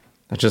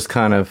 it just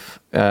kind of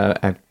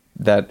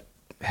that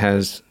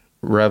has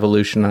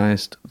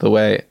revolutionized the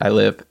way I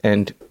live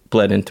and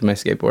bled into my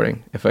skateboarding.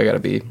 If I got to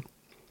be,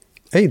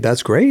 Hey,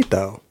 that's great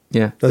though.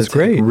 yeah, That's it's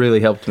great.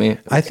 Really helped me.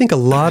 I think a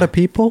lot of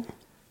people,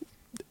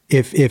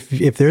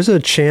 if there's a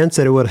chance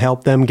that it would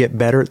help them get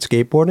better at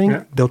skateboarding,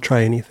 Yeah. they'll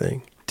try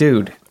anything.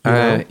 Dude,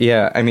 know?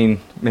 yeah, I mean,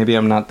 maybe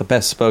I'm not the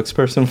best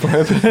spokesperson for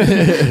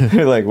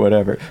it, like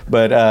whatever,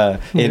 but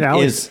it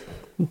Alex is,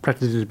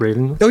 practices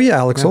breathing. Oh yeah,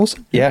 Alex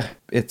Olson. yeah,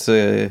 it's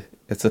a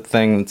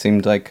thing that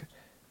seemed like,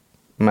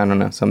 I don't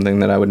know, something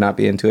that I would not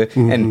be into it.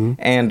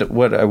 And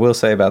what I will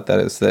say about that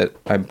is that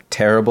I'm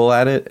terrible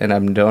at it, and I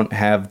don't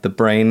have the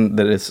brain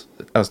that is.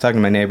 I was talking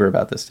to my neighbor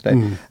about this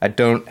today. I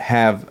don't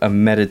have a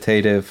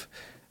meditative,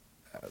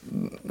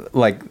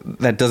 like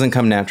that doesn't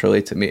come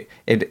naturally to me.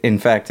 In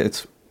fact,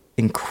 it's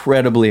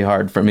incredibly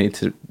hard for me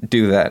to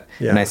do that.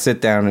 Yeah. And I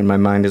sit down and my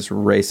mind is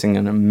racing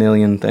on a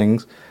million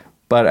things.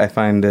 But I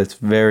find it's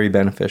very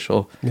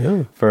beneficial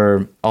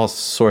for all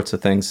sorts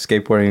of things: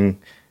 skateboarding,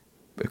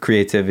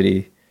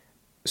 creativity,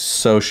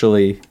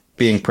 socially,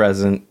 being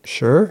present.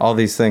 Sure. All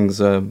these things,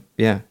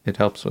 it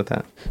helps with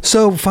that.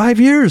 So 5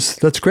 years.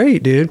 That's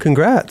great, dude.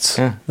 Congrats.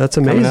 Yeah. That's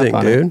Coming up amazing,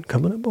 on dude.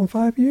 Coming up on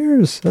 5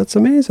 years. That's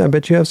amazing. I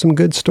bet you have some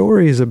good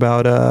stories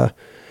about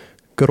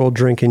good old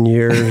drinking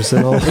years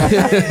and all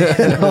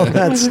and all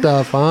that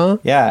stuff, huh?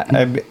 Yeah,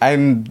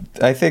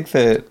 I think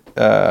that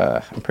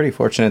I'm pretty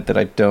fortunate that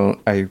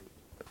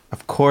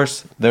of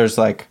course, there's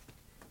like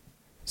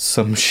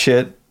some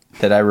shit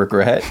that I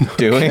regret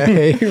doing.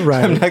 Okay,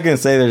 right. I'm not gonna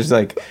say there's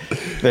like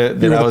that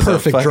You're I the was a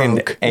perfect fucking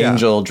drunk.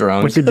 angel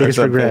drunk. What's your biggest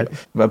or something.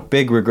 regret? A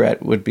big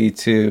regret would be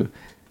to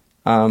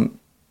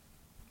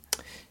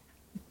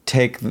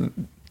take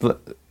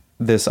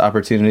this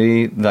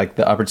opportunity, like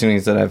the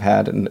opportunities that I've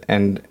had,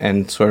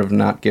 and sort of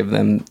not give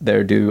them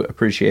their due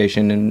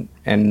appreciation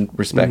and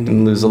respect,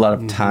 and lose a lot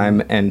of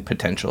time and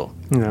potential.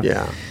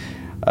 Yeah.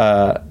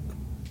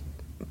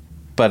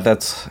 But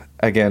that's,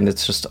 again,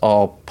 it's just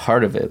all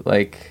part of it.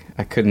 Like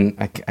I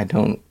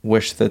don't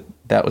wish that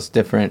was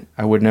different.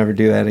 I would never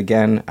do that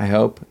again, I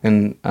hope.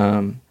 And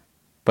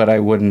but I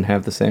wouldn't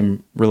have the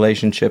same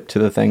relationship to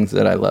the things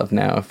that I love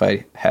now if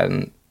I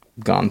hadn't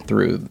gone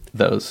through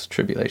those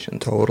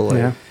tribulations. Totally.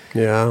 Yeah.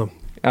 Yeah.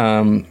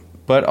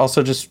 But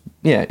also just,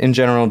 in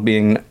general,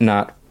 being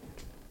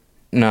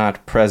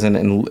not present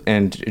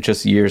and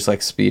just years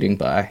like speeding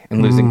by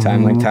and losing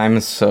time. Like time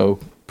is so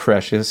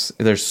precious.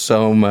 There's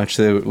so much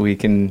that we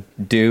can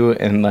do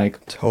and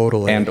like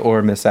Totally. and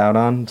or miss out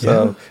on.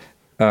 So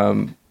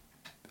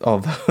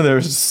although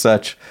there's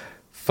such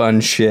fun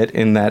shit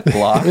in that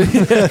block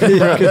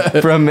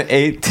from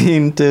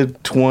 18 to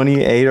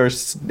 28 or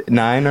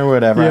 9 or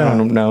whatever. Yeah. I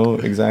don't know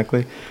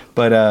exactly.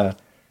 But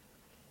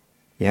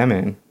yeah,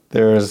 man,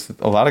 there's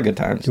a lot of good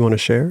times. Do you want to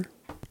share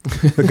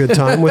a good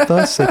time with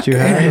us that you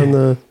had on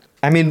the...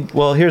 I mean,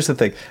 well, here's the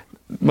thing.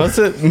 Most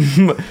of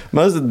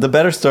the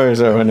better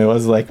stories are when it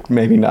was like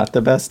maybe not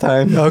the best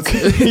time.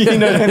 Okay. You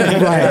know what I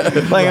mean? Right.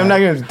 Like I'm not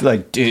gonna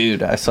like,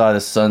 dude, I saw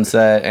the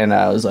sunset and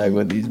I was like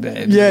with these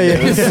babes.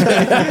 Yeah.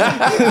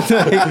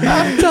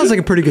 Sounds like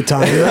a pretty good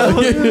time.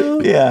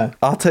 Yeah.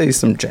 I'll tell you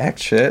some jack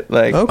shit.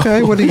 Like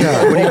Okay, what do you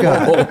got?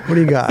 What do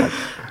you got?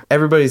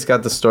 everybody's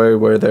got the story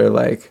where they're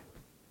like,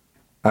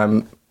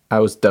 I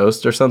was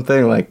dosed or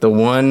something. Like the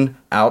one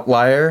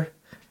outlier,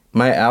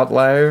 my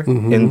outlier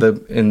in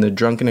the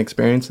drunken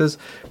experiences,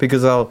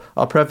 because I'll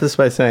preface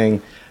by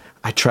saying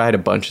I tried a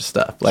bunch of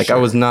stuff. Like I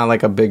was not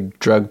like a big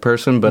drug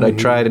person, but I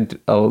tried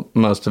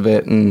most of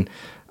it, and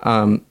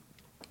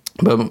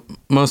but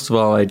most of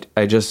all,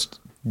 I just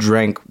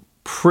drank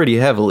pretty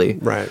heavily.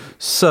 Right.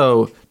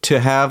 So to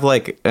have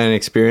like an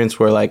experience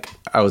where like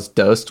I was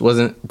dosed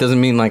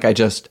doesn't mean like I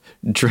just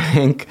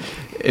drank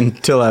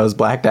until I was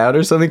blacked out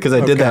or something, because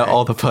I did that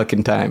all the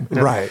fucking time.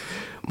 Right.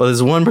 But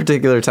there's one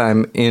particular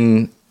time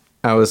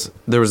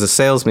there was a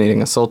sales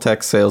meeting, a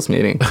Soltex sales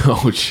meeting.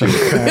 Oh shit!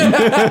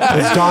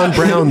 Is Don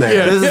Brown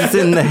there? This is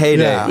in the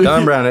heyday. Yeah.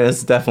 Don Brown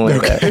is definitely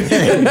there.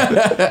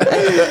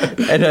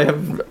 And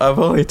I've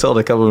only told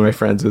a couple of my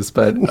friends this,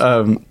 but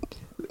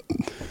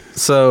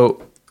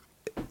so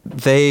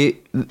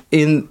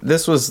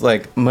this was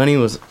like money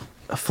was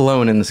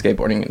flowing in the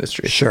skateboarding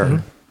industry.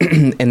 Sure.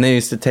 And they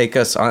used to take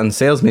us on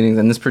sales meetings,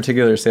 and this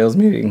particular sales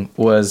meeting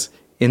was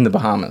in the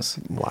Bahamas.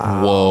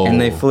 Wow. Whoa!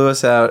 And they flew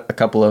us out, a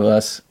couple of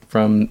us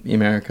from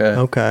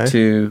America,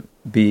 to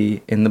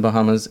be in the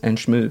Bahamas and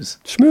schmooze.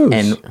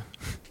 And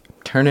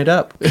turn it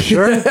up.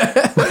 Sure.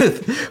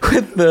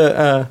 with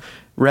the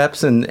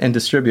reps and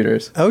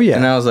distributors. Oh, yeah.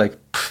 And I was like,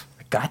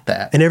 I got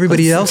that. And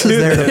everybody else is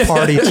there to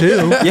party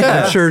too.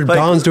 Yeah. I'm sure Like,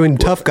 Don's doing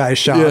tough guy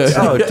shots.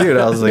 Oh, dude,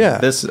 I was like, Yeah.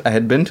 I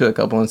had been to a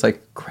couple, and it's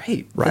like,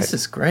 great. Right. This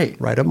is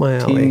great. Right up my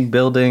alley. Team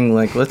building,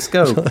 like, let's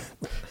go.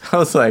 I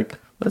was like,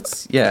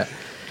 let's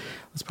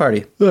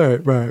party.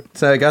 Right.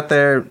 So I got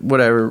there,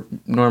 whatever,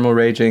 normal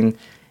raging.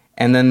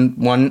 And then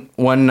one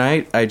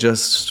night, I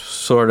just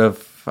sort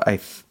of,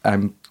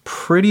 I'm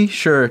pretty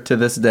sure to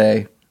this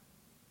day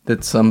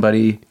that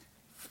somebody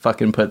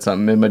fucking put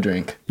something in my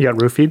drink. You got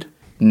roofied?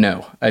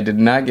 No, I did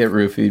not get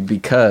roofied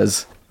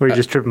because Or you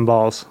just tripping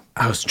balls?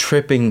 I was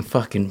tripping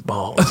fucking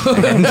balls.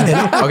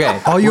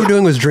 Okay. All you were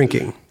doing was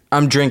drinking.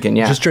 I'm drinking,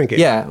 yeah. Just drinking?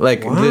 Yeah,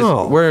 like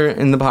Wow. we're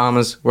in the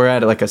Bahamas. We're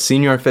at like a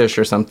Senior Fish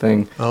or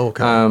something. Oh,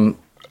 okay.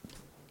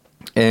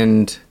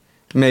 And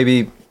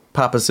maybe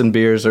pop us some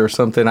beers or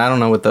something. I don't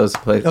know what those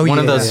places. Oh, one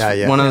of yeah, those.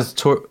 yeah. One of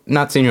those.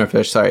 Not Senior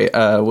Fish. Sorry.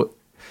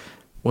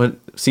 What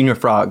Senior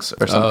Frogs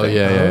or Oh something.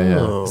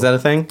 yeah. Is that a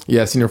thing?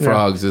 Yeah, Senior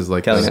Frogs is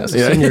like Kelly knows.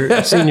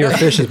 Senior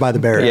fish is by the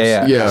barrels.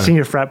 Yeah.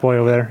 Senior frat boy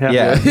over there.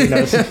 Yeah. He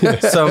knows.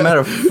 So I'm at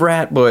a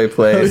frat boy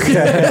place.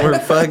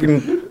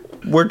 And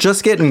we're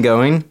just getting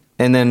going,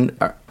 and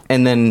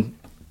then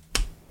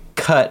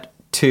cut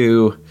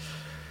to.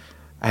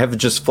 I have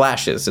just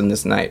flashes in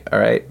this night. All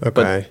right.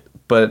 Okay.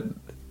 But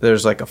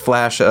there's like a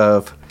flash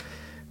of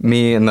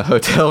me in the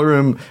hotel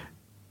room,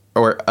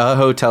 or a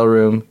hotel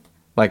room,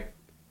 like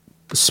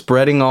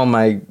spreading all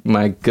my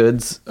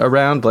goods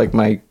around, like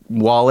my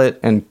wallet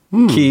and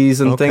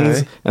keys and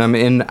things. And I'm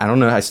in, I don't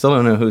know, I still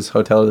don't know whose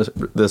hotel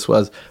this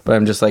was, but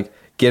I'm just like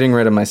getting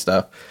rid of my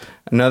stuff.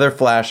 Another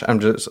flash, I'm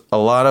just a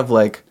lot of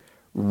like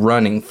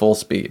running full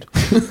speed,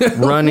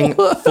 running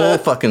full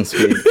fucking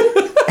speed.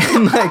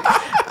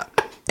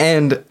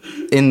 And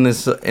in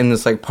this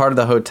like part of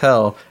the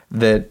hotel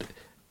that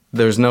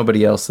there's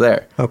nobody else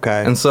there.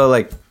 Okay. And so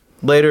like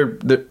later,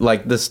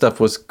 like this stuff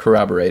was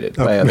corroborated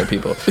by other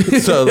people.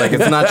 So like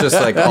it's not just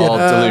like all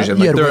delusion.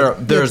 Like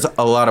there's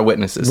a lot of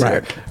witnesses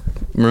here.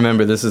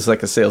 Remember, this is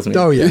like a sales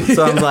meeting. Oh, yeah.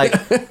 So I'm like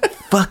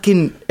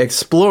fucking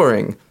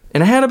exploring,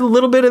 and I had a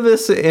little bit of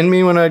this in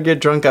me when I'd get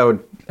drunk.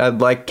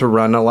 I'd like to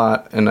run a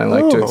lot, and I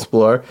like to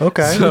explore.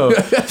 Okay. So,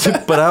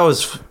 but I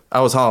was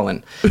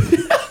hauling.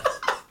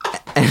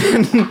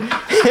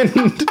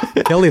 And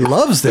Kelly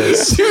loves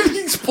this.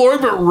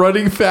 exploring but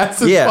running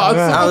fast as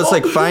possible. I was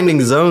like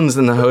finding zones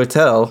in the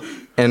hotel,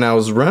 and I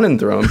was running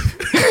through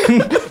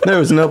them. There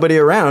was nobody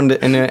around,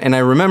 and I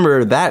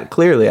remember that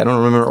clearly. I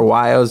don't remember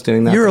why I was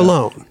doing that. You're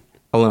alone.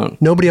 Alone.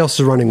 Nobody else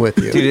is running with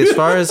you. Dude, as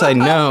far as I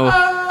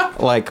know,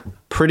 like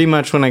pretty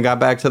much when I got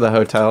back to the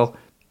hotel,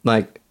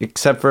 like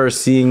except for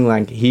seeing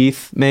like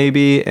Heath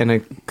maybe and a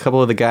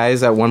couple of the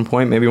guys at one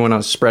point, maybe when I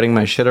was spreading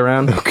my shit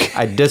around,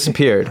 I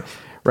disappeared.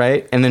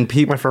 Right? And then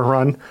people Went for a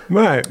run.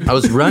 Right. I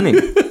was running,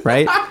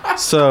 right?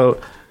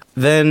 So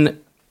then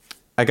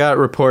I got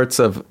reports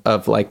of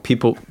like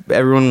people,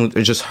 everyone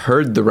just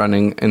heard the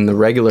running in the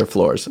regular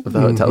floors of the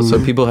hotel.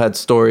 So people had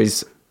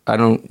stories, I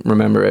don't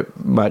remember it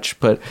much,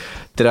 but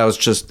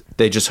that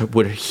they just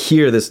would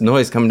hear this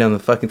noise coming down the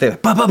fucking thing,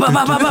 like, bah, bah, bah,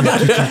 bah, bah, bah, bah.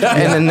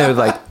 And then they would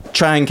like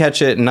try and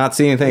catch it and not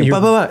see anything,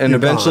 bah, bah, bah. And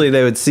eventually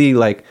they would see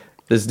like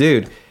this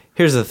dude.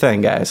 Here's the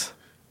thing, guys.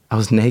 I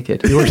was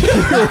naked. The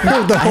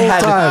whole I had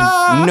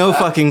time. no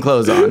fucking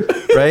clothes on,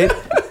 right?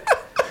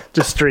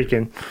 Just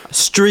streaking.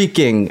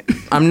 Streaking.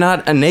 I'm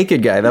not a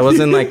naked guy. That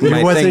wasn't like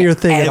my wasn't thing your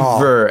thing at all.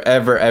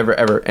 ever.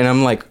 And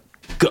I'm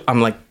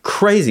like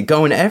crazy,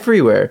 going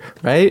everywhere,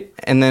 right?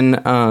 And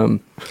then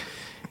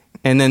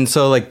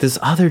so like this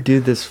other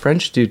dude, this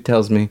French dude,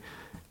 tells me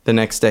the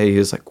next day, he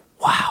was like,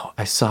 "Wow,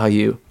 I saw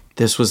you.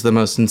 This was the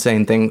most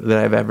insane thing that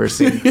I've ever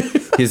seen."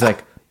 He's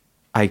like,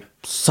 I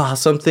saw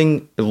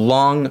something,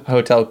 long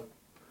hotel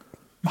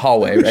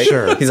hallway, right?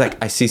 Sure. He's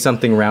like, I see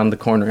something around the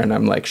corner, and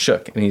I'm like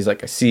shook. And he's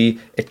like, I see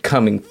it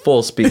coming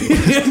full speed.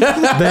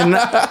 Then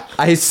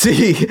I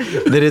see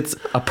that it's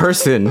a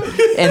person,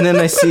 and then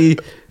I see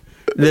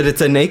that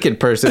it's a naked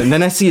person, and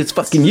then I see it's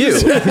fucking you.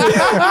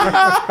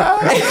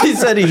 And he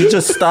said he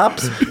just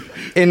stops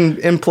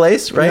in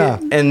place, right? Yeah.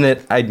 And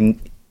that I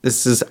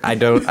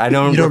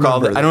don't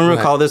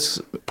recall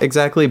this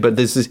exactly, but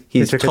this is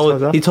he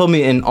told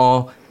me in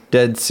all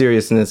dead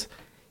seriousness.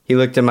 He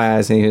looked in my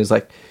eyes and he was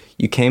like,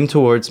 you came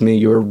towards me,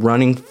 you were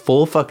running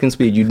full fucking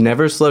speed, you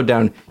never slowed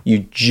down, you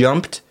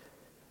jumped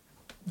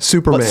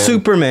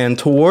Superman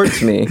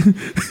towards me,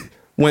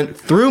 went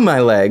through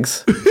my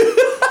legs.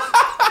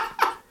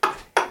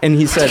 And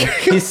he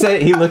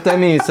looked at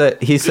me,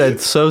 he said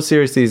so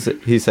seriously,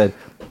 he said,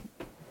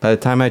 by the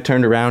time I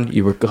turned around,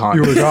 you were gone.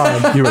 You were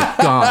gone. You were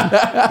gone.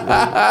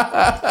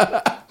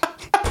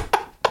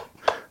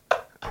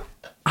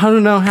 I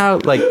don't know how,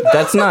 like,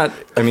 that's not,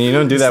 I mean, you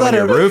don't do that when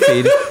you're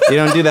roofied. You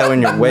don't do that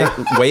when you're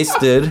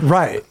wasted.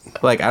 Right.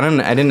 Like, I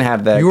didn't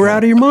have that. You were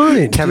out of your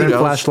mind. Kevin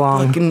Flash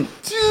Long. Dude.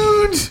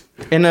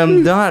 And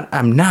I'm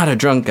not a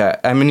drunk guy.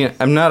 I mean,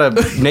 I'm not a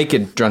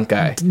naked drunk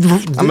guy.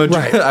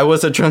 I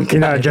was a drunk guy.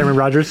 You're not a Jeremy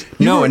Rogers?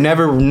 No,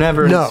 never.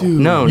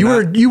 No.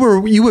 You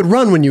would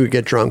run when you would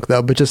get drunk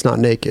though, but just not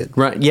naked.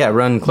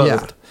 Run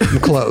clothed. Yeah.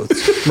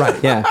 Clothes.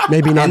 Right. Yeah.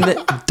 Maybe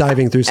not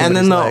diving through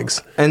somebody's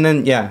legs. And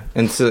then,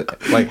 and so,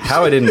 like,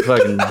 how I didn't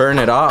fucking burn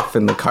it off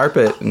in the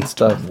carpet and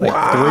stuff.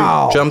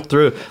 Like, jumped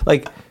through.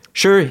 Like,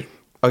 sure,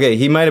 okay,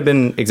 he might have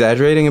been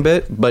exaggerating a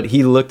bit, but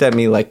he looked at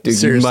me like, dude,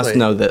 Seriously. you must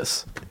know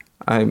this.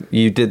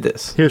 You did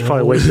this. He was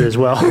probably wasted as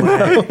well.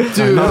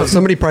 Dude,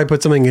 somebody probably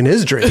put something in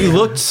his drink. He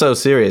looked so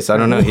serious. I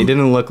don't know. He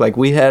didn't look like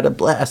we had a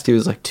blast. He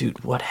was like,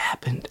 dude, what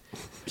happened?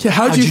 Yeah,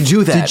 how'd you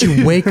do that? Did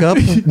you wake up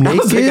naked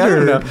like, I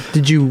don't know.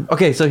 did you?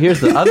 Okay, so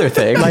here's the other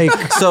thing. Like,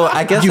 so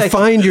I guess did you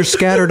find your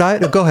scattered eye?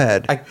 Go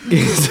ahead.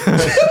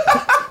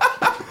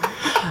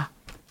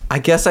 I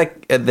guess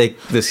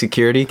the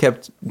security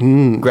kept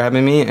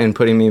grabbing me and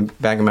putting me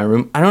back in my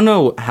room. I don't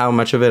know how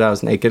much of it I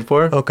was naked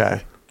for.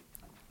 Okay.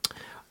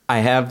 I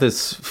have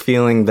this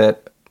feeling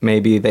that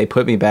maybe they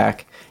put me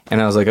back,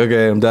 and I was like,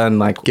 okay, I'm done,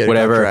 like,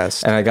 whatever.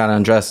 Undressed. And I got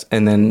undressed,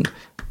 and then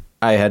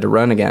I had to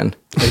run again.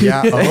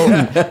 Yeah. Oh.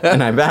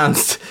 And I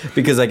bounced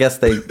because I guess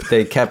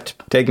they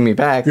kept taking me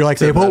back. You're like,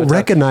 they won't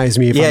recognize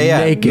me if I'm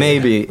naked.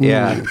 Maybe,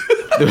 yeah.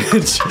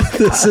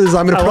 This is,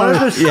 I'm going to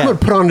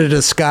put on a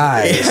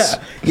disguise.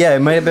 Yeah, it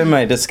might have been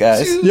my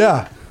disguise.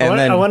 Yeah. And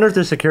I wonder if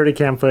there's security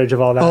cam footage of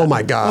all that. Oh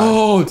my God.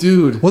 Oh,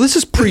 dude. Well, this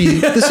is pre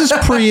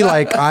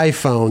like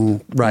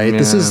iPhone, right? Yeah.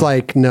 This is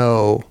like,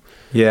 no.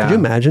 Yeah. Could you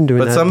imagine doing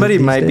that? But somebody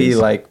these might be days?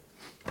 like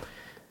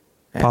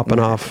popping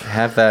off.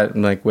 Have that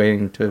like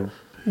waiting to.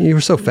 You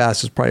were so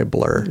fast, it's probably a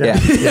blur. Yeah.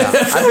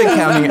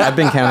 I've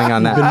been counting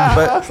on that.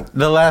 But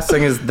the last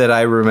thing is that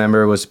I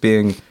remember was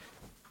being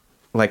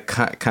like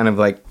kind of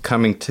like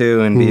coming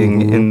to and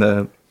being in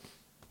the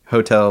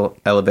hotel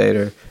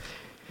elevator.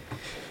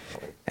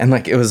 And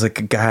like it was like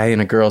a guy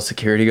and a girl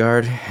security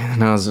guard,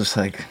 and I was just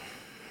like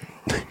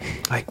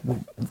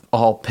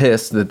all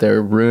pissed that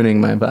they're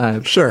ruining my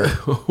vibe. Sure.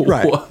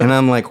 Right. And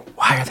I'm like,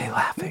 why are they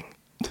laughing?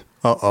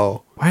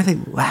 Uh-oh. Why are they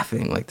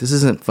laughing? Like, this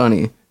isn't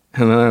funny.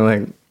 And then I'm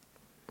like,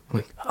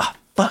 oh,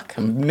 fuck,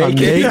 I'm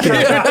naked.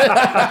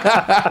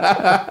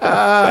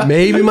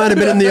 Maybe might have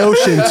been in the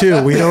ocean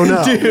too. We don't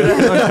know. Dude,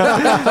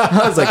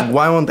 I was like,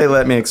 why won't they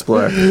let me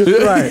explore?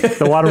 Right.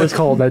 The water was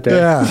cold that day.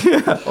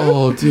 Yeah.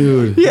 Oh,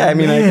 dude. Yeah, I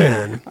mean,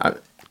 Man.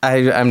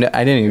 I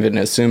didn't even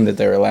assume that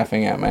they were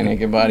laughing at my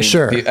naked body.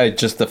 Sure.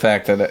 Just the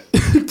fact that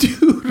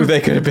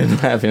they could have been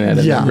laughing at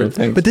a number of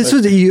things. But this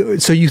was you.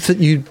 So you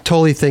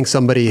totally think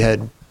somebody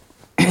had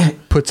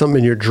put something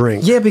in your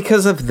drink? Yeah,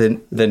 because of the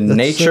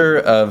nature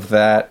of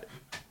that.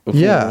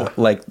 Yeah.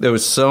 Like there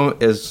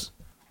was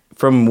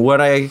from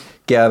what I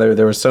gather,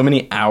 there were so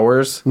many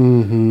hours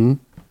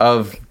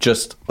of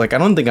just like I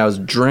don't think I was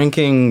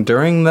drinking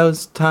during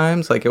those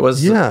times. Like it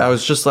was, I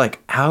was just like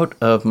out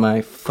of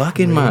my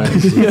fucking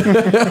mind.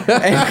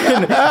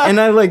 and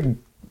I like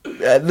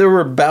there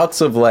were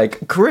bouts of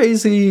like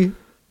crazy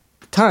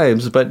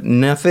times, but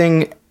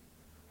nothing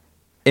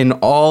in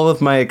all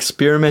of my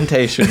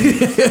experimentation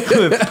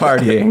with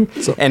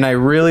partying. And I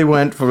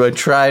really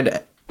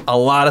tried a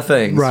lot of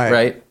things.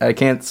 Right. I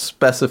can't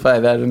specify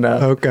that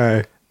enough.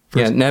 Okay.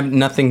 Yeah,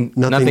 nothing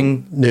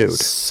nude.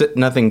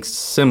 Nothing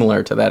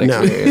similar to that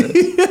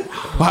experience.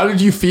 How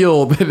did you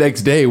feel the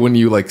next day when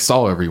you like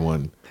saw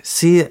everyone?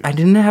 See, I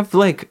didn't have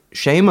like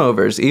shame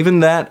overs.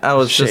 Even that, I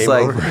was just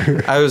like,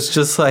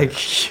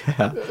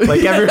 yeah.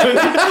 Like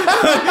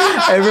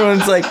everyone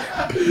was like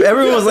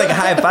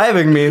high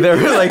fiving me. They were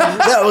like,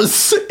 that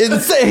was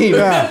insane.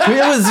 Yeah.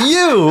 It was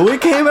you. We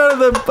came out of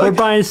the. We're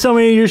buying so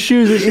many of your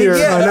shoes this year.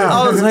 Yeah,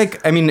 I was like,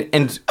 I mean,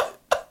 and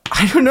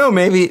I don't know.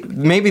 Maybe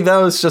that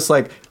was just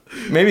like,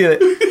 maybe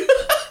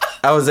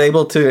I was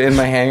able to in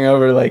my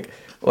hangover like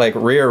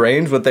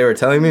rearrange what they were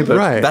telling me,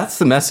 but that's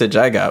the message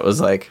I got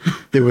was like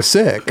it was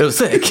sick. It was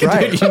sick.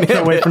 Right. Dude,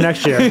 Can't wait for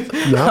next year.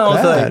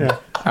 Not bad.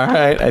 All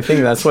right, I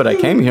think that's what I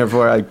came here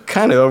for. I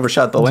kind of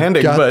overshot the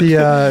landing, Got but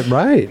the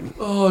right.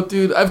 Oh,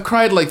 dude, I've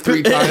cried like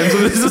 3 times.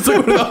 And this is one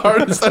of the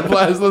hardest I've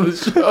laughed on the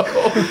show.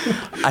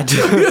 I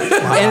do.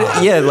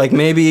 And yeah, like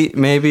maybe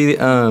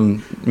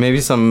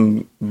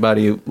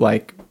somebody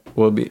like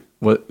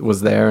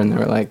was there and they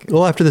were like,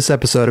 Well, after this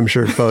episode, I'm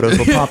sure photos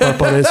will pop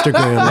up on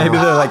Instagram. maybe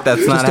they're like,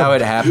 that's not how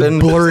it happened.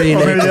 Blurry Or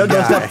maybe naked they'll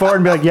guy. step forward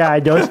and be like, yeah, I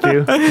dosed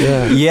you.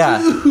 Yeah.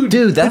 Yeah,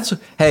 dude,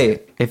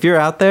 hey, if you're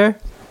out there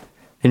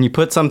and you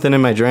put something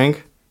in my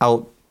drink,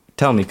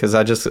 tell me, because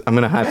I'm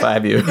gonna high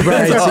five you.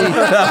 Right. See,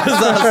 That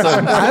was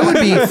awesome. I would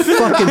be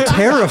fucking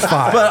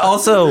terrified. But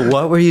also,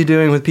 what were you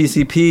doing with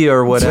PCP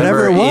or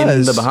whatever Whatever it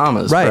was. in the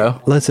Bahamas, right.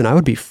 bro? Listen, I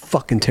would be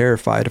fucking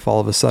terrified if all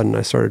of a sudden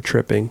I started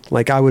tripping.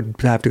 Like, I would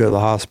have to go to the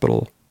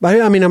hospital.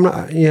 I mean, I'm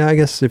not. Yeah, I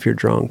guess if you're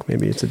drunk,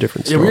 maybe it's a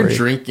different Yeah, story. when you're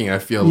drinking, I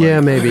feel like. Yeah,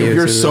 maybe If it's-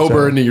 you're it's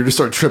sober a- and you just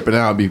start tripping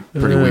out, it'd be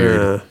pretty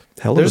weird.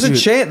 Hell There's of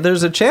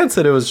a chance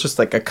that it was just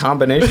like a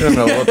combination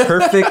of a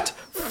perfect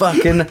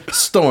fucking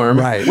storm,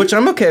 Right. Which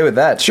I'm okay with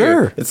that. too.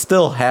 Sure. It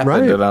still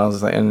happened, Right. and I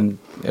was like, and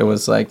it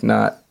was like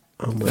not.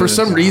 For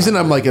some reason,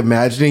 I'm like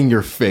imagining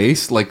your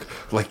face, like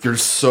you're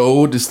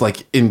so just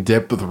like in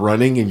depth with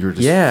running, and you're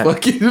just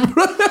fucking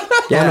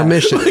on a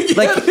mission.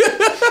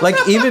 like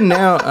even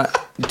now,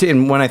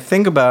 dude, when I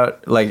think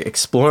about like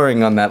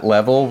exploring on that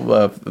level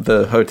of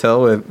the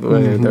hotel where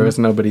there was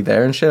nobody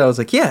there and shit, I was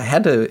like, yeah, I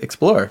had to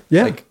explore.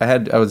 Yeah. Like I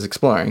was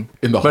exploring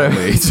in the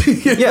hallways.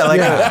 Yeah,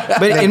 like,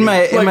 but in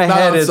my Like, not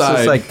head, it's outside.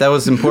 just like that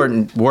was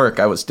important work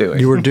I was doing.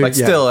 You were doing- like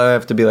still, I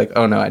have to be like,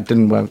 oh no, I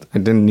didn't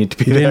need to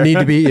be You there. didn't need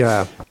to be.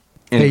 Yeah.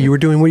 Hey, you were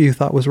doing what you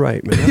thought was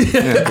right, man.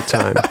 At the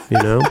time, you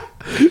know.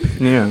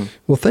 Yeah.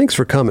 Well, thanks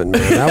for coming,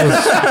 man.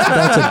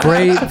 That's a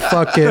great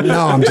fucking.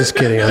 No, I'm just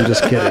kidding.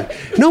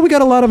 No, we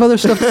got a lot of other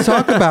stuff to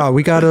talk about.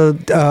 We got to,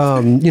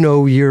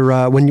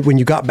 your when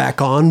you got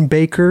back on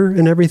Baker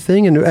and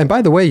everything, and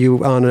by the way,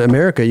 you on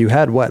America, you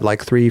had what,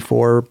 like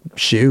 3-4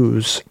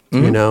 shoes.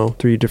 You know,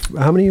 3 different.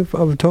 How many of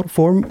total?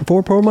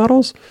 Four pro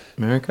models.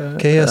 America.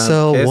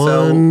 KSL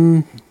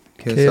 1,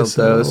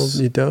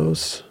 KSL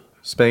Dose.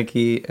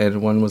 Spanky, and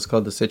one was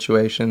called The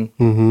Situation.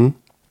 Mm-hmm.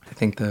 I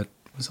think that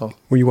was all.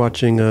 Were you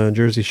watching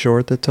Jersey Shore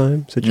at that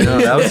time? No,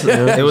 that was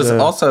Yeah, it. Was the-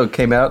 also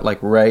came out like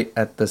right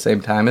at the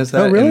same time as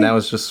that, Oh, really? and that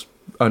was just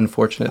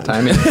unfortunate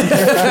timing.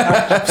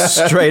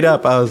 Straight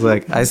up, I was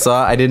like,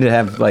 I didn't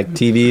have like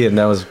TV, and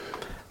that was,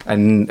 Why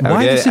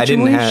the I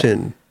didn't have.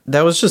 Situation?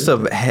 That was just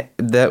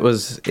that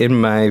was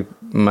in my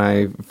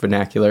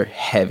vernacular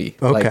heavy.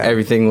 Like Okay.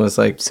 everything was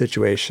like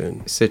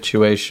Situation.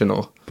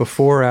 situational.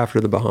 Before or after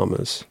the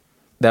Bahamas?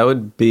 That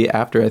would be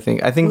after, I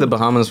think. I think the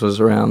Bahamas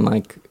was around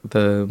like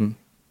the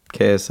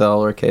KSL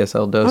or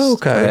KSL dose. Oh,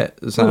 okay.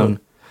 Zone.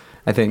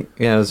 I think,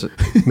 yeah, it was.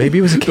 Maybe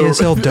it was a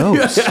KSL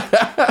dose.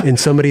 And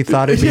somebody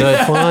thought it'd be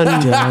fun.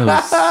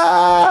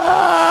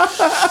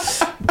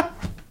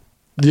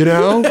 You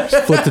know?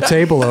 Just flip the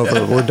table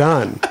over. We're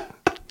done.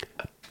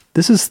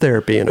 This is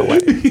therapy in a way.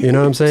 You know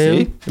what I'm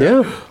saying?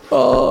 Yeah.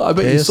 Oh, I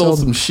bet you sold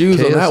some shoes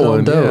on that KSL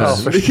one. dose. Yeah. Oh,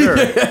 for sure.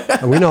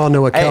 We all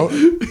know what Hey,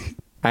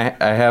 I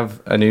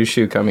have a new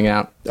shoe coming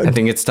out. I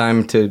think it's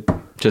time to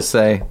just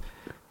say,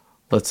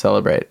 let's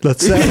celebrate.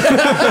 Let's say.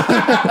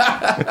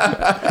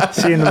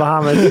 See you in the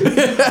Bahamas.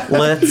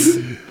 Let's.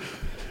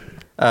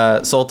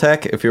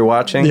 Soltec, if you're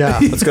watching, Yeah.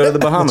 let's go to the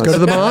Bahamas. Let's go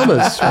to the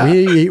Bahamas.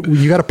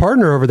 You got a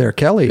partner over there,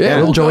 Kelly. Yeah,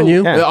 we'll join go.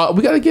 you. Yeah.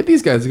 We got to get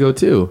these guys to go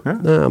too.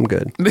 No, I'm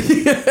good. We'll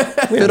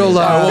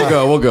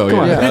go. Come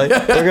on, Yeah. Kelly.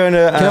 We're going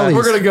to Kelly's-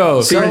 We're gonna go.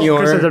 Chris ends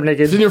Senior up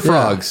naked. Senior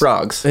frogs.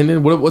 Frogs. And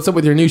then what's up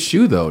with your new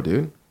shoe though,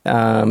 dude?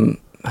 I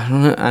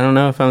don't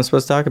know if I'm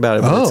supposed to talk about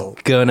it, but Oh.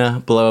 it's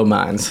gonna blow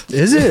minds.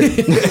 Is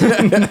it?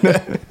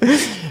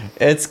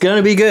 It's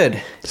gonna be good.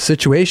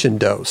 Situation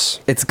dose.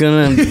 It's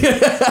gonna.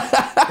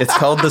 It's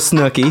called the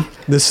Snooki.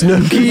 The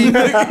Snooki.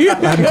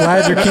 I'm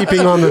glad you're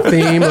keeping on the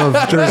theme of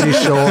Jersey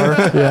Shore.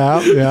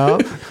 Yeah.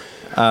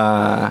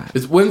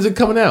 When's it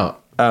coming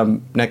out?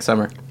 Next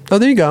summer. Oh,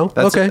 there you go.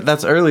 Okay.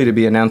 That's early to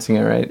be announcing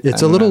it, right?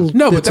 It's I a don't little.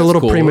 No, but it's a that's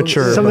little cool.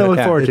 premature. Something to but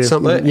look forward it's to.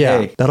 something. But, Yeah,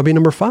 hey. that'll be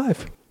number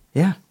 5.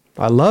 Yeah.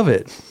 I love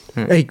it.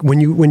 Hey, when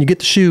you get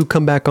the shoe,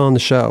 come back on the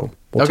show.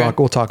 We'll Okay. talk.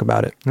 We'll talk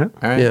about it. All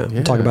right. Yeah,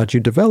 we'll talk about you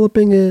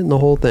developing it and the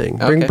whole thing.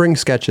 Okay. Bring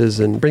sketches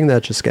and bring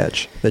that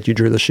sketch that you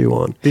drew the shoe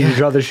on. Did you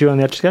draw the shoe on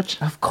the Etch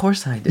sketch? Of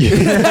course I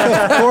did.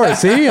 Of course.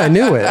 See, I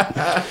knew it.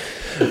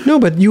 No,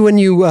 but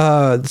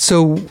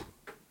so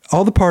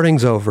all the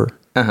partying's over.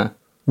 Uh-huh.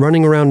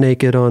 Running around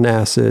naked on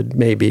acid,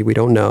 maybe, we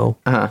don't know,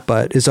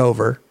 but it's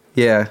over.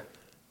 Yeah.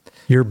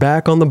 You're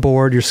back on the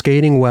board, you're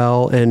skating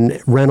well,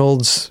 and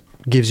Reynolds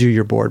gives you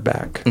your board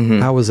back.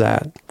 How was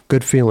that?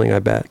 Good feeling, I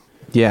bet.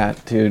 Yeah,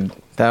 dude.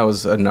 That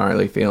was a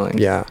gnarly feeling.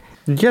 Yeah.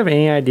 Did you have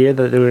any idea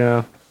that they were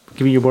gonna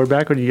give you your board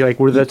back, or did you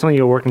were that something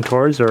you were working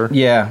towards, or?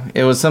 Yeah,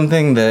 it was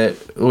something that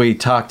we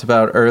talked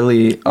about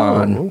early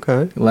on.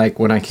 Okay. Like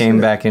when I came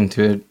back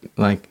into it,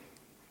 like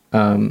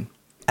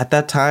at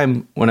that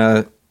time when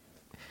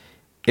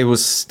it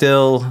was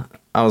still,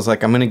 I was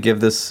like, I'm gonna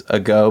give this a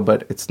go,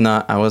 but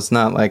I was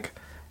not like,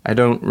 I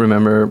don't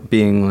remember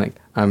being like,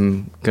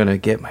 I'm gonna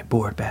get my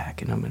board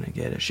back and I'm gonna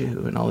get a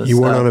shoe and all this. You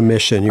stuff. weren't on a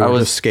mission. You I were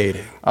was just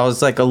skating. I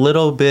was like a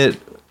little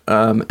bit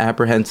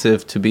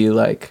apprehensive to be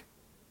like.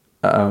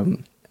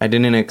 I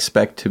didn't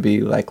expect to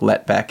be like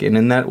let back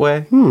in that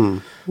way.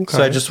 Okay.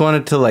 So I just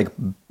wanted to like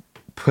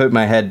put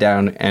my head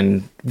down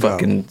and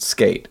fucking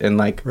skate and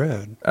like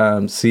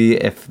see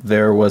if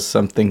there was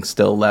something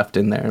still left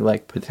in there,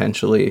 like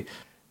potentially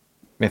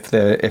if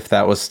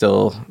that was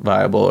still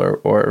viable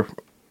or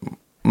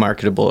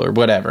marketable or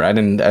whatever. I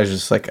was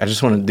just like, I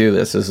just want to do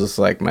this. This is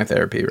like my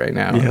therapy right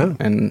now. Yeah.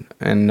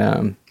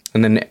 And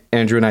then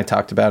Andrew and I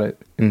talked about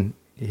it and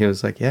he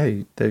was like, yeah,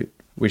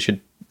 we should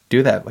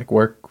do that. Like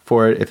work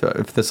for it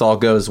if this all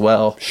goes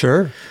well.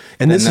 Sure.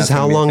 And this is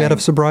how long out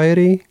of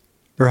sobriety,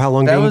 or how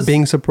long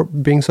being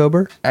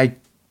sober? I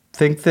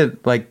think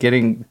that like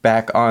getting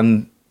back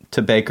on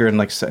to Baker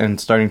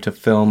and starting to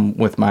film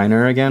with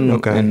Minor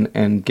again,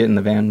 and getting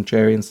the van with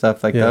Jerry and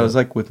stuff like that was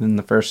like within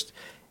the first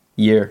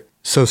year.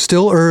 So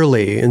still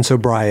early in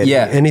sobriety.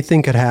 Yeah.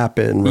 Anything could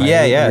happen, right?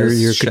 Yeah.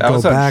 You could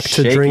go back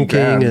to drinking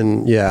ground.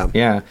 and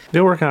Yeah.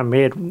 They're working on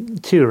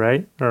Made too,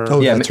 right? Or,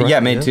 that's right.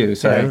 Yeah, Made too.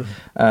 Sorry.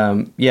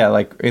 Yeah,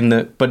 like in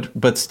the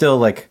but still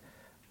like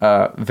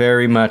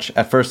very much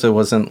at first it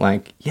wasn't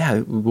like, yeah,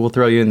 we'll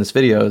throw you in this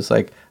video. It's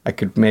like I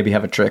could maybe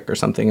have a trick or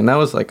something. And that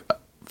was like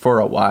for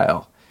a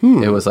while.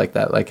 It was like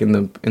that. Like in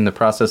the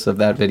process of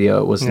that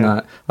video, it was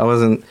not, I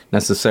wasn't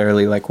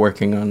necessarily like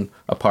working on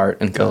a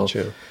part until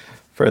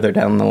further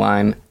down the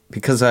line,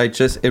 because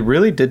it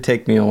really did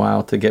take me a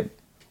while to get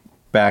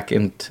back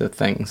into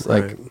things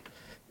like,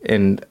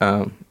 and,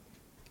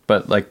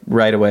 but like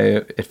right away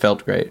it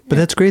felt great. But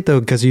that's great though,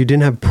 because you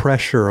didn't have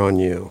pressure on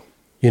you.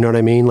 You know what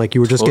I mean? Like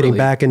you were just getting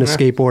back into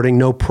skateboarding,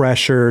 no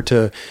pressure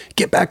to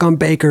get back on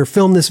Baker,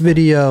 film this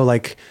video.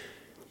 Like,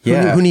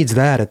 who needs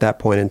that at that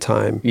point in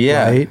time?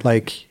 Yeah. Right?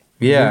 Like,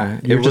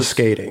 you're just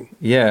skating.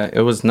 Yeah.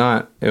 It was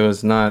not,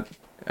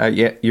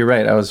 yeah, you're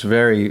right. I was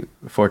very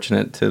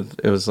fortunate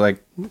it was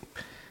like,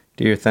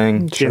 do your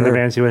thing. Get in the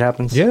van, see what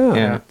happens.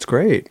 Yeah. It's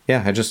great.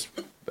 Yeah. I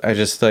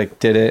just like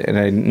did it, and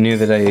I knew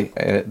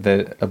that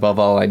that above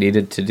all I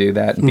needed to do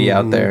that and be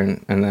out there,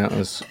 and that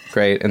was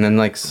great. And then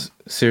like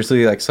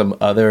seriously, like some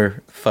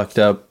other fucked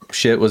up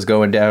shit was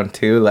going down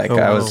too. Like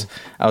I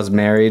was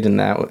married, and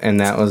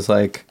that was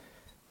like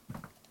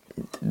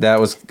I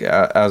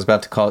was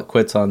about to call it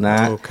quits on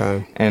that.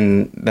 Okay.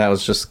 And that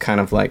was just kind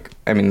of like,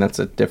 I mean, that's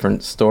a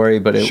different story,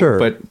 but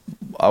but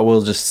I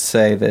will just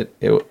say that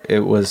it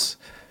was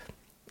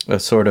a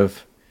sort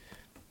of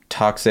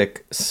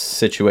toxic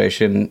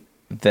situation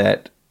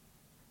that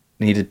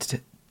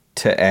needed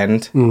to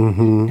end,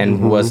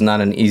 and was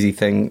not an easy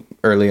thing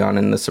early on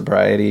in the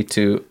sobriety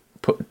to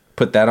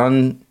put that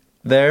on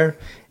there.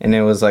 And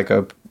it was like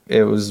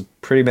it was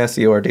pretty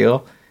messy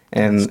ordeal.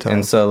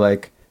 And so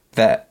like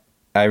that,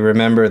 I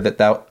remember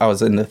that I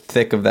was in the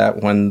thick of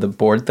that when the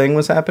board thing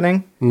was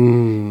happening.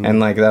 And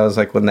like, that was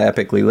like when the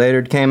Epically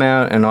Latered came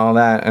out and all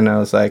that. And I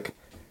was like,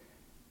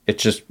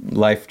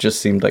 life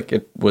just seemed like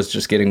it was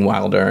just getting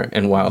wilder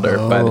and wilder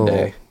by the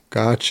day.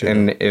 Gotcha.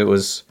 And it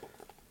was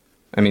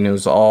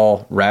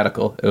all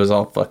radical. It was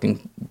all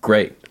fucking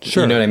great.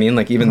 Sure. You know what I mean?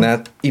 Like even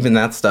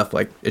that stuff,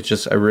 like it's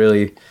just, I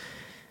really,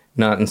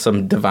 not in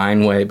some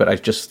divine way, but I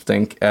just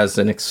think as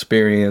an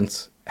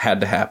experience had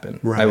to happen.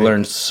 Right. I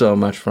learned so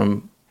much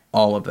from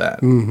all of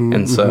that.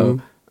 And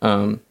so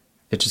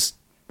it just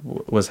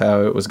was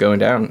how it was going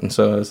down. And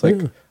so I was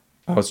like,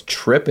 I was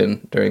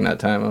tripping during that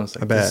time. I was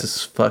like, this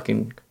is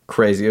fucking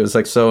crazy. It was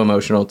like so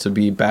emotional to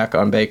be back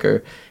on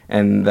Baker,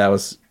 and that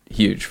was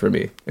huge for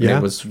me. And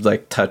it was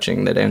like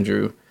touching that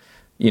Andrew,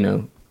 you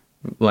know,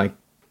 like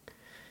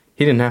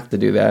he didn't have to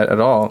do that at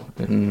all,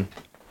 and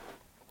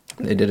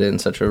they did it in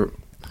such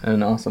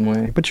an awesome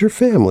way. But your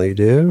family,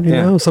 dude, you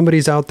know,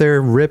 somebody's out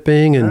there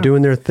ripping and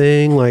doing their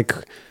thing. Like,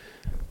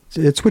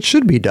 it's what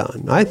should be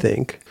done, I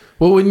think.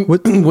 Well,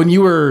 when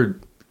you were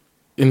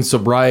in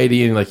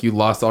sobriety and like you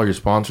lost all your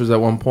sponsors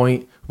at one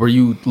point, were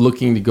you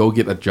looking to go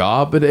get a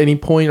job at any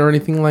point or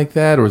anything like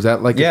that, or is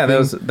that like that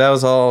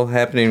was all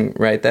happening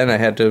right then? I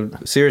had to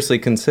seriously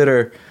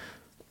consider,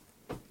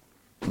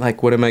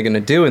 like, what am I going to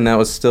do? And that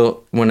was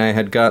still when I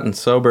had gotten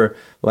sober.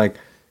 Like,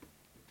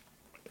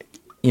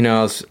 you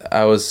know,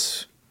 I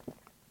was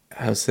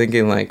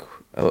thinking, like,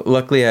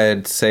 luckily I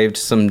had saved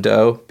some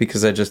dough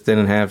because I just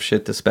didn't have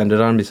shit to spend it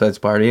on besides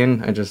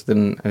partying.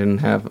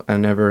 I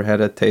never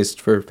had a taste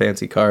for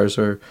fancy cars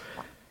or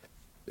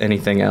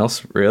anything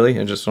else, really.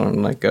 I just wanted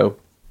to like go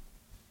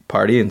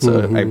party. And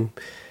so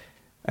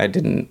I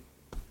didn't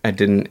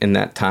in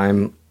that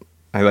time,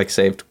 I like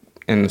saved.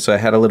 And so I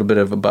had a little bit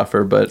of a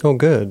buffer, but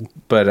good.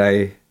 But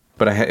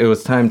it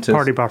was time to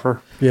party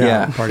buffer.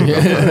 Yeah. Party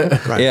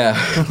buffer. Right.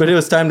 Yeah. But it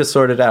was time to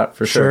sort it out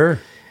for sure.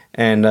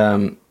 And,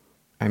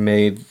 I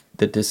made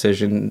the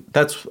decision.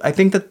 I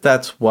think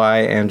that's why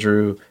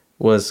Andrew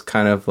was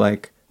kind of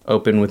like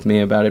open with me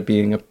about it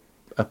being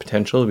a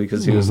potential,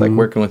 because he was like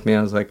working with me.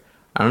 I was like,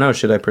 I don't know,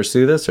 should I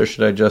pursue this or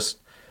should I just,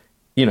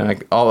 you know,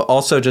 I'll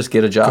also just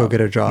get a job. Go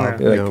get a job.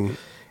 Yeah.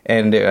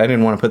 And I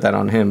didn't want to put that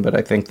on him, but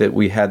I think that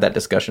we had that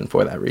discussion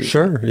for that reason.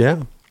 Sure.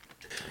 Yeah.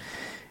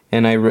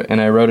 and I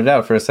wrote it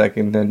out for a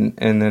second,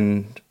 and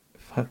then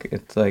fuck,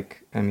 it's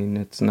like, I mean,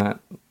 it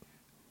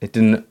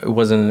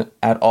wasn't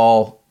at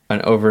all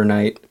an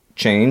overnight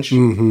change.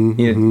 You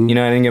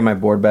know, I didn't get my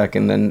board back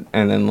and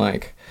then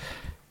like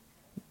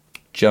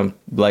jump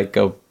like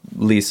go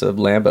lease a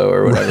Lambo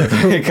or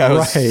whatever. Like I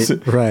was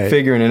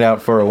figuring it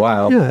out for a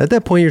while. Yeah, at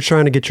that point you're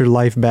trying to get your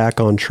life back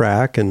on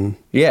track, and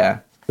yeah,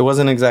 it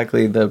wasn't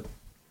exactly the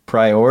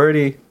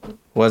priority.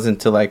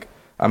 Wasn't to like,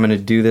 I'm gonna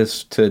do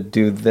this to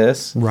do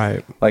this.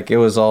 Right. Like it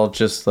was all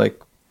just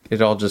like,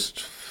 it all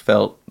just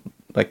felt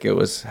like it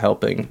was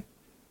helping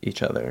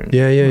each other.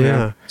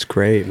 Yeah. It's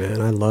great,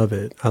 man. I love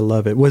it.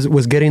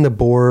 Was getting the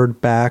board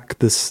back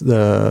the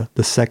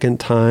second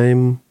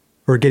time,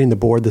 or getting the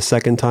board the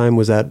second time,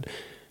 was that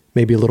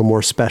maybe a little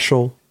more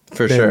special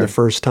for than sure the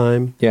first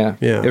time? Yeah.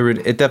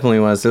 It definitely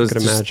was. It was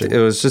just, imagine. It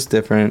was just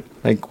different.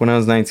 Like when I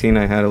was 19,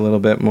 I had a little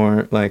bit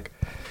more like,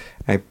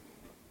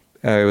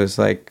 I was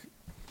like,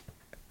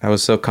 I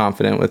was so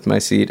confident with my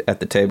seat at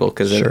the table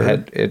because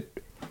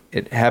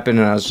it happened,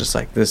 and I was just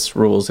like, this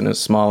rules, and it's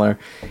smaller,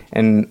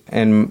 and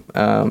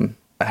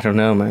I don't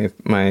know,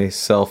 my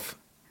self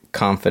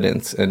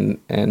confidence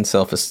and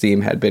self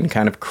esteem had been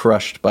kind of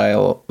crushed by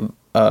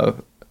a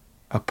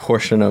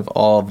portion of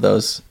all of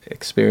those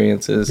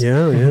experiences.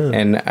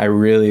 And I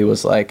really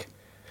was like,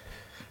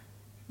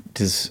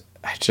 does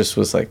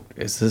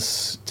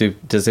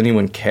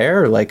anyone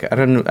care? Like, I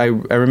don't know. I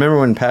remember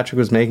when Patrick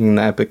was making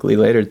the Epically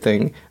Latered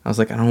thing, I was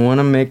like, I don't want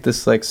to make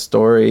this like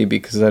story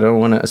because I don't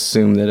want to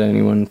assume that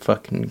anyone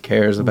fucking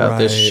cares about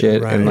this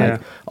shit. And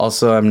like,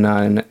 also I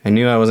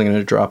knew I wasn't going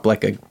to drop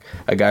like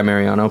a Guy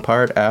Mariano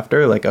part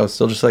after. Like I was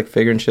still just like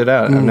figuring shit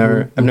out. I've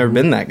never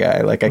been that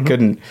guy. Like I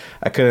couldn't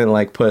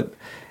like put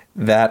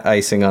that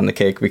icing on the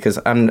cake because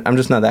I'm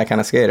just not that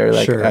kind of skater.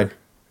 Like I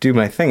do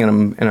my thing,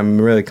 and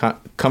I'm really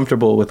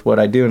comfortable with what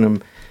I do, and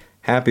I'm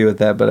happy with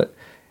that. But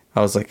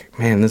I was like,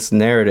 man, this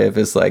narrative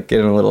is like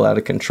getting a little out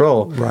of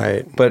control.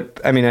 Right.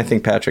 But I mean, I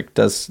think Patrick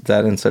does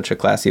that in such a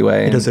classy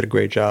way. He does it a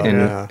great job.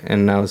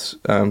 And I was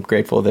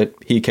grateful that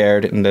he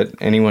cared, and that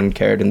anyone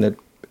cared, and that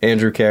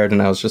Andrew cared.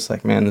 And I was just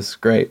like, man, this is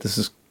great. This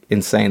is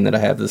insane that I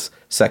have this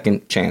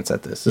second chance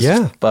at this. This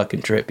is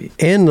fucking trippy.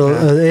 And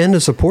a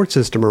support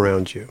system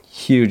around you.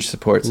 Huge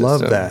support system.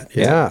 Love that.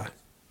 Yeah.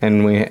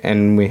 And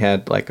we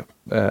had like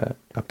a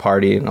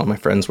party, and all my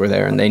friends were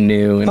there, and they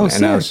knew, and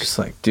I was just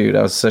like, dude,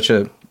 I was such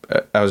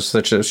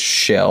a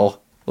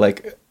shell.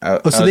 Like,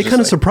 so they kind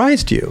of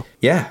surprised you.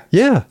 Yeah.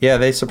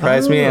 They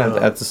surprised me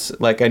at this.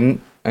 Like, I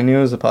knew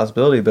it was a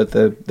possibility, but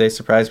they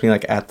surprised me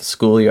like at the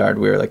schoolyard.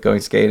 We were like going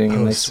skating,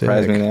 and they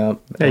surprised me.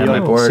 They had my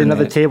board. Sitting at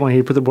the table, and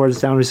he put the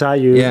boards down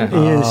beside you. Yeah, and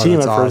you didn't see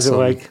him at first. Awesome.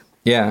 Like,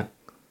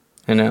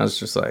 and I was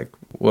just like,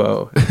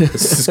 whoa,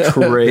 this is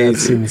crazy.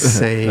 That's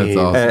insane. That's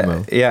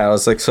awesome. I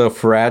was like so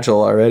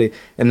fragile already.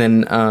 And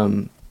then,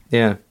 and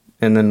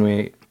then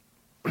we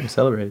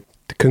celebrated.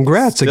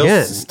 Congrats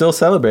again. Still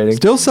celebrating. It's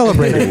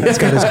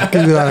got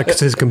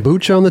his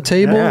kombucha on the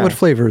table. Yeah. What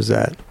flavor is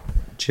that?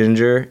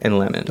 Ginger and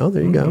lemon. Oh,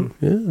 there you go.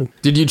 Yeah.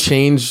 Did you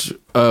change,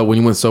 when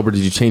you went sober,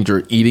 did you change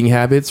your eating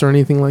habits or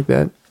anything like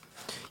that?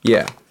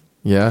 Yeah.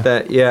 Yeah?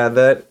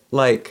 That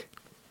like...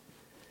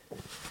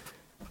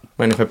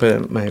 Mind if I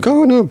put my...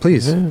 Go, no,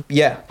 please.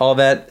 Yeah, all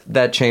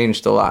that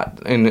changed a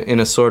lot in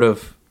a sort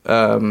of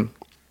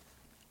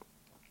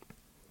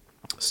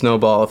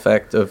snowball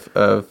effect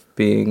of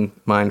being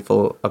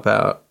mindful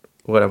about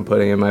what I'm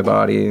putting in my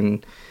body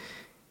and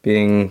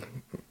being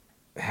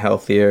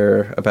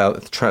healthier,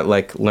 about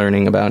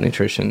learning about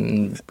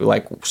nutrition,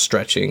 like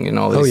stretching and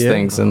all these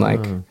things, and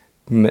like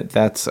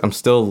I'm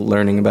still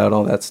learning about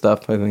all that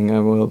stuff. I think I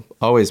will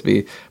always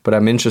be, but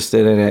I'm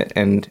interested in it,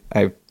 and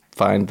I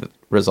find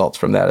results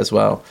from that as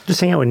well. Just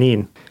hang out with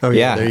Neen. Oh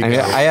yeah,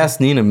 I asked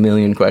Neen a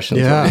million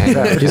questions.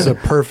 Yeah, he's a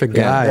perfect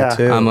guy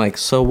too. I'm like,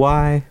 so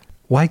why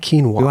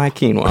quinoa? Why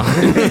quinoa?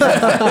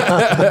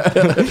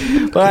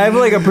 But I have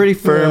like a pretty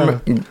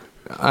firm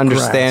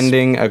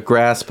understanding, a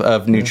grasp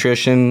of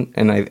nutrition,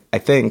 and I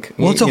think...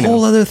 Well, it's a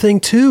whole other thing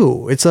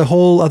too. It's a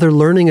whole other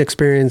learning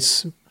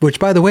experience, which,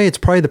 by the way, it's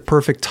probably the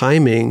perfect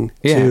timing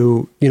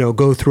to,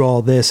 go through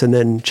all this and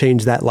then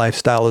change that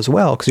lifestyle as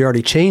well, because you're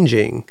already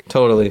changing.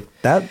 Totally.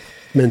 That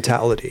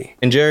mentality.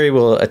 And Jerry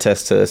will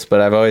attest to this,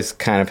 but I've always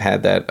kind of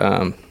had that...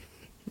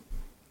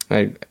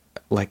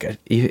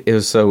 it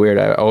was so weird.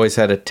 I always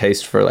had a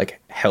taste for like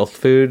health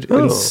food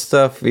and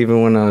stuff,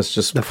 even when I was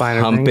just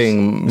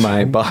pumping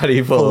my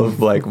body full of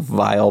like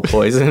vile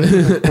poison.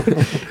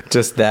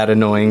 Just that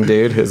annoying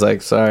dude who's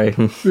like, sorry.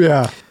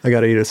 Yeah, I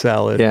gotta eat a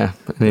salad. Yeah,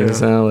 I need a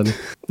salad.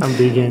 I'm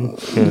vegan.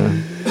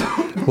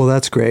 Yeah. Well,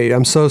 that's great.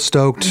 I'm so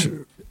stoked.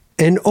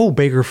 And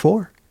Baker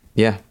 4.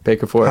 Yeah,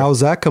 Baker 4.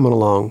 How's that coming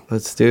along?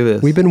 Let's do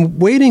this. We've been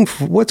waiting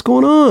for what's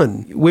going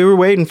on. We were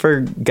waiting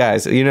for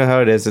guys. You know how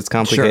it is. It's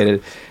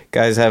complicated. Sure.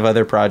 Guys have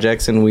other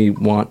projects, and we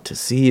want to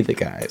see the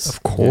guys.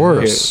 Of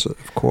course.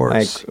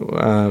 Like,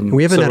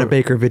 we haven't had a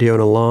Baker video in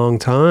a long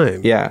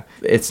time. Yeah.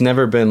 It's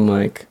never been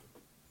like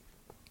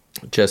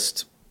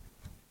just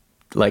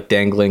like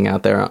dangling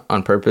out there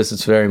on purpose.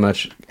 It's very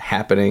much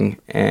happening,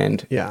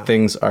 and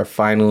things are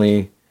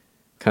finally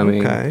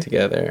coming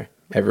together.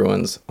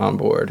 Everyone's on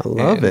board. I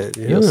love it.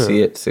 Yeah. You'll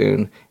see it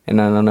soon.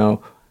 And I don't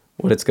know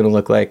what it's going to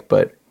look like,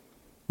 but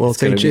well,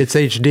 it's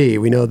HD.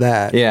 We know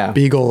that. Yeah.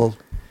 Beagle.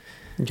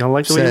 You don't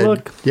like the way you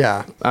look?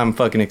 Yeah. I'm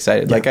fucking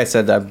excited. Yeah. Like I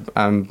said,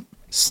 I'm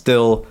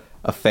still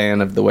a fan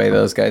of the way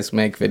those guys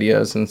make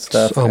videos and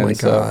stuff. Oh my and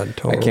God,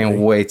 totally. I can't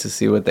wait to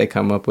see what they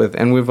come up with.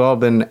 And we've all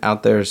been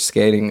out there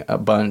skating a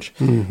bunch.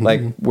 Mm-hmm.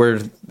 Like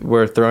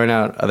we're throwing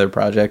out other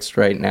projects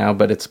right now,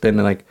 but it's been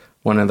like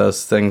one of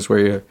those things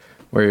where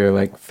you're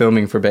like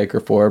filming for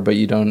Baker 4, but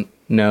you don't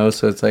know.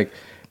 So it's like,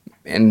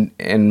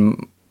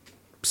 and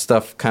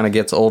stuff kind of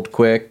gets old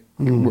quick.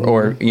 Mm-hmm.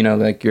 Or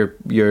like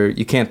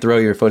you can't throw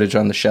your footage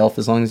on the shelf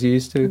as long as you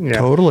used to. Yeah.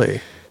 Totally.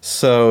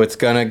 So it's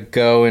gonna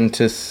go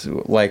into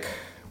like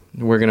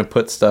we're gonna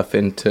put stuff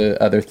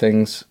into other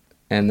things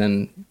and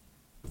then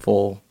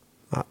full.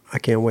 I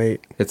can't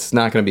wait. It's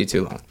not gonna be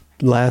too long.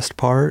 Last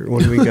part.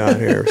 What do we got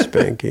here,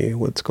 Spanky?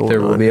 What's going on?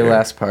 There will be here? a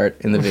last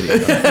part in the video.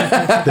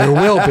 There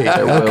will be.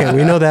 Okay,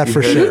 we know that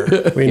for sure.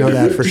 We know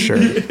that for sure.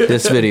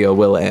 This video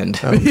will end.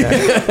 Okay.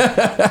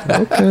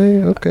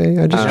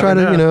 I just try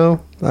to,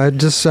 I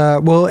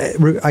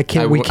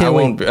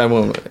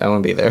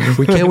won't be there.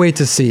 We can't wait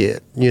to see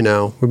it. We've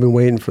been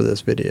waiting for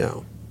this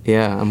video.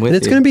 Yeah, I'm with and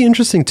it's going to be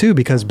interesting too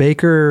because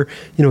Baker,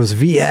 was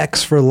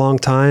VX for a long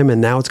time,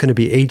 and now it's going to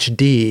be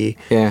HD.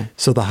 Yeah.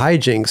 So the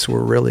hijinks we're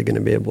really going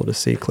to be able to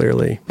see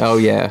clearly. Oh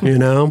yeah.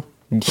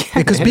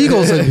 Because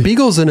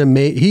Beagle's an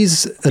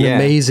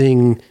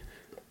amazing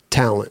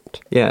talent.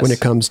 Yes. When it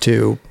comes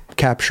to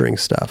capturing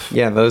stuff.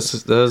 Yeah,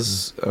 those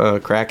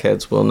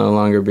crackheads will no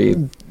longer be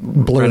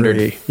blurry.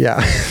 rendered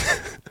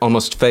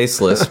almost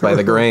faceless by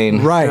the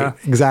grain. Right,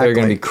 exactly. They're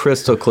going to be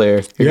crystal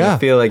clear. You're going to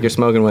feel like you're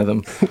smoking with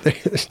them.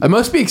 It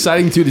must be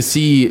exciting too to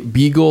see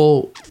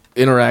Beagle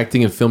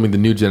interacting and filming the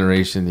new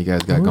generation you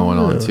guys got going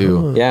on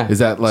too. Yeah. Is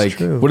that like,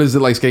 what is it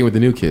like skating with the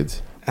new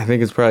kids? I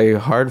think it's probably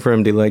hard for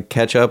him to like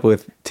catch up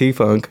with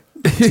T-Funk.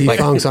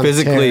 T-Funk's on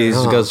physically,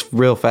 tear, he goes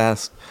real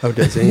fast. Oh,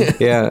 does he?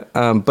 Yeah.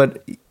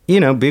 But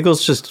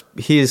Beagle's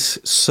he's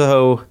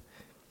so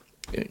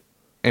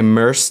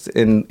immersed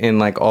in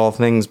like all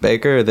things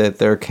Baker that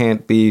there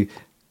can't be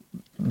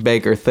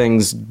Baker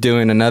things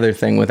doing another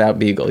thing without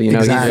Beagle.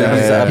 Exactly.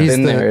 He's up He's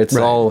in there. It's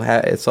all.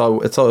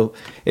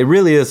 It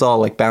really is all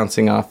like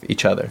bouncing off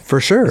each other.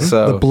 For sure.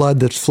 So the blood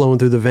that's flowing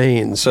through the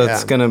veins. So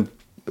it's gonna.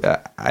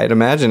 I'd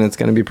imagine it's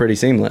gonna be pretty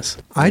seamless.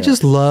 I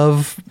just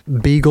love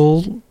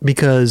Beagle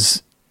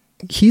because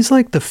he's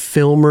like the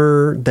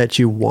filmer that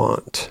you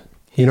want.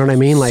 You know what I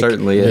mean? Like,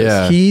 certainly is.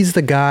 Yeah. He's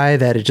the guy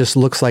that it just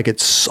looks like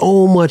it's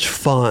so much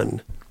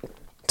fun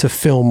to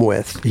film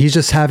with. He's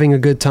just having a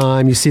good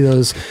time. You see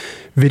those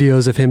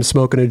videos of him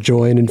smoking a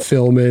joint and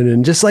filming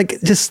and just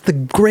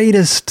the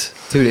greatest.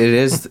 Dude, it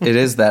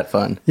is that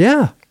fun.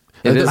 Yeah.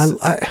 It is.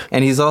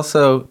 And he's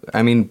also,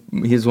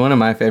 he's one of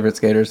my favorite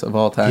skaters of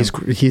all time.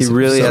 He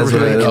really so has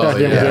really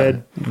really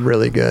good.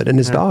 Really good. And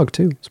his dog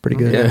too. It's pretty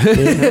good.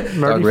 Yeah.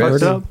 Murphy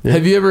fucked up. Yeah.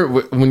 Have you ever,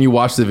 when you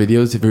watch the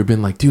videos, have you ever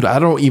been like, dude, I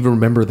don't even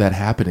remember that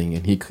happening,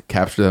 and he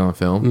captured that on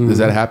film? Does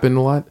that happen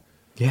a lot?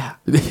 Yeah.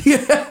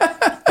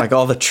 Like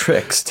all the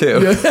tricks too.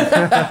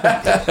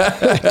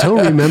 I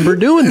don't remember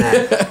doing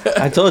that.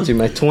 I told you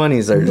my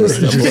 20s are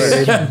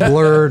just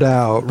blurred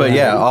out. But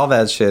yeah, all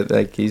that shit.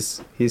 Like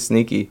he's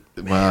sneaky.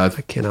 Wow. I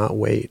cannot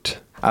wait.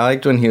 I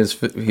liked when he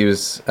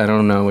was. I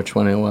don't know which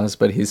one it was,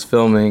 but he's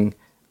filming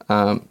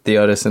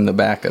Theotis in the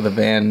back of the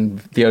van.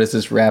 Theotis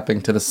is rapping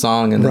to the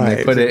song, and then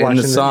they put it in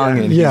the song,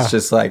 and he's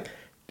just like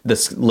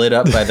lit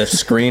up by the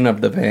screen of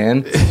the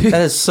van.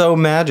 That is so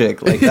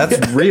magic. Like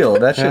that's real.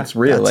 That shit's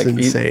real. That's like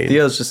insane.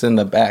 Theo's just in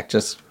the back,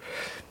 just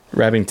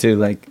rapping too.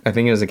 Like I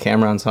think it was a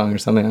Cameron song or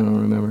something. I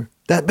don't remember.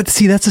 But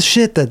see, that's a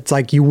shit that's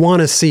like you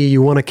want to see,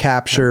 you want to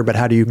capture, but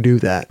how do you do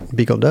that?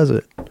 Beagle does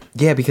it.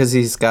 Yeah, because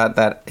he's got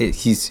that.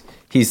 He's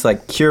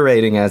like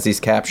curating as he's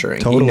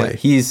capturing. Totally.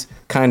 He's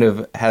kind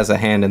of has a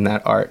hand in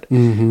that art.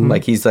 Mm-hmm.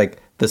 Like he's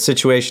like the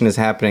situation is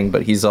happening,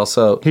 but he's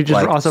also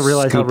also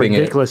realized how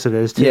ridiculous it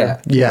is too.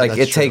 Yeah. Like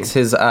it takes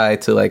his eye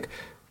to like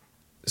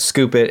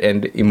scoop it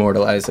and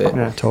immortalize it.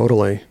 Yeah.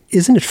 Totally.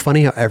 Isn't it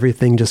funny how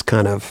everything just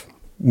kind of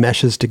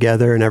meshes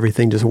together and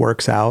everything just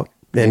works out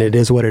and it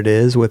is what it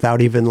is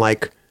without even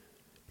like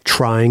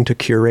trying to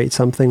curate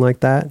something like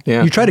that?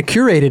 Yeah. You try to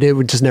curate it, it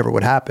would just never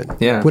would happen.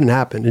 Yeah. It wouldn't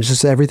happen. It's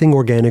just everything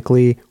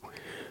organically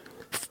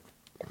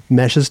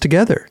meshes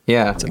together.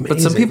 Yeah. It's amazing.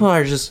 But some people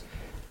are just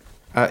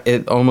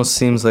it almost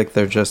seems like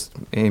they're just,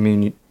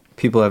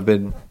 people have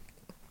been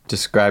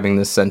describing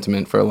this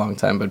sentiment for a long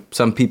time, but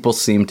some people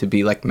seem to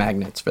be like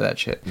magnets for that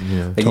shit.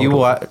 Yeah, like totally. you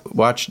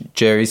watch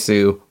Jerry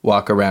Sue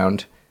walk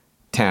around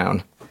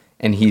town,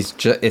 and he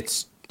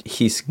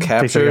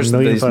captures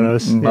these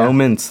photos.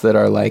 moments that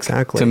are like,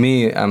 Exactly. to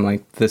me, I'm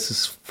like, this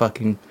is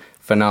fucking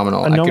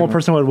phenomenal. A normal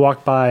person would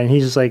walk by and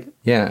he's just like,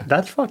 Yeah.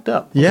 that's fucked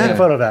up. Yeah. Take a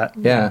photo of that.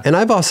 Yeah. And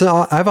I've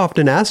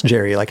often asked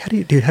Jerry, like, how do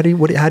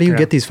you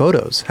get these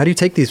photos? How do you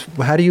take these?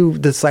 How do you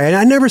decide?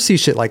 I never see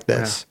shit like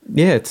this.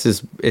 Yeah,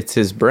 it's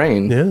his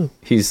brain. Yeah.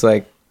 He's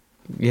like,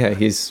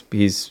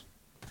 he's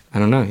I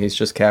don't know. He's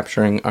just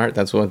capturing art.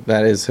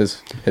 That is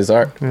his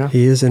art. Yeah.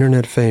 He is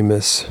internet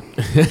famous.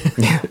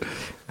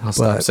 I'll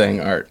stop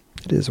saying art.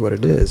 It is what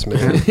it is,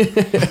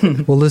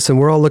 man. Well, listen,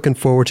 we're all looking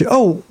forward to.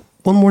 Oh,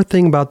 one more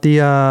thing about the.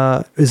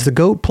 Is the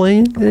goat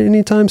playing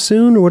anytime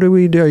soon, or what do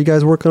we do? Are you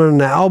guys working on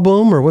an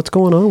album, or what's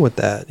going on with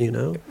that? You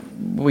know,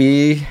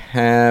 We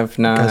have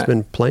you guys not.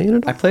 been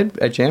playing it.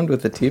 I jammed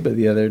with the Tiba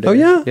the other day. Oh,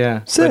 yeah?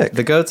 Yeah. Sick. But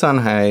the goat's on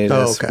hiatus.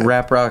 Oh, okay.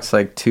 Rap rock's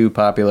like too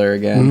popular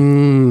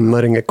again.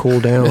 Letting it cool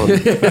down.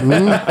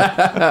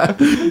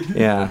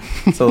 Yeah.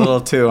 It's a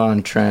little too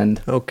on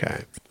trend.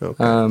 Okay.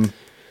 Okay.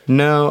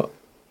 No,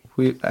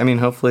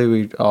 hopefully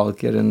we all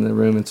get in the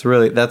room.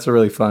 That's a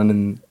really fun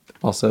and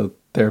also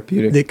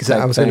therapeutic. Because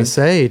I was going to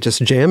say,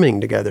 just jamming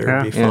together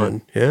would be Yeah.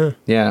 fun. Yeah.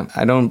 Yeah,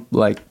 I don't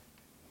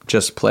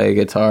just play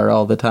guitar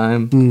all the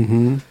time.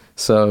 Mm-hmm.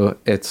 So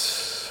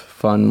it's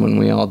fun when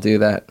we all do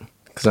that.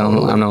 Because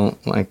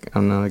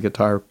I'm not a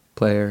guitar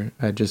player.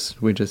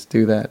 We just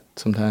do that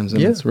sometimes,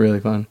 and it's really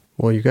fun.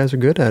 Well, you guys are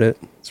good at it.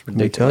 It's Let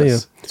me ridiculous. tell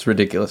you. It's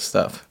ridiculous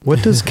stuff.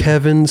 What does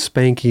Kevin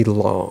Spanky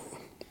Long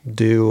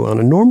do on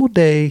a normal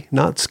day,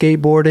 not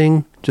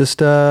skateboarding,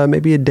 just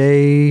maybe a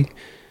day,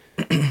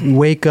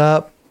 wake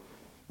up,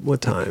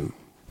 what time?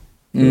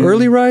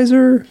 Early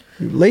riser?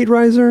 Late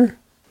riser?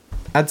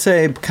 I'd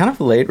say kind of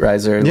a late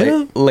riser.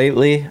 Yeah.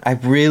 Lately, I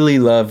really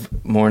love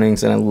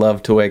mornings and I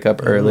love to wake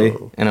up early.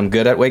 Oh. And I'm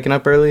good at waking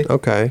up early,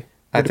 Okay.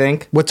 I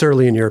think. What's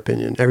early in your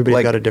opinion?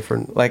 Everybody's got a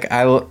different...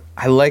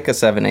 I like a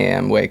 7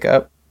 a.m. wake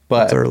up,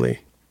 but It's early.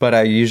 But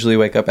I usually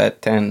wake up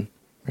at 10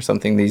 or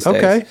something these days.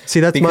 Okay. See,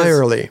 that's my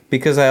early.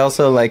 Because I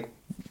also like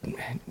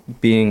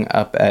being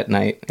up at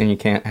night and you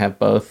can't have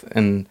both.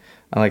 And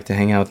I like to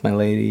hang out with my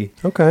lady.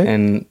 Okay.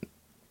 And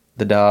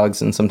the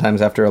dogs. And sometimes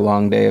after a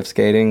long day of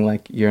skating,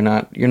 like you're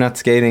not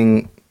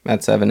skating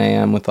at 7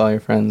 a.m. with all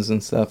your friends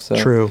and stuff. So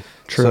True.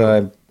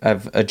 So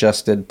I've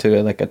adjusted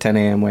to like a 10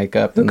 a.m. wake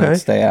up and then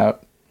stay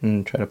out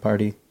and try to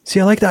party. See,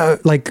 I like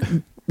that. Like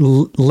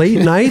late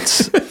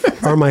nights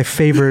are my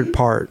favorite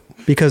part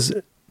because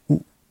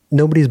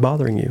nobody's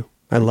bothering you.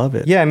 I love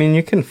it. Yeah, I mean,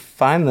 you can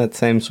find that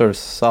same sort of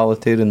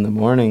solitude in the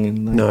morning.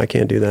 And No, I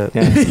can't do that.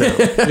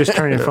 Yeah. Just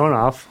turn your phone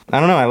off. I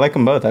don't know. I like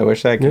them both. I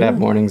wish I could have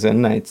mornings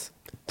and nights.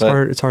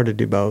 It's hard to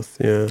do both.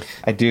 Yeah.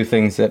 I do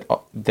things that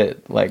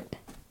like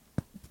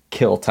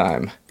kill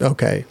time.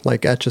 Okay,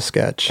 like Etch a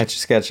Sketch. Etch a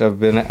Sketch.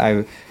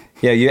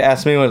 You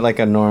asked me what like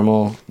a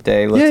normal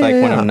day looks like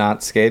when I'm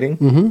not skating.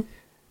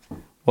 Mm-hmm.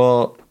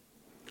 Well,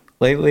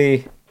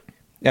 lately,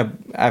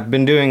 I've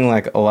been doing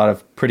like a lot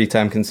of pretty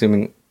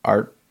time-consuming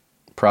art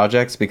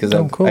projects because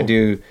cool. I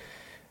do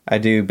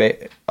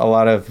a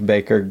lot of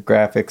Baker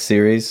graphic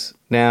series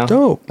now.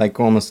 Dope. Like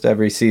almost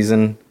every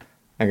season,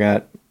 I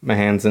got my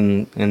hands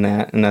in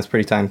that, and that's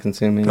pretty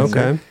time-consuming.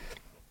 Okay.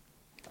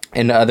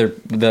 And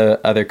the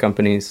other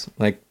companies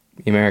like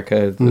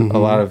America, a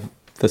lot of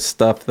the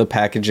stuff, the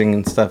packaging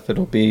and stuff,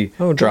 it'll be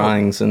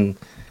drawings and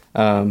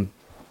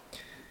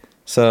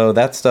so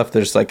that stuff.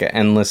 There's like an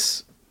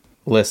endless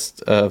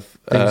list of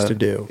Things to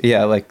do.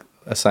 Yeah, like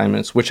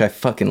assignments, which I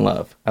fucking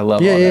love. I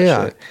love all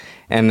that shit.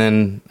 And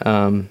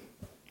then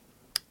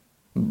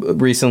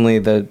recently,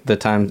 the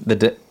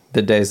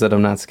days that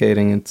I'm not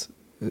skating,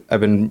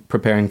 I've been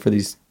preparing for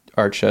these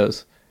art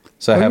shows.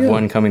 So I have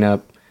one coming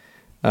up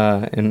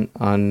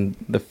on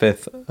the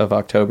 5th of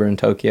October in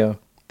Tokyo.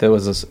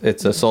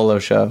 It's a solo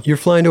show. You're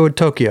flying to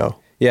Tokyo.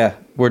 Yeah,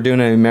 we're doing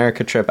an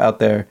America trip out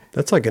there.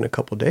 That's like in a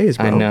couple days,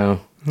 bro. I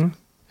know.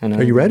 I know.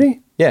 Are you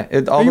ready? Yeah,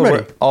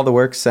 all the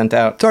work's sent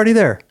out. It's already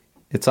there.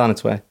 It's on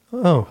its way.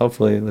 Oh,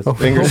 Hopefully,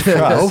 fingers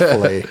crossed.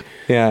 hopefully.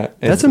 Yeah,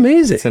 That's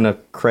amazing. It's in a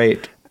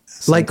crate.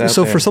 Like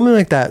so for something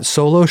like that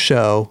solo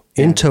show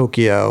in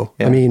Tokyo.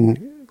 Yeah. I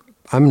mean,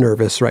 I'm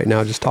nervous right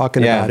now just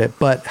talking about it.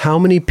 But how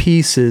many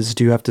pieces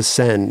do you have to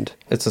send?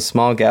 It's a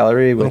small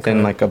gallery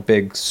within like a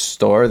big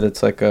store.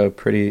 That's like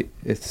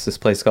it's this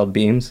place called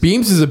Beams.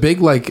 Beams is a big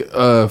like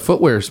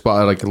footwear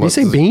spot. Like Did you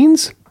say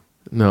beans?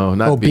 No,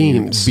 not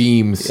Beams.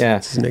 Beams. Yeah,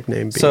 That's his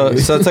nickname. Beans. so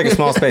it's like a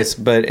small space.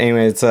 But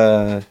anyway,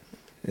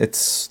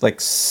 it's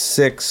like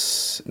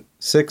six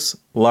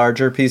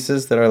larger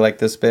pieces that are like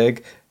this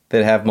big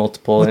that have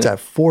multiple. What's that?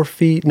 4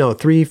 feet? No,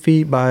 3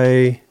 feet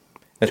by.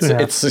 It's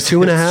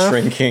 2.5.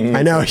 shrinking.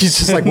 I know. He's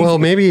just like, well,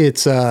 maybe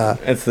it's.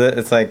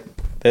 It's like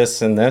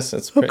this and this.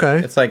 It's Okay.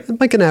 It's like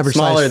an average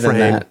smaller size than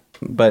frame. that.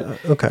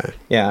 But Okay.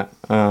 yeah.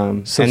 So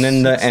and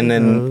then six of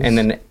those. and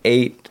then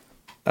 8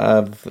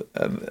 of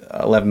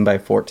 11 by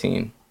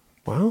 14.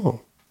 Wow.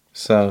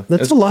 So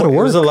That's a lot of It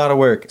was work. a lot of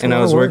work, and a I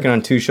lot was of work. working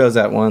on 2 shows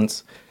at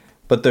once,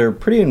 but they're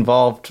pretty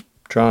involved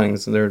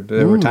drawings. They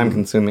were time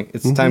consuming.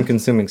 It's time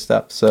consuming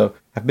stuff. So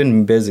I've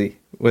been busy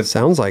with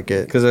Sounds like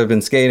it. because I've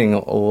been skating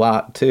a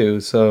lot too.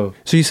 So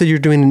So you said you're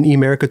doing an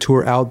America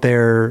tour out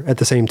there at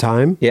the same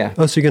time? Yeah.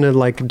 Oh, so you're gonna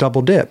like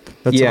double dip?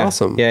 That's yeah,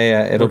 awesome.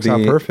 Yeah. It'll Works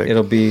out perfect.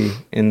 It'll be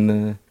in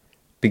the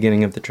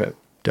beginning of the trip.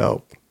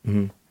 Dope.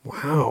 Mm-hmm.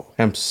 Wow.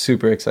 I'm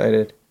super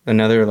excited.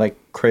 Another like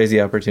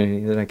crazy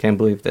opportunity that I can't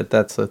believe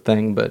that's a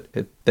thing, but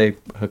they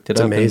hooked it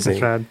It's up. amazing.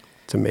 That's rad.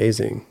 It's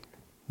amazing.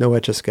 No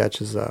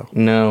Etch-a-Sketches though.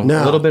 No,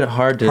 a little bit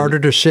harder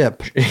to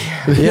ship.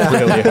 Yeah,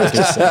 really hard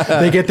to say.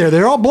 They get there,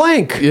 they're all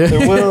blank. Yeah.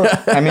 There will.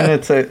 I mean,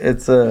 it's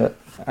a.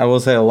 I will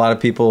say a lot of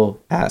people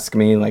ask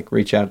me, like,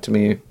 reach out to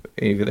me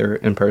either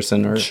in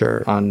person or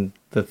Sure. on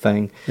the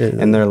thing, Yeah.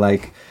 and they're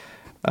like,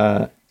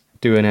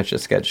 "Do an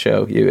Etch-a-Sketch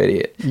show, you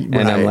idiot!" And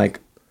I'm Right. like,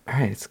 "All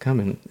right, it's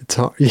coming." It's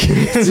hard.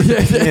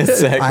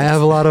 It's I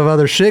have a lot of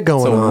other shit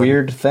going a on.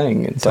 weird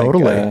thing. It's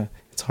Totally. Like,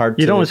 it's hard.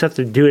 You'd to, almost have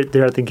to do it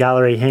there at the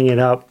gallery, hang it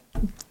up,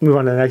 move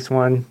on to the next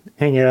one,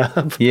 hang it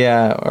up.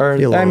 Yeah, or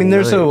Be a I mean,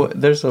 long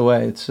there's a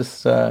way. It's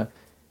just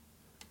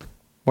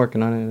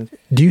working on it.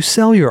 Do you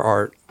sell your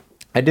art?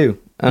 I do.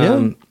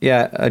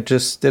 Yeah, I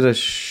just did a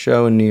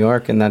show in New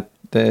York, and that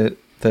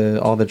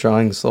all the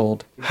drawings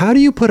sold. How do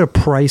you put a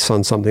price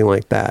on something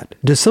like that?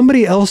 Does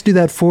somebody else do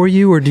that for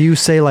you, or do you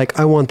say like,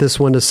 I want this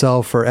one to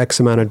sell for X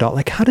amount of dollars?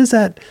 Like, how does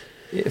that?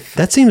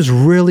 That seems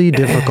really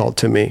difficult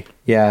to me.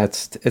 Yeah,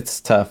 it's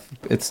tough.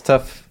 It's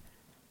tough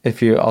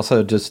if you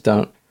also just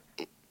don't.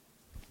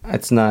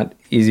 It's not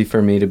easy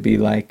for me to be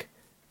like,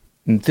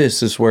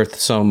 this is worth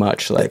so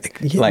much. Like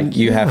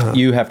you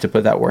have to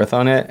put that worth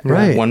on it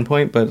Right. at one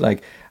point. But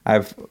like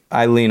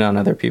I lean on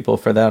other people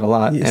for that a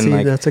lot, Yeah, and see,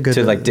 like that's a good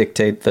to like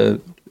dictate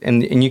the.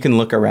 And you can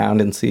look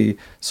around and see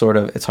sort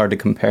of, it's hard to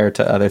compare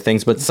to other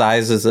things, but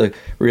size is a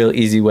real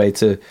easy way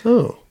to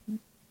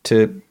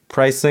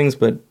price things.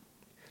 But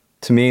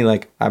to me,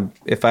 like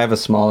if I have a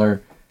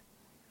smaller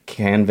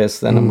canvas,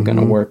 then I'm going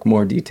to work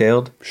more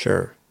detailed.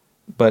 Sure.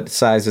 But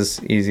size is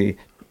easy.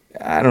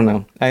 I don't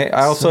know.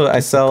 I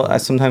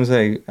sometimes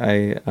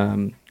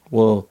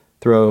will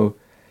throw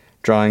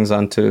drawings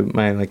onto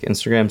my like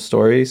Instagram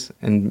stories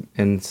and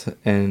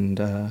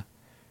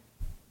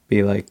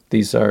be like,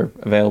 these are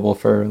available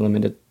for a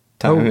limited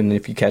time, and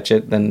if you catch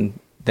it, then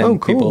cool.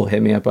 people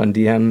hit me up on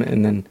DM,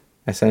 and then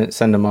I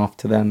send them off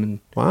to them. And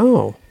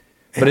Wow.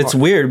 but it's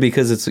weird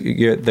because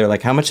they're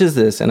like, how much is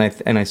this? And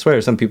I swear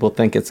some people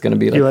think it's going to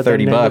be Do you like let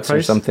them name the $30 or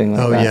price? something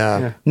like Oh that.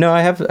 yeah. No,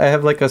 I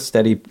have like a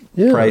steady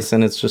price,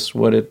 and it's just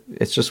what it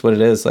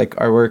is. Like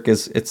our work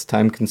it's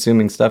time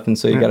consuming stuff, and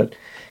so you got to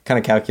kind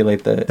of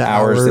calculate the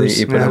hours that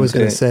you put into I was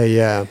going to it. say,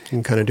 yeah, you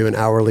can kind of do an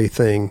hourly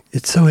thing.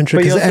 It's so But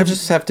interesting. you 'cause also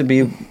just have to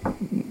be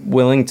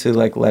willing to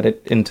like let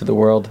it into the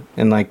world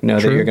and like know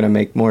that you're going to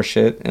make more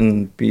shit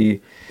and be.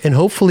 and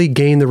hopefully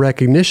gain the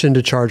recognition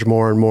to charge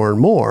more and more and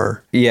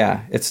more.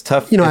 Yeah, it's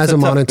tough. You know, it's as a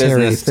tough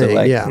monetary business thing, to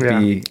like yeah.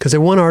 be. Because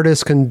one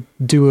artist can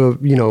do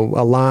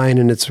a line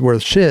and it's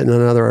worth shit, and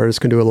another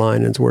artist can do a line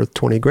and it's worth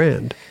 20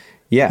 grand.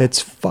 Yeah,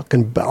 It's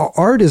fucking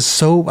art is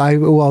so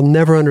I'll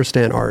never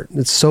understand art.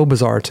 It's so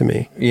bizarre to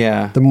me.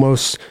 yeah. The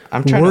most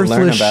I'm trying to learn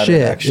worthless about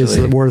it, shit is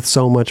actually. worth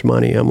so much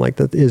money. I'm like,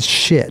 that is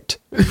shit.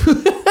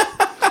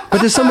 But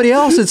to somebody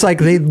else, it's like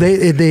they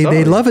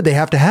love it. They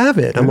have to have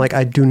it. I'm like,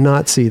 I do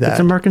not see that. It's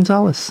a Mark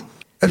Gonzalez.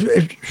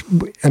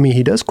 I mean,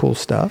 he does cool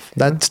stuff.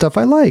 That stuff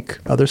I like.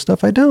 Other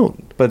stuff I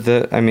don't. But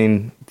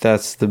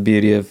that's the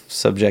beauty of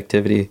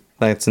subjectivity.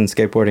 That's in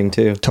skateboarding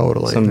too.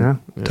 Totally.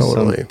 Some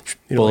Totally.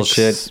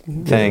 bullshit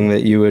thing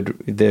that you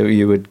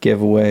would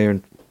give away or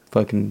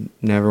fucking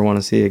never want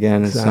to see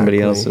again is somebody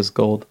Exactly. else's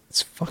gold.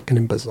 It's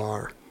fucking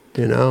bizarre.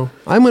 You know,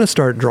 I'm going to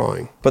start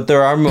drawing. But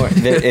there are more.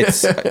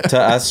 It's to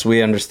us,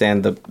 we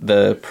understand the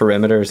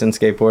perimeters in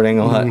skateboarding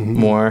a lot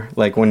more.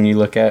 Like when you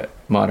look at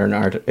modern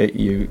art,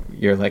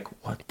 you're like,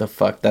 what the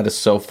fuck? That is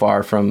so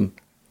far from.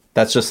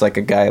 That's just like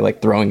a guy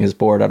like throwing his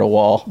board at a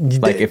wall.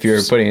 Like if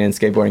you're putting it in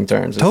skateboarding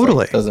terms, it's Totally.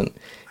 like, doesn't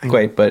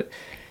equate. But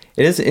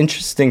it is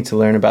interesting to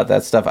learn about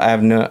that stuff.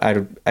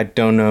 I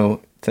don't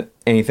know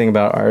anything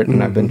about art,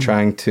 and I've been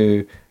trying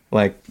to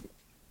like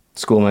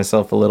school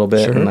myself a little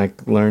bit and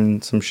like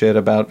learn some shit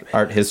about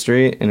art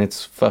history, and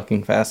it's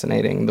fucking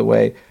fascinating the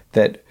way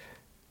that.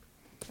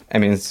 I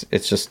mean, it's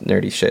just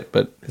nerdy shit,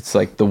 but it's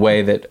like the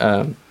way that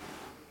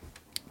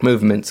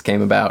movements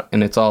came about,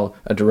 and it's all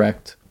a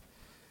direct.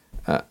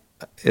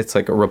 It's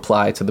like a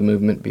reply to the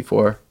movement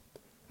before.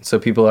 So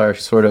people are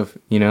sort of,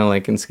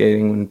 like in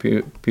skating when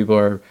people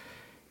are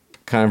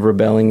kind of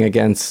rebelling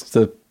against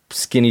the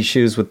skinny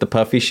shoes with the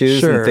puffy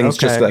shoes and things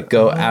just like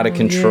go out of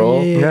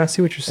control. Yeah, I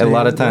see what you're saying. A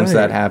lot of times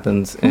Right. that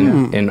happens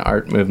in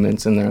art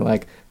movements, and they're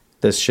like,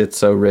 this shit's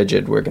so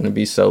rigid, we're going to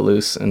be so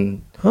loose.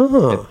 And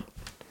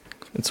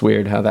it's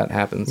weird how that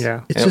happens.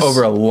 Yeah. It's And just-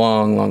 over a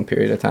long, long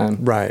period of time.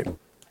 Right.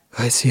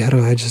 I see.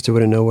 I just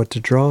wouldn't know what to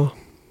draw.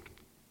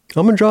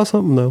 I'm going to draw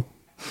something though.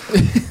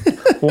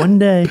 One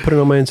day. Put it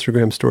on my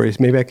Instagram stories.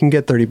 Maybe I can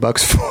get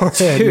 $30 for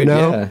it. Dude, You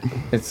know?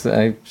 yeah.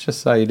 I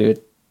just saw you do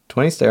it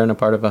 20 stair in a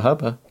part of a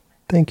hubba.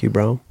 Thank you,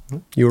 bro.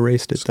 You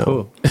erased it though.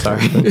 Cool.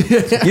 Sorry.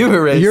 You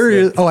erased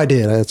it. Oh, I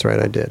did. That's right.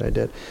 I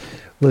did.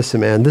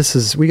 Listen, man,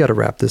 we got to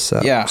wrap this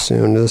up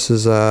soon. This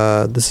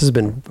has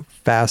been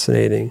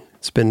fascinating.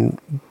 It's been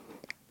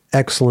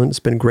excellent. It's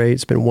been great.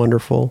 It's been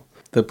wonderful.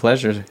 The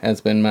pleasure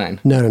has been mine.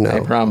 No. I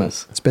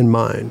promise. It's been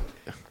mine.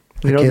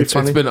 You know, it'd be It's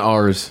funny. been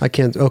ours. I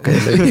can't. Okay.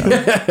 There you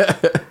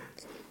go.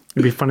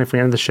 It'd be funny if we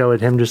ended the show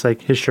with him just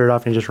like his shirt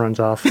off and he just runs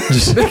off.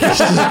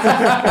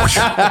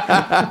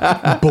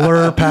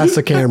 Blur past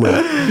the camera.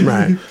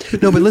 Right.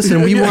 No, but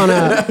listen, we want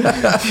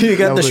to... You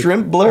got the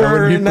shrimp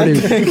blur in that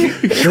thing.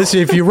 Listen,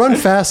 if you run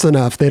fast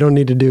enough, they don't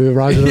need to do...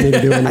 Roger don't need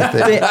to do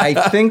anything. I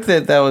think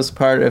that was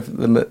part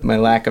of my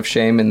lack of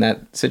shame in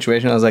that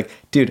situation. I was like,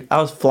 dude, I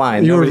was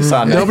flying. Nobody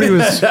saw me. Nobody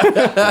was...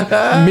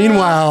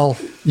 Meanwhile,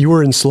 you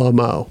were in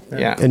slow-mo.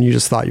 Yeah. And you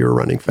just thought you were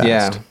running fast.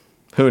 Yeah.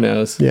 Who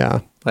knows?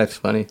 Yeah. Life's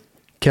funny.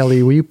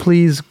 Kelly, will you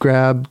please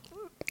grab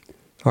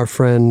our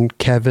friend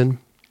Kevin,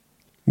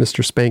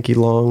 Mr. Spanky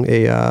Long,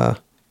 a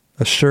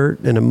shirt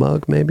and a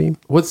mug, maybe?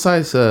 What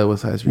size? What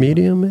size?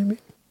 Medium, maybe?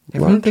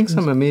 Everyone thinks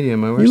I'm a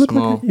medium. I wear You look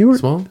small. like you were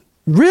Small?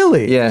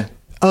 Really? Yeah.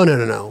 Oh,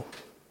 no.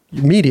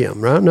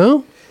 Medium, right?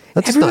 No?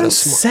 That's Everyone not a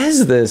small.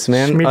 says this,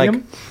 man.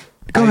 Medium?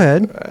 Go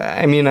ahead.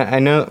 I mean, I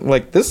know,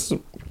 like, this...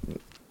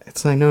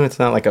 I know it's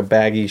not like a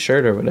baggy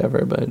shirt or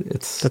whatever, but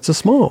it's That's a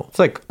small. it's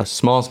like a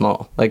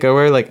small. Like, I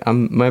wear, like,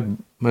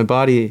 my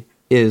body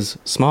is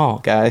small,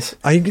 guys.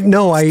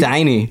 It's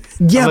Tiny.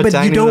 Yeah, I'm a but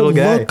tiny you don't little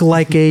guy. look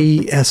like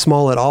a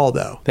small at all,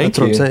 though. Thank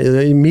That's you. what I'm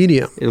saying.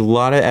 Medium. A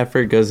lot of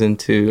effort goes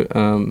into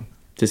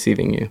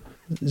deceiving you.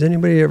 Has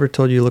anybody ever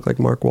told you look like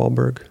Mark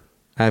Wahlberg?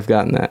 I've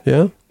gotten that.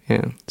 Yeah?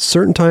 Yeah.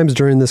 Certain times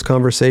during this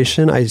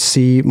conversation, I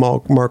see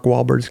Mark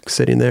Wahlberg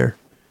sitting there.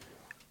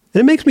 And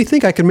it makes me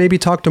think I could maybe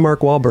talk to Mark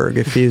Wahlberg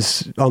if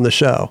he's on the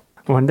show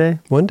One day?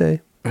 one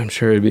day. I'm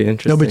sure it'd be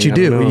interesting. No, but you I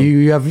don't do. know.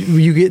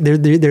 You get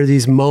there are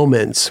these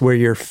moments where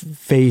your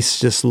face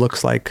just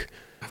looks like...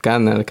 I've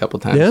gotten that a couple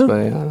times, Yeah? but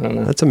I don't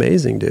know. That's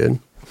amazing, dude.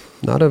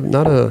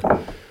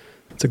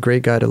 It's a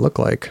great guy to look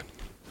like.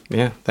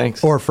 Yeah,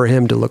 thanks. Or for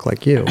him to look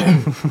like you.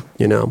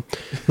 You know.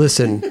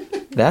 Listen.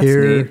 That's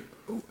here, neat.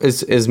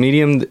 Is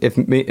medium, if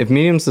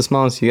medium's the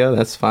smallest you go,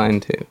 that's fine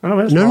too. I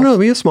don't know. No,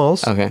 we have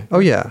smalls. Okay. Oh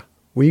yeah.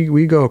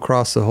 We go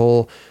across the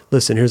whole...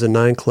 Listen, here's a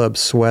 9 Club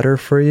sweater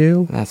for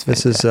you. That's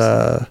This is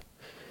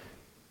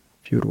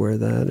if you would wear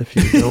that, if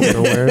you don't want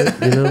to wear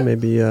it,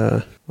 maybe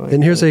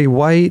and here's a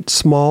white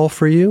small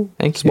for you.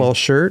 Thank you. Small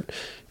shirt.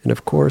 And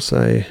of course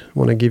I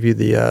want to give you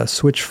the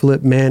Switch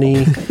Flip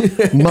Manny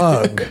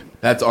mug.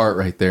 That's art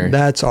right there.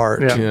 That's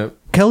art. Yeah. Yeah.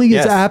 Kelly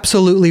Yes. is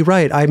absolutely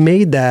right. I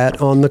made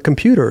that on the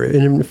computer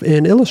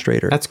in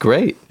Illustrator. That's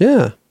great.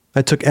 Yeah.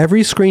 I took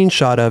every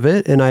screenshot of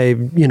it and I,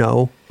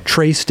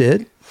 traced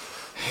it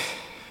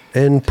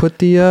and put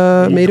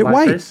made it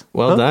white. Trace?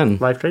 Well done.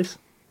 Live trace?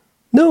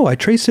 No, I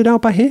traced it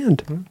out by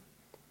hand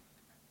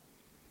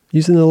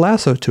using the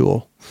lasso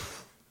tool.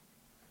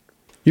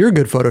 You're a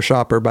good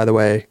Photoshopper, by the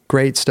way.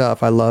 Great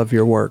stuff. I love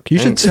your work. You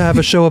should Thanks. have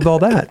a show of all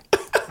that.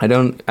 I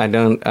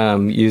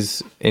don't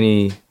use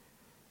any.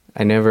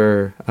 I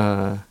never.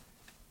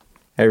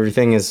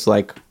 Everything is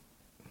like.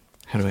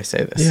 How do I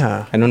say this?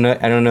 Yeah. I don't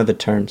know the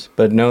terms,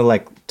 but no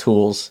like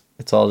tools.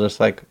 It's all just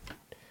like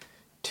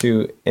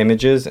 2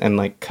 images and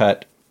like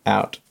cut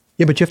out.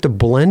 Yeah, but you have to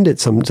blend it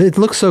some. It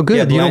looks so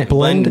good. You don't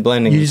blend.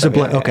 blending. You and use a stuff,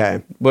 blend. yeah,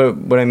 Okay. yeah.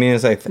 What I mean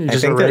is I think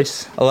just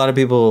erase. that a lot of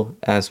people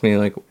ask me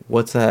like,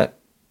 what's that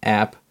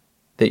app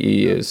that you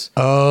use?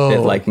 Oh.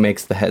 That like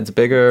makes the heads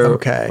bigger.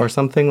 Okay. Or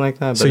something like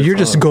that. So but you're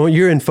it's just all- going.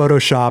 You're in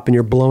Photoshop and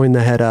you're blowing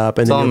the head up.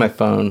 And It's then all on you're- my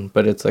phone,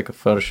 but it's like a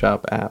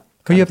Photoshop app.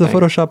 Oh, you have the kind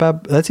of thing. Photoshop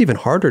app. That's even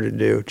harder to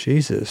do.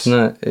 Jesus.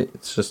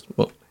 It's just,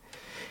 well,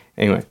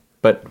 anyway,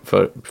 but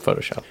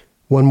Photoshop.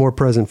 One more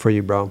present for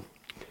you, bro.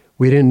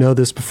 We didn't know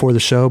this before the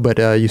show, but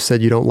you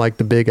said you don't like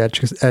the big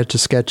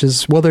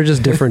etch-a-sketches. Well, they're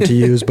just different to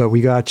use, but we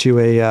got you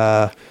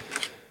a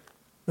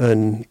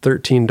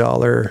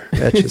 $13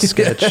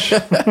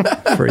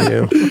 etch-a-sketch for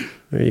you.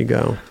 There you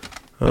go.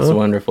 That's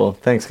wonderful.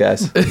 Thanks,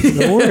 guys.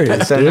 No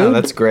worries, So, no, dude.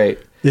 that's great.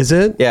 Is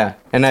it? Yeah,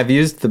 and I've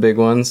used the big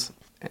ones,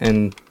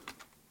 and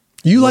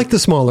You like the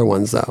smaller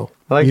ones, though.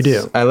 You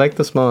do. I like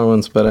the smaller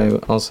ones, but I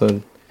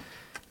also,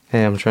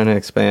 hey, I'm trying to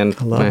expand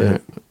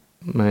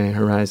my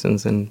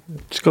horizons and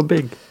Just go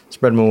big.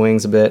 spread my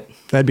wings a bit.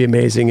 That'd be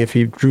amazing if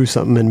you drew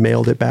something and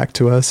mailed it back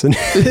to us, and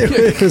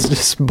it was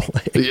just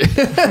blank.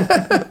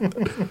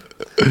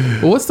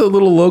 Well, what's the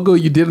little logo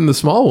you did in the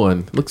small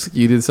one? Looks like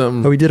you did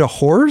something. Oh, we did a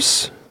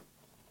horse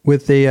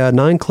with a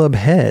 9 Club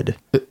head.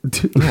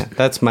 Yeah,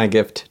 that's my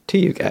gift to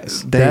you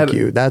guys. Thank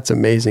you. That's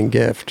amazing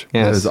gift. That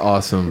Yes. is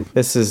awesome.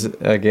 This is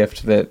a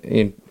gift that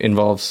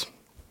involves.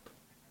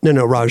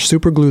 No, Raj,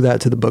 super glue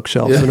that to the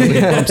bookshelf so nobody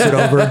bumps it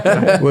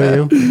over,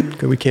 will you?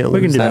 'Cause we can't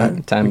lose can do that.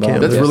 that. Time We can't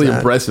bomb. That's lose really that.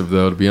 impressive,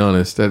 though. To be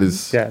honest, that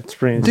is. Yeah, it's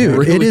pretty Dude,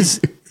 Really? it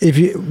is. If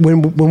you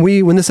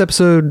when this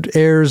episode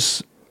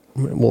airs,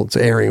 well, it's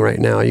airing right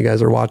now. You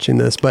guys are watching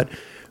this, but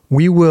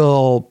we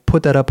will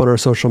put that up on our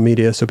social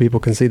media so people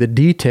can see the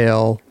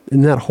detail.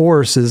 And that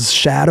horse is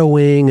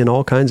shadowing and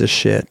all kinds of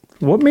shit.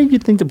 What made you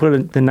think to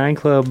put the 9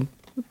 Club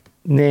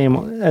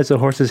name as a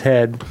horse's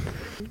head?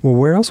 Well,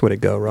 where else would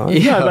it go, Rod?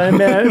 Yeah, but I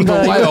mean,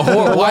 But why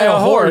a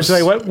horse?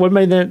 Like, what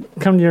made that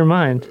come to your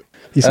mind?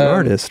 He's an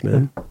artist,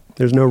 man.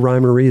 There's no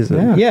rhyme or reason.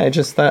 Yeah. Yeah, I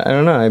just thought, I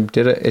don't know. I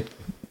did it.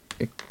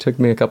 It took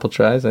me a couple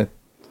tries. I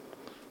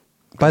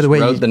By the way,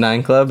 Rode the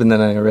 9 Club, and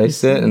then I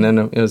erased it, and then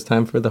it was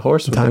time for the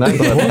horse with the 9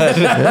 Club.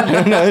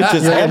 No, it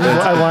just happened.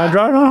 I want to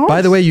draw it on a horse.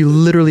 by the way, you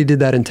literally did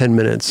that in 10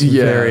 minutes.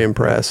 Yeah. Very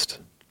impressed.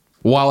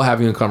 While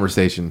having a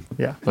conversation.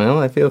 Yeah. Well,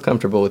 I feel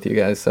comfortable with you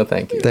guys, so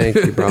thank you. Thank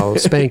you, bro.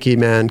 Spanky,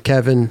 man.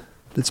 Kevin,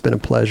 it's been a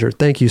pleasure.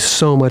 Thank you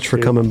so much for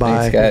coming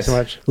by. Thanks, guys. Thanks so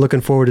much.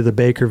 Looking forward to the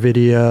Baker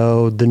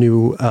video, the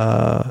new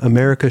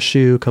America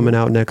shoe coming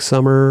out next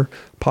summer.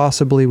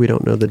 Possibly. We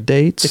don't know the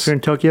dates. If you're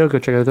in Tokyo, go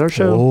check out our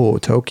show. Oh,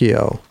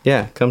 Tokyo.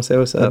 Yeah, come say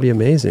what's That'd up. be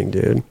amazing,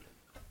 dude.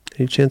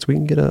 Any chance we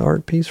can get an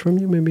art piece from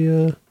you? Maybe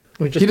a...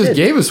 We He just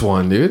gave us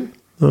one, dude.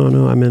 Oh,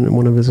 no. I meant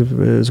one of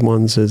his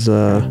ones is...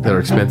 That are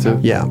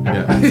expensive. Yeah.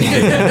 Yeah.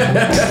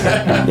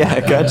 Yeah, I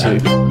got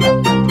you.